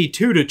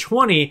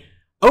 52-20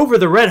 over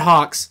the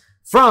Redhawks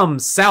from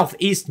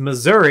Southeast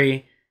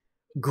Missouri.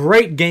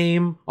 Great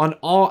game on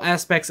all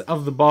aspects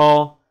of the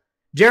ball.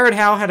 Jared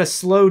Howe had a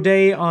slow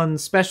day on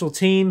special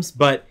teams,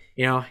 but,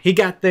 you know, he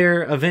got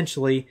there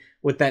eventually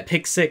with that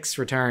pick six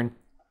return.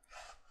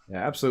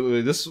 Yeah,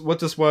 absolutely. What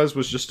this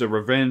was just a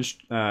revenge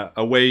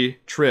away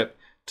trip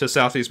to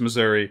Southeast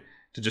Missouri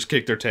to just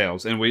kick their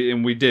tails, and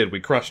we did. We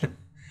crushed them.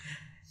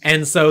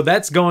 And so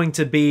that's going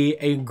to be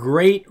a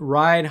great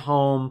ride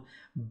home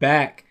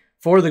back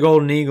for the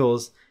Golden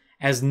Eagles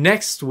as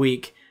next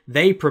week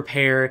they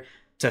prepare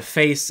to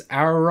face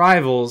our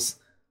rivals,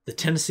 the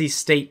Tennessee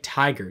State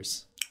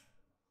Tigers.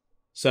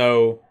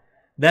 So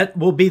that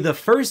will be the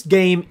first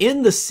game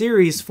in the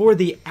series for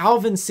the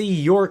Alvin C.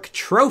 York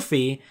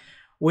Trophy,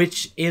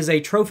 which is a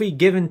trophy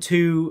given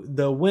to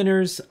the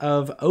winners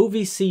of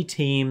OVC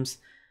teams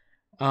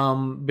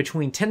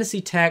between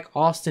Tennessee Tech,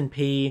 Austin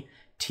Peay,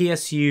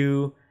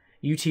 TSU,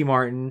 UT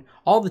Martin,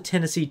 all the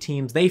Tennessee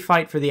teams. They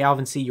fight for the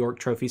Alvin C. York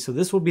Trophy. So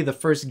this will be the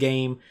first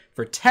game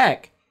for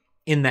Tech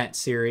in that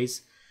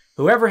series.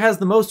 Whoever has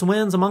the most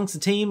wins amongst the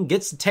team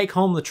gets to take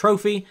home the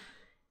trophy.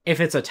 If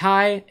it's a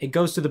tie, it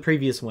goes to the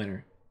previous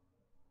winner.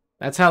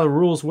 That's how the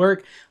rules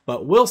work,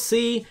 but we'll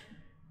see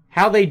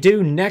how they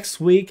do next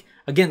week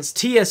against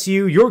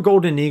TSU. Your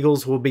Golden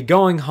Eagles will be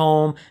going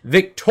home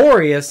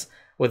victorious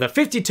with a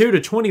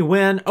 52-20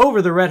 win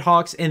over the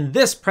Redhawks in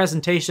this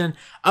presentation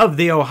of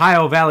the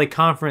Ohio Valley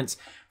Conference.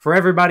 For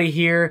everybody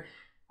here,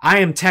 I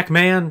am Tech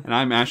Man. And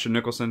I'm Asher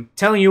Nicholson.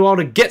 Telling you all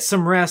to get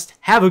some rest,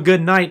 have a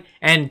good night,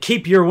 and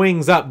keep your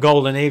wings up,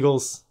 Golden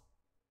Eagles.